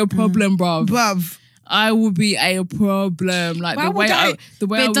will be a problem, bruv. I will be a problem. Like the way I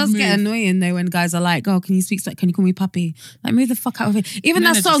it does get annoying though when guys are like, "Oh, can you speak? Can you call me puppy?" Like, move the fuck out of it. Even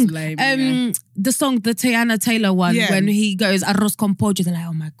that song, the Tiana Taylor one, when he goes arroz con pollo, they're like,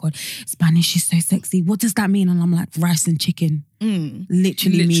 "Oh my god, Spanish is so sexy. What does that mean?" And I'm like, rice and chicken.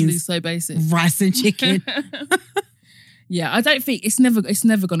 Literally means so basic. Rice and chicken. Yeah, I don't think it's never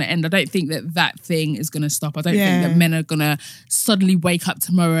going to end. I don't think that thing is going to stop. I don't think that men are going to suddenly wake up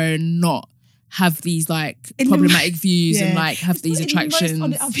tomorrow and not have these like problematic views and like have these attractions.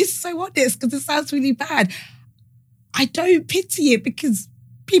 I'll be so honest because it sounds really bad. I don't pity it because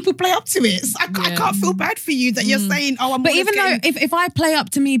people play up to it. So I can't feel bad for you that you're saying, "Oh, I'm." But even though if I play up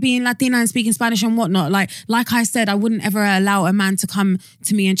to me being Latina and speaking Spanish and whatnot, like I said, I wouldn't ever allow a man to come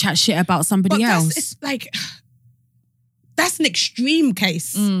to me and chat shit about somebody else. It's like. That's an extreme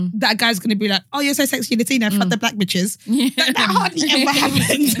case. That guy's going to be like, "Oh, you're so sexy, Latina, fuck the black bitches." That hardly ever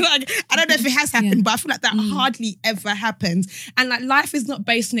happens. Like, I don't know if it has happened, but I feel like that hardly ever happens. And like, life is not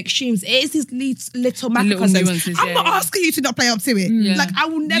based on extremes. It is these little macrocosms. I'm not asking you to not play up to it. Like, I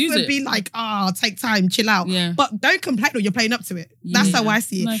will never be like, take time, chill out. But don't complain when you're playing up to it. That's how I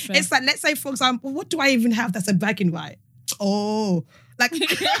see it. No, it's like, let's say, for example, what do I even have that's a bragging right? Oh, like...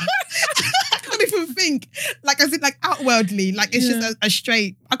 I can't even think. Like, as in, like, outwardly. Like, it's just a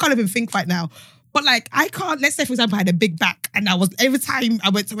straight... I can't even think right now. But, like, I can't... Let's say, for example, I had a big back and every time I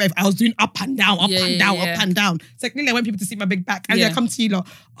went to rave, I was doing up and down, up and down. So, clearly, I want people to see my big back. And then I come to you,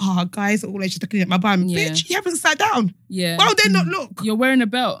 like, guys are always just looking at my bum. Bitch, you haven't sat down. Yeah. Why would they not look? You're wearing a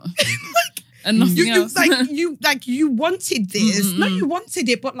belt. And nothing else. You wanted this. No, you wanted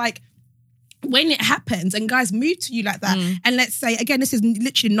it, but, like, when it happens and guys move to you like that, and let's say, again, this is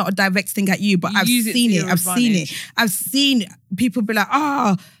literally not a direct thing at you, but I've seen it. I've seen people be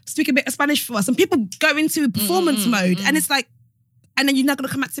like, speak a bit of Spanish for us. And people go into performance mode. And it's like, and then you're not going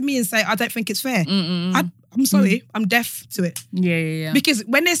to come back to me and say, I don't think it's fair. I'm sorry, I'm deaf to it. Yeah. Because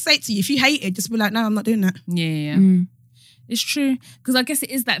when they say it to you, if you hate it, just be like, no, I'm not doing that. Yeah. It's true. Because I guess it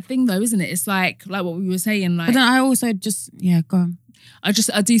is that thing though, isn't it? It's like what we were saying. Like, but then I also just, go on. I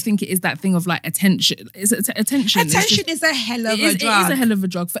do think it is that thing of like attention. Is it attention? Attention is a hell of a drug. It is a hell of a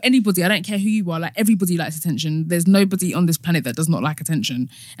drug for anybody. I don't care who you are. Like, everybody likes attention. There's nobody on this planet that does not like attention.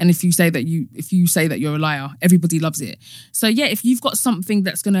 And if you say that you're a liar, everybody loves it. So yeah, if you've got something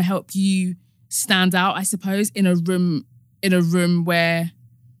that's going to help you stand out, I suppose, in a room where,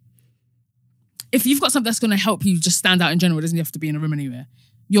 if you've got something that's going to help you just stand out in general, it doesn't have to be in a room anywhere.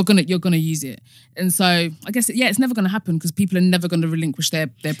 You're gonna use it, and so I guess it's never gonna happen because people are never gonna relinquish their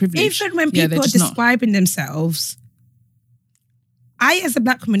privilege. Even when people are describing themselves, I as a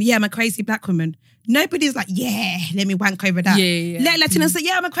black woman, I'm a crazy black woman. Nobody's like, let me wank over that. Latinos say,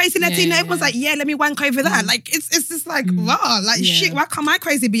 I'm a crazy Latina. Everyone's like, let me wank over that. Like it's just like raw, like shit. Why can't my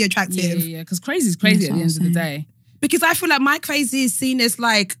crazy be attractive? Because crazy is crazy at the end of the day. Because I feel like my crazy is seen as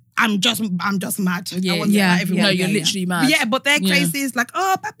like, I'm just mad. No, you're literally mad. Yeah, but their crazy is like,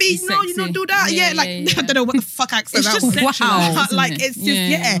 oh, papi, no, you don't do that. I don't know what the fuck accent that was. Wow. Like, it's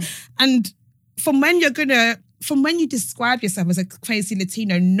just, And from when you describe yourself as a crazy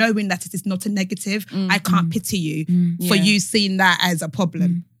Latino, knowing that it is not a negative, I can't pity you for you seeing that as a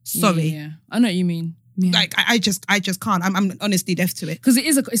problem. Sorry. Yeah. I know what you mean. Yeah. Like, I just can't. I'm honestly deaf to it. Because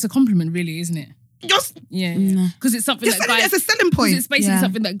it's a compliment, really, isn't it? Because it's something that guys... It's a selling point. It's basically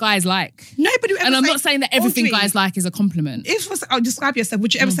something that guys like. Nobody would ever And I'm not saying that everything guys like is a compliment. I'll describe yourself,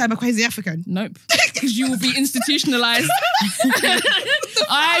 would you ever say I'm a crazy African? Nope. Because you will be institutionalized.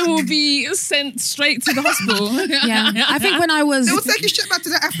 I will be sent straight to the hospital. I think when I was... They will take you straight back to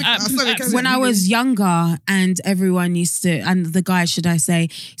the Africa. When I was younger and everyone used to, and the guys, should I say,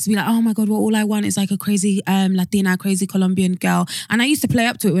 used to be like, oh my God, well, all I want is like a crazy Latina, crazy Colombian girl. And I used to play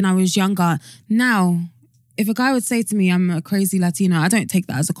up to it when I was younger. Now, if a guy would say to me, I'm a crazy Latina, I don't take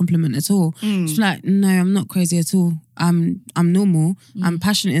that as a compliment at all. It's like, no, I'm not crazy at all. I'm normal. I'm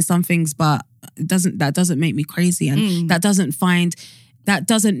passionate in some things, but that doesn't make me crazy. And that doesn't find that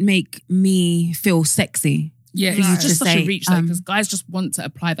doesn't make me feel sexy. Yeah, for you it's just to such say, a reach though, because guys just want to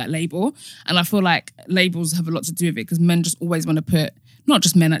apply that label. And I feel like labels have a lot to do with it because men just always want to put, not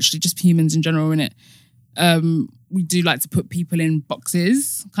just men actually, just humans in general, innit? We do like to put people in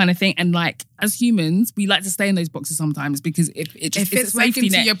boxes kind of thing. And like, as humans, we like to stay in those boxes sometimes because if it's working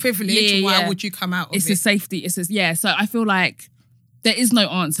to your privilege, why would you come out of it? It's a safety. So I feel like there is no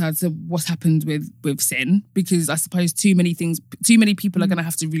answer to what's happened with sin because I suppose too many people are going to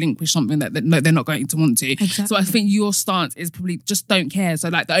have to relinquish something that they're not going to want to. Exactly. So I think your stance is probably just don't care. So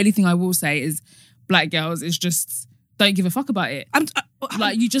like the only thing I will say is black girls is just don't give a fuck about it.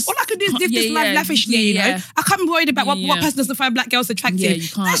 Like you just all I can do is live this life lavishly, you know. I can't be worried about what person doesn't find black girls attractive. Yeah, you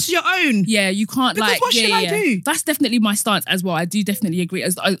can't. That's your own. Yeah, you can't. Because like, what should I do? That's definitely my stance as well. I do definitely agree.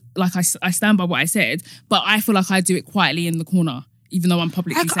 I stand by what I said, but I feel like I do it quietly in the corner. Even though I'm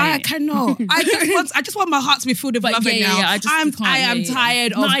publicly saying I it. cannot. I just want my heart to be filled with love right now. I am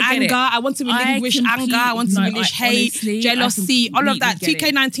tired of anger. I want to relinquish anger. I want to relinquish hate, jealousy, all of that.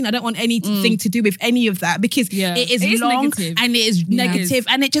 2K19, I don't want anything to do with any of that because it is long negative. And it is negative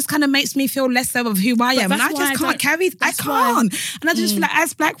and it just kind of makes me feel less of who I am. And I just can't carry. I can't. And I just feel like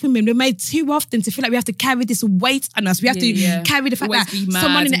as black women, we're made too often to feel like we have to carry this weight on us. We have to carry the fact that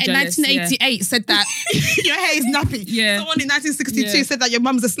someone in 1988 said that your hair is nappy. Someone in 1960 said that your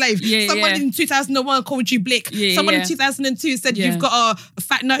mum's a slave. Someone in 2001 called you blick. Someone in 2002 said you've got a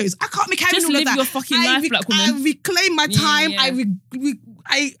fat nose. I can't be carrying all of that. Just live your fucking life, black woman. I reclaim my time.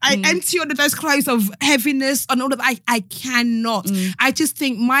 I empty all of those clothes of heaviness and all of that. I cannot. I just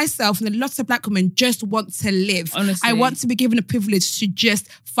think myself and lots of black women just want to live. Honestly. I want to be given a privilege to just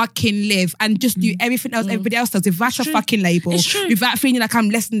fucking live and just do everything else everybody else does without a fucking label. Without feeling like I'm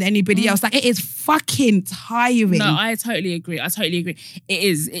less than anybody else. Like it is fucking tiring. No, I totally agree. It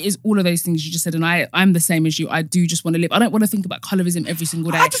is all of those things you just said, and I'm the same as you. I do just want to live. I don't want to think about colorism every single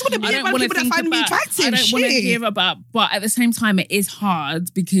day. I just want to be around people that find me attractive. I don't want to hear about, but at the same time, it is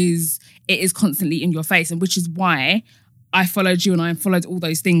hard because it is constantly in your face, and which is why I followed you and I followed all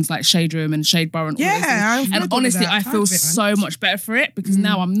those things like Shade Room and Shade Bar and all those things. And honestly, I feel so much better for it because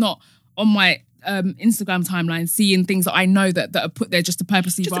now I'm not on my Instagram timeline seeing things that I know that are put there just to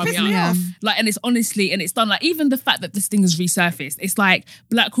purposely rile me up. Like, and it's honestly, and it's done like even the fact that this thing has resurfaced, it's like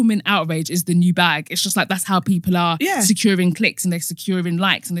black women outrage is the new bag. It's just like that's how people are securing clicks and they're securing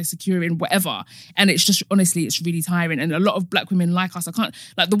likes and they're securing whatever. And it's just honestly, it's really tiring. And a lot of black women like us, I can't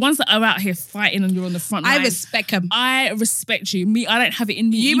like the ones that are out here fighting and you're on the front line. I respect them. I respect you. Me, I don't have it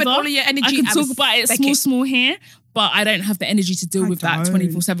in me. You either. with all of your energy. I can talk about it small here. But I don't have the energy to deal with that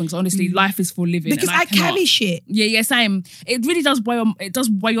 24/7 because honestly, life is for living. Because I carry shit. Yeah, same. It really does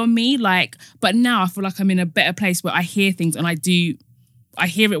weigh on me. Like, but now I feel like I'm in a better place where I hear things and I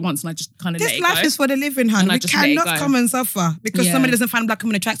hear it once and I just kind of let it go. This life is for the living, honey. We cannot come and suffer because somebody doesn't find black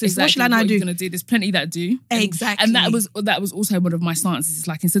women attractive. Exactly. What should I now do? What are you going to do? There's plenty that do. Exactly. And that was also one of my stances. It's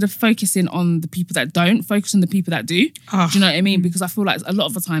like instead of focusing on the people that don't, focus on the people that do. Do you know what I mean? Because I feel like a lot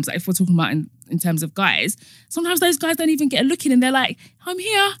of the times, like if we're talking about in terms of guys, sometimes those guys don't even get a look in and they're like, I'm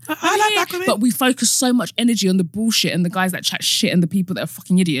here. I like black women. But we focus so much energy on the bullshit and the guys that chat shit and the people that are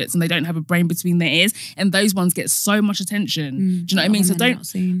fucking idiots and they don't have a brain between their ears. And those ones get so much attention. Do you know what I mean? So don't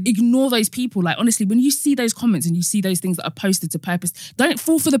ignore those people. Like honestly, when you see those comments and you see those things that are posted to purpose, don't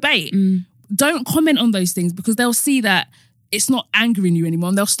fall for the bait. Don't comment on those things because they'll see that it's not angering you anymore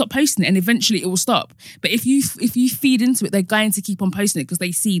and they'll stop posting it and eventually it will stop. But if you feed into it, they're going to keep on posting it because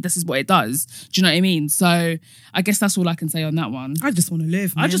they see this is what it does. Do you know what I mean? So I guess that's all I can say on that one. I just want to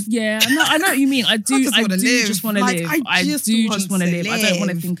live, man. I know what you mean. I do just want to live. I do just want to live. I don't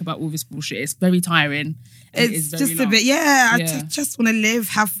want to think about all this bullshit. It's very tiring. It's just a bit, I just want to live,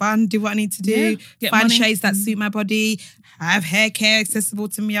 have fun, do what I need to do, find money. Shades that suit my body, have hair care accessible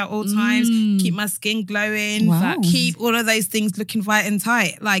to me at all times, keep my skin glowing, keep all of those things looking right and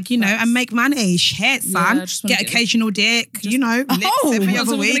tight, like, you know, and make money. Shit, son. Get occasional dick, you know, lips every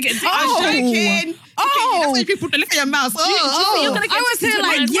other week. I'm joking. That's why people look at your mouth. I was here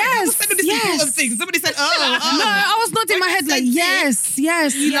like, yes. Somebody said, No, I was nodding my head like, yes.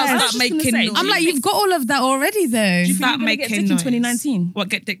 Start making noise. I'm like, you've got all of that already though. You start making noise. In 2019. What,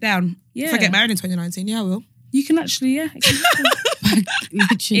 get dick down? Yeah. If I get married in 2019, I will. You can actually, It can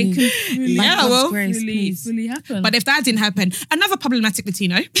fully happen. But if that didn't happen, another problematic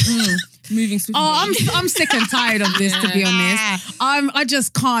Latino. Moving swiftly. I'm sick and tired of this, to be honest. I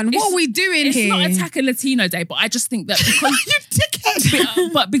just can't. What are we doing here? It's not Attack a Latino Day, but I just think that because you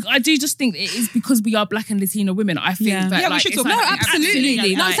dickhead. But I do just think it is because we are black and Latino women. I think that we should talk about it.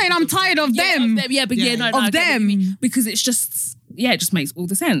 Absolutely. I'm saying I'm tired of them. Of them. Because it's just it just makes all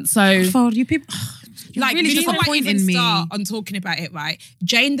the sense. So for you people. Like, really before I disappointing even me. start on talking about it, right?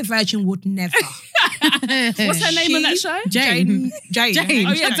 Jane the Virgin would never. What's her name on that show? Jane.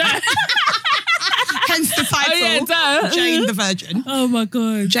 Oh yeah, duh. Hence the title. Oh yeah, duh. Jane the Virgin. Oh my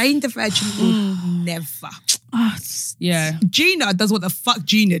god. Jane the Virgin would never. Oh, Yeah. Gina does what the fuck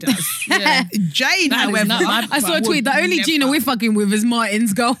Gina does. Yeah. Jane, That is however, not my- I saw a tweet. The only never. Gina we're fucking with is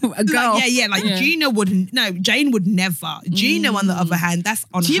Martin's girl. A girl. Like, Yeah. Gina wouldn't. No, Jane would never. Gina, on the other hand, that's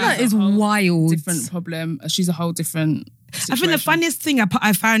on Gina her. is wild. Different problem. She's a whole different situation. I think the funniest thing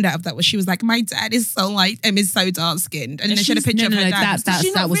I found out of that was she was like, my dad is so light and is so dark skinned, and then she had a picture of her dad. That's- Did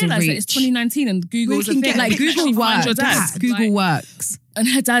she not that was a realise that reach. it's 2019 and Google We was a can thing? get Like pictures Google of works. your dad. Google Like, works. and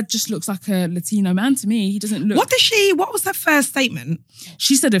her dad just looks like a Latino man to me. He doesn't look. What was her first statement?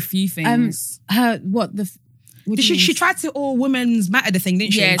 She said a few things. She tried to all women's matter the thing,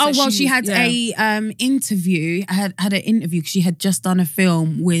 didn't she? Yeah, Oh so well, she she had was- a interview. Had an interview because she had just done a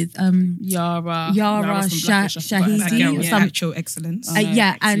film with Yara Yara from Blackish, I forgot her Shahidi name. or yeah, some- actual excellence.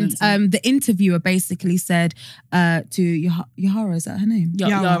 yeah, and excellent. the interviewer basically said to Yara, is that her name?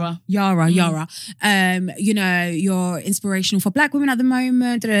 Yara. Yara. You know, you're inspirational for black women at the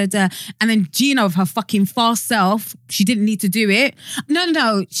moment. Da, da, da. And then Gina, of her fucking fast self, she didn't need to do it.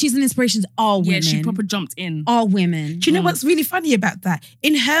 No. She's an inspiration to all women. Yeah, she proper jumped in. all women. Do you know what's really funny about that?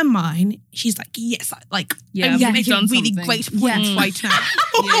 In her mind, she's like, yes, like, Yeah, you're I've making done really something. great points Yeah. right now.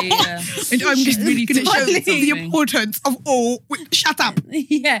 Yeah. And I'm just really going to show totally the something. importance of all. Shut up.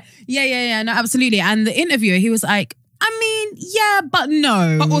 Yeah. No, absolutely. And the interviewer, he was like, I mean, yeah, but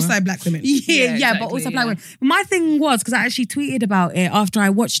no. But also black women. Yeah, Yeah, but also exactly, black yeah. women. My thing was, because I actually tweeted about it after I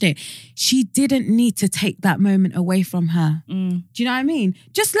watched it, she didn't need to take that moment away from her. Do you know what I mean?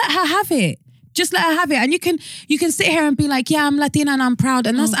 Just let her have it. Just let her have it. And you can sit here and be like, yeah, I'm Latina and I'm proud.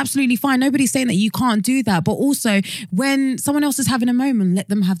 And that's absolutely fine. Nobody's saying that you can't do that. But also, when someone else is having a moment, let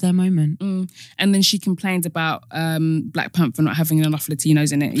them have their moment. And then she complained about Black Panther not having enough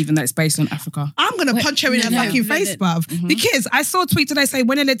Latinos in it, even though it's based on Africa. I'm going to punch her in her fucking face, bruv. Because I saw a tweet today saying,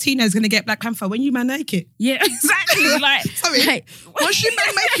 when a Latino is going to get Black Panther, when you man make it. Yeah, exactly. Like, Sorry. Hey, Once you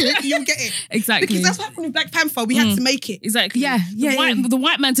man make it, you'll get it. exactly. Because that's what happened with Black Panther. We had to make it. Exactly. Yeah, The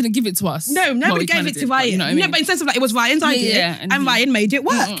white man didn't give it to us. No, nobody Well, gave kinda it to did, but Ryan. you know what I mean? No, but in sense of like, it was Ryan's idea. yeah, And and he- Ryan made it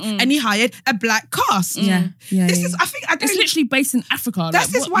work. And he hired a black cast. Yeah. This is, I think, I It's don't... literally based in Africa. That's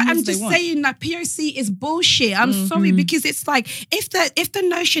like, just what why I'm more do they just want? saying that POC is bullshit. I'm sorry, because it's like if the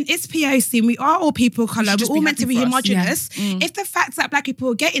notion is POC and we are all people of colour, just we're all be meant to happy be for us. homogenous. If the fact that black people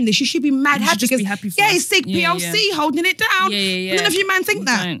are getting this, you should be mad You should happy just because be happy for yeah, us. it's sick Yeah, POC holding it down. Yeah. None of you man think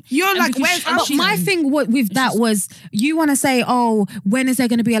that. Don't. You're And like, because where's she- our But my thing with that was, you want to say, oh, when is there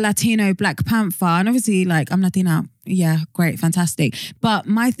going to be a Latino Black Panther? And obviously, like, I'm Latina. Yeah, great, fantastic. But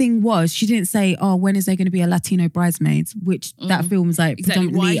my thing was, she didn't say, oh, when is there going to be a Latino Bridesmaids? Which that film's like Exactly.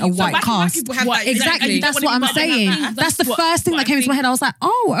 predominantly Why a you- so white white cast. people have that- Exactly. you That's don't what I'm wanna be bothered saying. with that. That's the what- first thing what that I came into my think- head. I was like,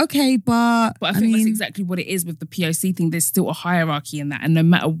 oh, okay, but But I think that's exactly what it is with the POC thing. There's still a hierarchy in that. And no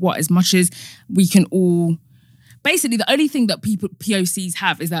matter what, as much as we can all... Basically, the only thing that people POCs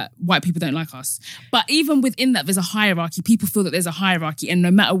have is that white people don't like us. But even within that, there's a hierarchy. People feel that there's a hierarchy. And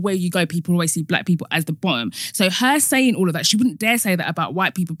no matter where you go, people always see black people as the bottom. So her saying all of that, she wouldn't dare say that about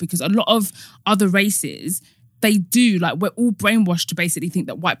white people because a lot of other races... They do, like, we're all brainwashed to basically think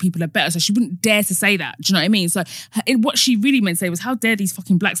that white people are better. So she wouldn't dare to say that. Do you know what I mean? So what she really meant to say was, how dare these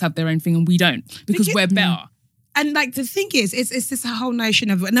fucking blacks have their own thing and we don't? Because we're better. And like the thing is, it's this whole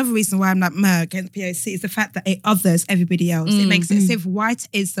notion of another reason why I'm like against POC is the fact that it others everybody else. It makes it as if white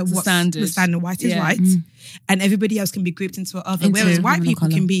is the standard. The standard. White is Yeah. right, and everybody else can be grouped into other. Into Whereas white women of people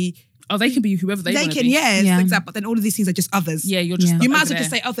colour. can be. Oh, they can be whoever they They want to can, be. yes, Yeah. exactly. But then all of these things are just others. Yeah, you're just Yeah. You over might as well there. just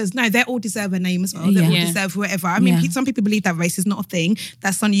say others. No, they all deserve a name as well. They Yeah. all Yeah. deserve whatever. I mean, Yeah. some people believe that race is not a thing.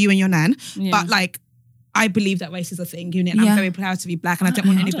 That's on you and your nan. Yeah. But like, I believe that race is a thing, and Yeah. I'm very proud to be black, and I don't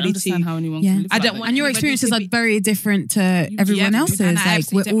want I don't anybody understand to. how anyone Yeah. can live I like don't that. want And your anybody experiences to are be- very different to everyone else's. and I Like,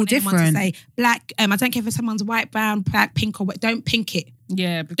 absolutely we're don't all want anyone to different. say black. I don't care if someone's white, brown, black, pink, or what. Don't pink it.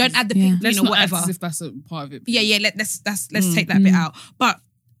 Yeah, because Don't add the Yeah. pink, let's you know, not act whatever. as if that's a part of it. Yeah. Let's take that bit out. But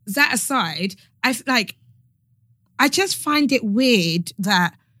that aside, I just find it weird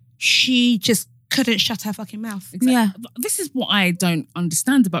that she just couldn't shut her fucking mouth. Exactly. Yeah. This is what I don't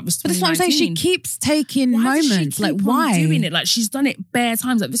understand about this. But that's what I'm saying. She 2019. keeps taking Why does she moments. keep Like, on why? doing it? Like, she's done it bare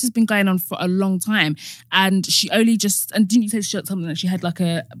times. Like, this has been going on for a long time. And she only just... And didn't you say she had something that she had like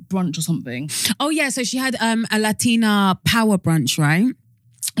a brunch or something? Oh, yeah. So she had a Latina power brunch, right?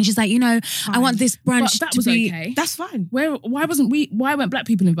 And she's like, you know, I want this brunch But that to was be... okay. That's fine. Why weren't black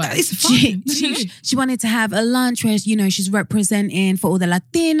people invited? It's fine. She wanted to have a lunch where, you know, she's representing for all the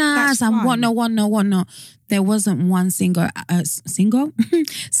Latinas That's and fine. whatnot. There wasn't one single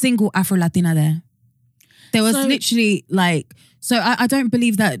Afro-Latina there. There was literally like, so I don't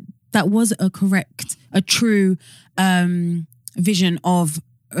believe that was a true vision of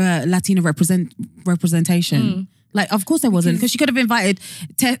Latino representation. Like, of course there wasn't, because she could have invited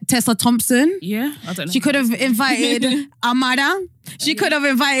Tessa Thompson. Yeah, I don't know. She could have invited Amara. She could have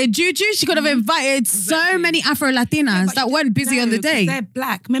invited Juju. She could have invited so many Afro-Latinas that weren't busy on the day. They're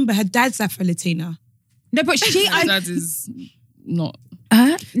black. Remember, her dad's Afro-Latina. No, but she... Her dad is not...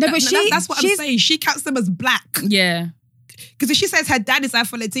 No, but that's what I'm saying. She counts them as black. Yeah. Because if she says her dad is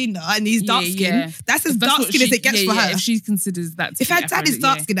Afro-Latina and he's dark skin, that's as dark skin as it gets for her. If she considers that to if her dad is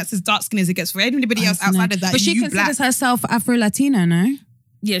dark skin, that's as dark skin as it gets for anybody else outside of that. But she considers herself Afro-Latina, no?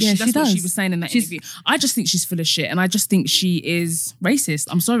 Yeah, that's what she was saying in that interview. I just think she's full of shit, and I just think she is racist.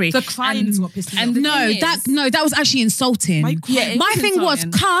 I'm sorry. The crying is what pissed me off. That was actually insulting. My thing was,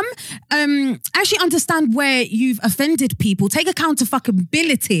 actually understand where you've offended people. Take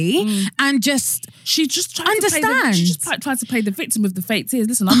accountability and just she just tried understand. She just tried to play the victim with the fake tears.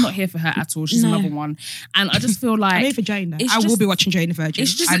 Listen, I'm not here for her at all. She's another one, and I just feel like I'm here for Jane. I will be watching Jane the Virgin.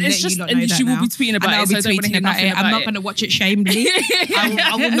 It's just, and she will be tweeting about it. I'll be tweeting about it. I'm not going to watch it shamelessly.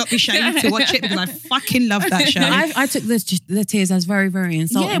 I will not be shamed to watch it because I fucking love that show. I took the tears as very, very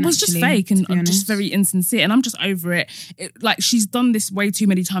insulting. Yeah, it was just fake and just very insincere, and I'm just over it. Like, she's done this way too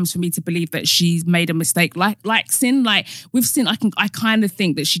many times for me to believe that she's made a mistake. Like Sin, like with Sin, I kind of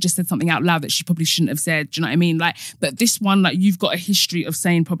think that she just said something out loud that she probably shouldn't have said. Do you know what I mean? Like, but this one, like, you've got a history of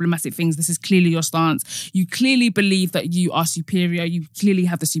saying problematic things. This is clearly your stance. You clearly believe that you are superior. You clearly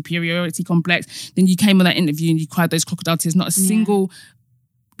have the superiority complex. Then you came on that interview and you cried those crocodile tears. Not a single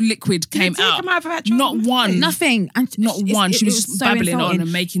liquid came out. Not one. Nothing. And not one. She was just so babbling on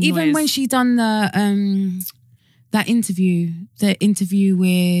and making noise. Even when she done that interview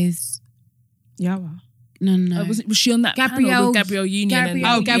with Yawa. No. Was she on that panel with Gabrielle Union?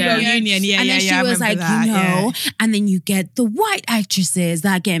 Gabrielle Union. Yeah, and then she was like, that, and then you get the white actresses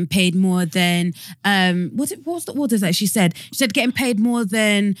that are getting paid more than what was the order that she said? She said getting paid more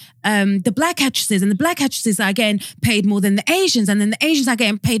than the black actresses, and the black actresses are getting paid more than the Asians, and then the Asians are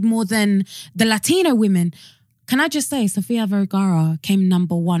getting paid more than the Latino women. Can I just say, Sofia Vergara came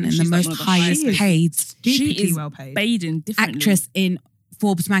number one in the most highest paid. She is well paid actress in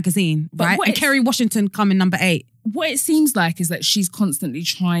Forbes magazine, right? And Kerry Washington coming number 8. What it seems like is that she's constantly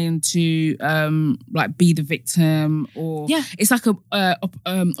trying to like be the victim, or it's like a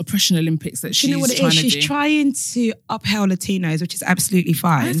oppression Olympics that she's trying to do. She's trying to upheld Latinos, which is absolutely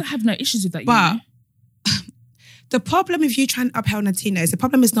fine. I have no issues with that. But the problem if you try and upheld Latinos, the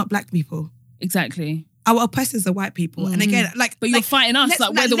problem is not black people. Exactly. Our oppressors are white people. And again, but you're fighting us,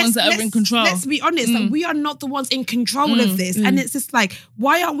 like we're the ones that are in control. Let's be honest, like, we are not the ones in control of this. And it's just like,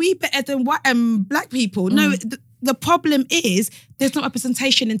 why aren't we better than white black people? No, the problem is there's not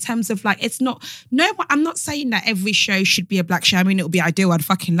representation in terms of like, I'm not saying that every show should be a black show. I mean, it would be ideal. I'd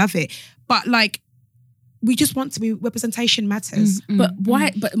fucking love it. But like, we just want to be, representation matters. But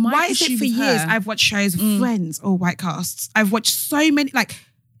why? But why is it for years I've watched shows, Friends or white casts. I've watched so many, like,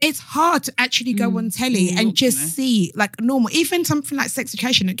 it's hard to actually go on telly and just see like normal, even something like Sex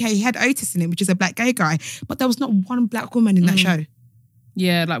Education. Okay, he had Otis in it, which is a black gay guy, but there was not one black woman in that show.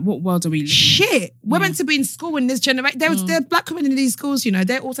 Yeah, like what world are we living in? Shit, we're meant to be in school in this generation. There are black women in these schools, you know.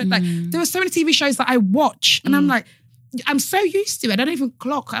 They're also like, there were so many TV shows that I watch, and I'm like, I'm so used to it. I don't even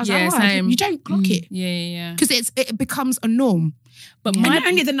clock. I was like, same. You don't clock it. Yeah. Because it becomes a norm. But not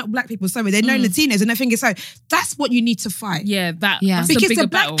only they're not black people, sorry, they're no Latinos, and I think it's so. That's what you need to fight. Yeah, that's because the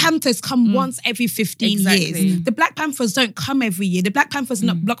Black battle. Panthers come once every 15 years. The Black Panthers don't come every year. The Black Panthers are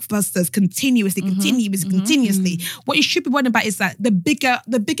not blockbusters continuously. What you should be worrying about is that the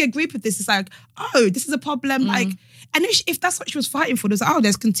bigger group of this is like, oh, this is a problem. Like, and if that's what she was fighting for, there's like,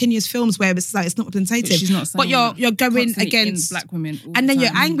 there's continuous films where it's like it's not representative. But you're going against black women, and then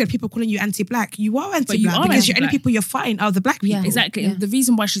you're angry at people calling you anti-black. You are anti-black because the only people you're fighting are the black people. Yeah, exactly. And the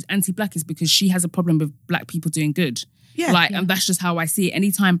reason why she's anti-black is because she has a problem with black people doing good. And that's just how I see it.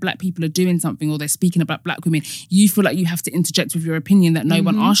 Anytime black people are doing something or they're speaking about black women, you feel like you have to interject with your opinion that no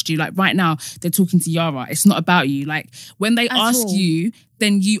one asked you. Like right now, they're talking to Yara. It's not about you. Like when they ask you,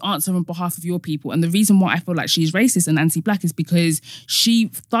 then you answer on behalf of your people. And the reason why I feel like she's racist and anti-black is because she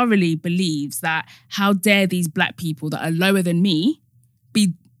thoroughly believes that how dare these black people that are lower than me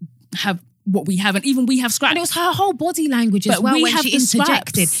have what we have, and even we have scraps. And it was her whole body language as But well we when have she the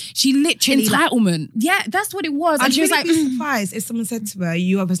interjected. scraps. She literally Entitlement. yeah, that's what it was. And I'd she was really like, be surprised if someone said to her,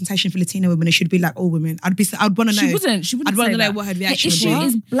 "You are a representation for Latino women. It should be like all women." I'd want to know. She wouldn't. I'd want say to know that. what her The reaction would issue be.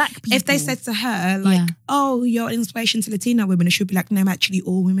 is black people. If they said to her, like, Yeah. "Oh, you're an inspiration to Latino women," it should be like, "No, I'm actually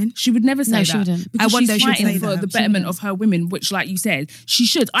all women." She would never say No, that. she wouldn't. Because I wonder she's if she'd fighting say for that. the She betterment of her women, which, like you said, she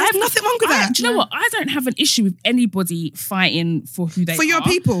should. There's nothing wrong with that. Do you know what? I don't have an issue with anybody fighting for who they are. For your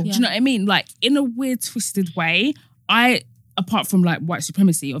people. Do you know what I mean? Like, in a weird, twisted way, apart from like white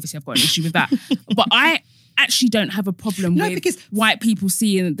supremacy, obviously I've got an issue with that, but I actually don't have a problem with because- white people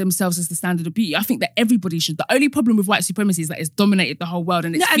seeing themselves as the standard of beauty. I think that everybody should. The only problem with white supremacy is that it's dominated the whole world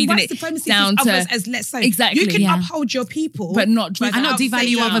and it's No, and feeding white it supremacy down sees to others as less so. Exactly. You can Yeah. uphold your people, but not without And not devalue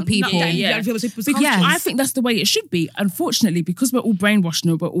saying- other people. not Yeah. devalue other people's Because cultures. I think that's the way it should be. Unfortunately, because we're all brainwashed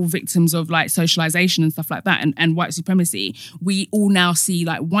and we're all victims of like socialization and stuff like that and white supremacy, we all now see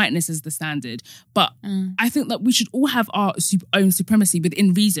like whiteness as the standard. But I think that we should all have our own supremacy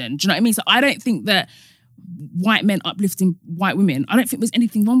within reason. Do you know what I mean? So I don't think that white men uplifting white women, I don't think there's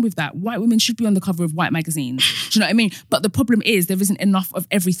anything wrong with that. White women should be on the cover of white magazines. Do you know what I mean? But the problem is there isn't enough of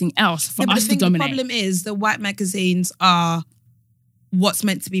everything else for but us the to dominate. The problem is the white magazines are what's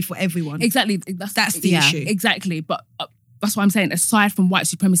meant to be for everyone. Exactly. That's the issue. Exactly. But that's what I'm saying. Aside from white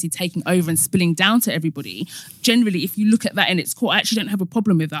supremacy taking over and spilling down to everybody, generally, if you look at that in its core, I actually don't have a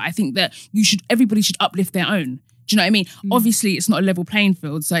problem with that. I think that everybody should uplift their own. Do you know what I mean? Obviously, it's not a level playing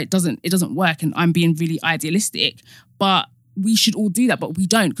field, so it doesn't work. And I'm being really idealistic, but we should all do that, but we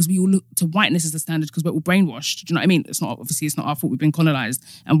don't, because we all look to whiteness as the standard because we're all brainwashed. Do you know what I mean? It's not our fault. We've been colonized,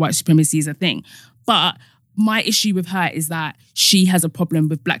 and white supremacy is a thing. But my issue with her is that she has a problem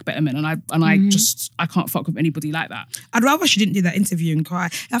with black betterment, and I can't fuck with anybody like that. I'd rather she didn't do that interview and cry.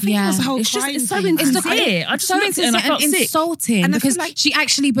 I think it was the whole It's just crying it's so thing. insincere. I just so looked at it and I felt sick. insulting And I feel because like- she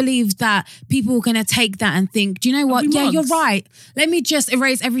actually believed that people were going to take that and think, do you know what? we Yeah, mugs? you're right. Let me just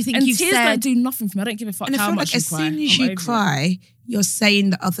erase everything And you've tears said. don't do nothing for me. I don't give a fuck And I how feel much like as you cry. soon as I'm you over it. cry, you're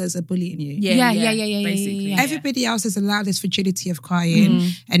saying that others are bullying you. Yeah, basically. yeah. Everybody else has allowed this fragility of crying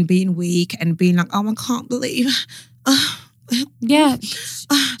and being weak and being like, "Oh, I can't believe." Yeah.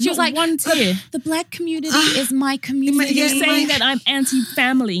 She was like, one tear. the black community is my community. You're Yeah, saying that I'm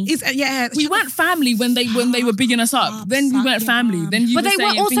anti-family. We weren't family when they were bigging us up. Then we weren't family. Then you But were they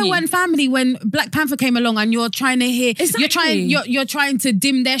saying were also thingy. one family when Black Panther came along, and you're trying to hear, Exactly. you're trying to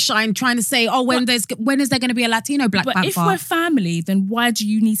dim their shine, trying to say, oh, when is there going to be a Latino Black But Panther? if we're family, then why do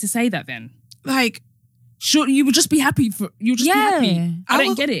you need to say that then? like. Sure, you would just be happy be happy. I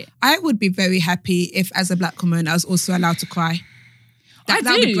don't get it. I would be very happy if, as a black woman, I was also allowed to cry. That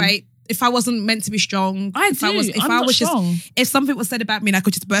would be do. great. If I wasn't meant to be strong, I if do. I was, if I'm I not was strong. just, if something was said about me and I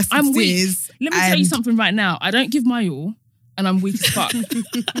could just burst into I'm weak. tears. Let me tell you something right now. I don't give my all, and I'm weak as fuck.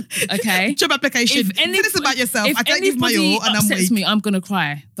 Okay? Job application. Say this about yourself. If I don't give my anybody all and I'm upsets weak. me, I'm gonna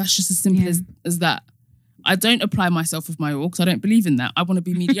cry. That's just as simple as that. I don't apply myself with my all because I don't believe in that. I want to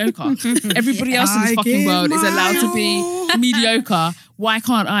be mediocre. Everybody else in this I fucking give world is my allowed to be all. mediocre. Why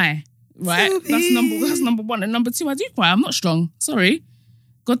can't I? Right? To That's number one. And number two, I do cry. I'm not strong. Sorry.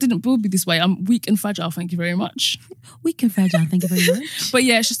 God didn't build me this way. I'm weak and fragile. Thank you very much. Weak and fragile, thank you very much. But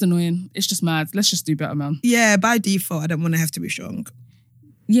yeah, it's just annoying. It's just mad. Let's just do better, man. Yeah, by default, I don't want to have to be strong.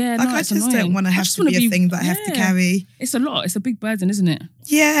 Yeah, Like, no, I it's just annoying. don't want to I have just to wanna be a thing that I have to yeah. carry. It's a lot. It's a big burden, isn't it?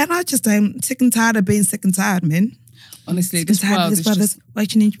 Yeah, and I just don't. Sick and tired of being sick and tired, man. Honestly, Sick and this tired of world this is brothers. just...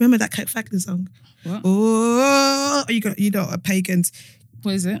 Wait, you remember that Coke Factor song? What? Oh, you know, pagans.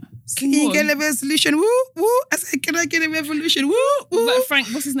 What is it? Can you get a resolution? Woo, woo. I said, can I get a revolution? Woo, woo. But Frank,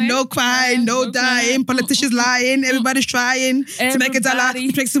 what's his name? No crying, no dying. Politicians lying. Everybody's trying to make a dollar. Everybody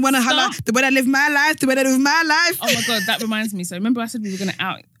Which makes me want to holler. stop. The way I live my life. The way I live my life. Oh my God, that reminds me. So remember I said we were going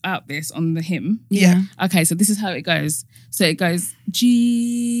to out this on the hymn? Yeah. Okay, so this is how it goes. So it goes,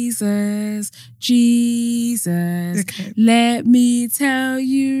 Jesus, Jesus, Okay. let me tell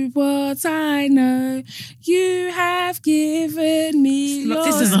you what I know. You have given me your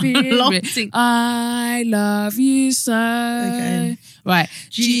This is a long spirit. thing. I love you so. Okay. Right.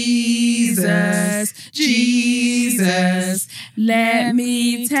 Jesus, Jesus, let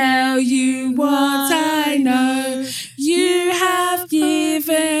me tell you what I know. You have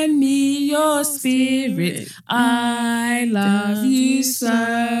given me your spirit. I love you so.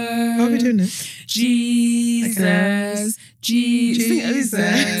 How are we doing this? Jesus,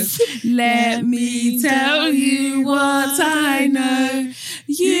 Jesus, let me tell you what I know.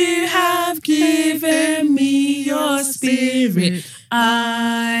 You have given me your spirit.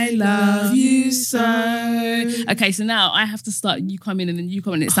 I love you so. Okay, so now I have to start. You come in and then you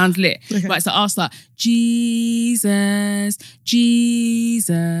come in. It sounds lit. Okay. Right, so I'll start. Jesus,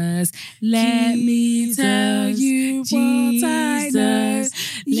 Jesus, let me tell you what I know.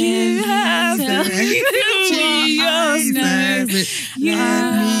 You have Jesus,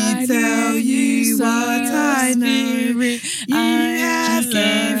 let me tell you what I know. You have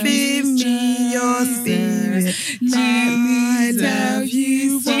given me your spirit. Let me tell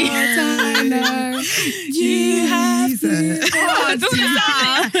you what I know. You have given me.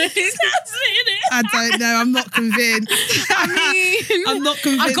 I don't know. I'm not convinced. I'm not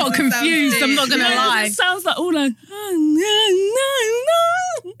convinced. I got confused. I'm not gonna lie. It sounds like all like.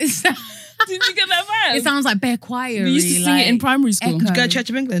 Did you get that vibe? It sounds like Bear Choir. We used to sing it in primary school. Echo. Did you go to Church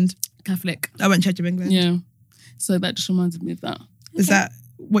of England? Catholic. I went to Church of England. Yeah. So that just reminded me of that. Is that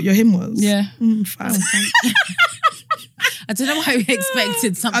what your hymn was? Yeah. Fine. I don't know why we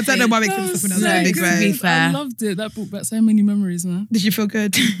expected something. I don't know why we expected something else No, to be to great. be fair. I loved it. That brought back so many memories, man. Did you feel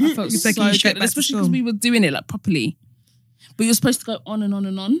good? I felt It's so taking you straight good, back to especially school. because we were doing it like properly. But you're supposed to go on and on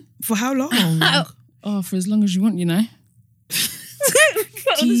and on. For how long? Oh, for as long as you want, you know.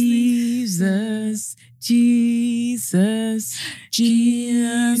 Jesus, Jesus,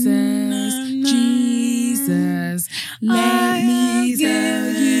 Jesus, Jesus, let me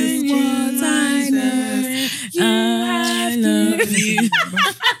tell you what I know. I love you.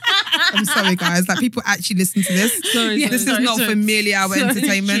 I'm sorry, guys. Like, people actually listen to this. Sorry, This is not for merely our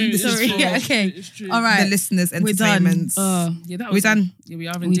entertainment. This Sorry. is for Yeah, okay. It's true. All right. the listeners' We're done. entertainment. Yeah, that We was done? Yeah, we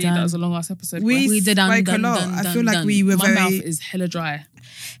are indeed. done. That was a long ass episode. We We did spoke a done, lot. done, I feel like done. we were my mouth very is hella dry.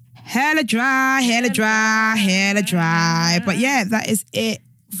 hella dry. But yeah, that is it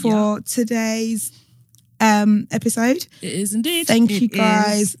for today's episode. It is indeed. Thank you It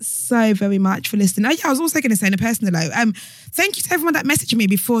guys so very much for listening. Oh yeah, I was also going to say in a personal note, thank you to everyone that messaged me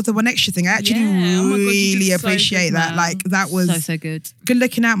before the One Extra thing. I actually Yeah. Oh my God, you really did so appreciate good, that. man. Like, that was so good. good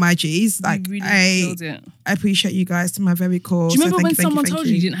looking out, my G's. Like, You really I killed it. appreciate you guys to my very core. Do you remember so when thank someone thank told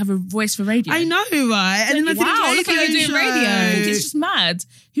you you didn't have a voice for radio? I know, right? And then I did Wow, a look how you're radio doing radio. I think show. it's just mad.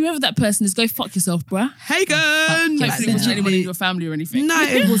 Whoever that person is, go fuck yourself, bruh. Hagen. Hopefully it wasn't anyone in Literally. your family or anything. No,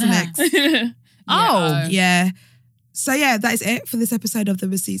 it wasn't X. Oh. Yeah. So yeah, that is it for this episode of the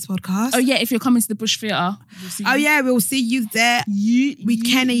Receipts podcast. Oh yeah, if you're coming to the Bush Theatre. We'll see Oh you. yeah, we'll see you there. We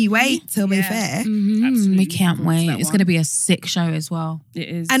cannot wait till we're fair. Absolutely. We can't Looking forward to wait. that It's one. going to be a sick show as well. It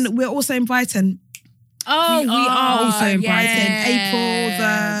is. And we're also in Brighton. Oh, we are also in Brighton. The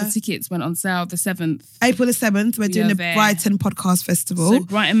April tickets went on sale the 7th. the 7th. We're doing are the there. Brighton Podcast Festival. So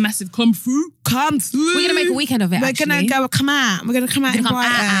Brighton Massive, come through. Come through. We're going to make a weekend of it, We're actually. gonna go come out. We're gonna come out in Come out.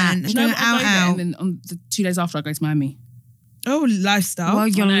 Brighton. Do you know We're what? gonna I'll go there, out. and then on the 2 days after I go to Miami. Oh, lifestyle. Well,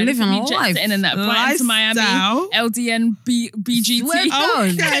 you're I know, living look at a me life. jetting in that Brighton to Miami, Lifestyle. LDN, BGT. Where you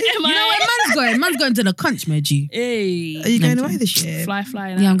going? Okay. You know where man's going? Man's going to the country, G. Hey. Are you going away this year? Fly.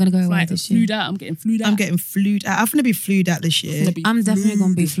 Yeah, I'm gonna go away this year. Flued out. I'm getting flued out. I'm getting flued out. I'm gonna be flued out this year. I'm definitely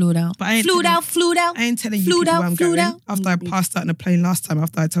going to be flued out. But I ain't Flued telling- out, flued out. I ain't telling you Flued people out, where I'm flued going. out. After I passed out in a plane last time,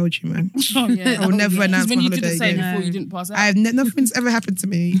 after I told you, man. Oh, yeah. I will never announce When my you holiday didn't say again. before, you didn't pass out. Nothing's ever happened to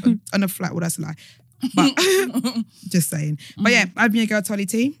me on a flight. Well, that's a lie. But just saying. But yeah, I'm your girl Tolly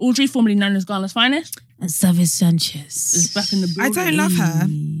T. Audrey, formerly known as Ghana's finest, And Savage Sanchez. is back in the I building. don't love her.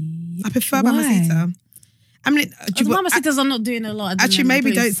 I prefer Mamacita. I mean, The Mamacitas are not doing a lot. actually,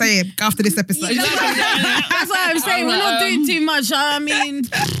 maybe don't say it after this episode. That's what I'm saying. We're not doing too much. I mean,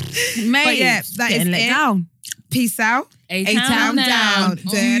 mate. But yeah, that is getting let it. down. Peace out. A-Town down.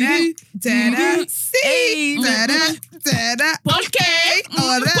 Da-da, da-da, see. Da-da, da-da. Okay.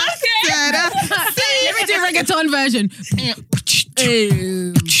 Da-da, da-da, see. Let me do reggaeton version.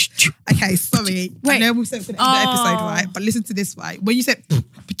 Okay, sorry. I Wait. know we said for the end of the episode, right? But listen to this, right? When you said,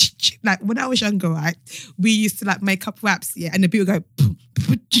 like, when I was younger, right, we used to like make up raps, yeah, and the beat would go,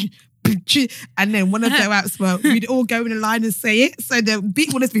 and then one of the raps were, we'd all go in a line and say it. So the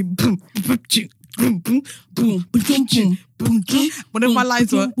beat would just be, one of my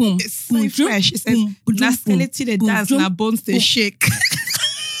lines were, it's so fresh. It says, now skeleton the dance, now bones the shake.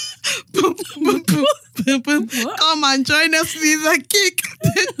 Boom, boom, boom, boom, boom. Come and join us with a kick.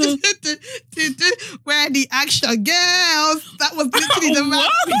 Where the action girls. That was literally the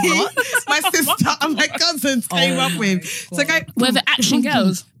rap beat my sister and my cousins came up with. So go, Where the action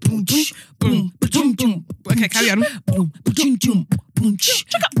girls. boom, boom, boom, boom, boom. Okay, carry on. Like,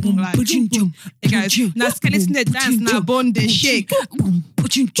 it goes, now skeleton the dance, now bone the shake.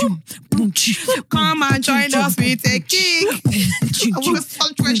 Come and join us, we take kick. I want to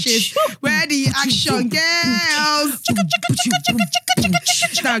stop trashes. Where the action girls.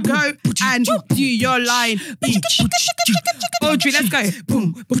 Now go and do your line. Audrey, let's go.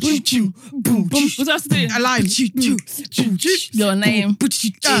 Boom, boom, boom, boom. What else to do? A line. Your name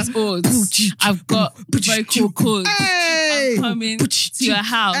is Odds. I've got vocal cords. Hey. I'm coming to your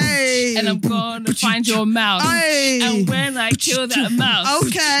house. Hey. And I'm gonna find your mouse. Hey. And when I kill that mouse,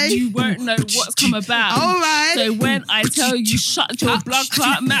 Okay. you won't know what's come about. All right. So when I tell you shut your blood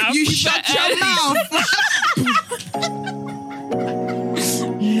clot mouth, You shut your mouth.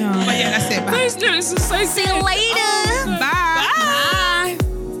 No. But yeah, that's it. Bye. Those lyrics are so See you later.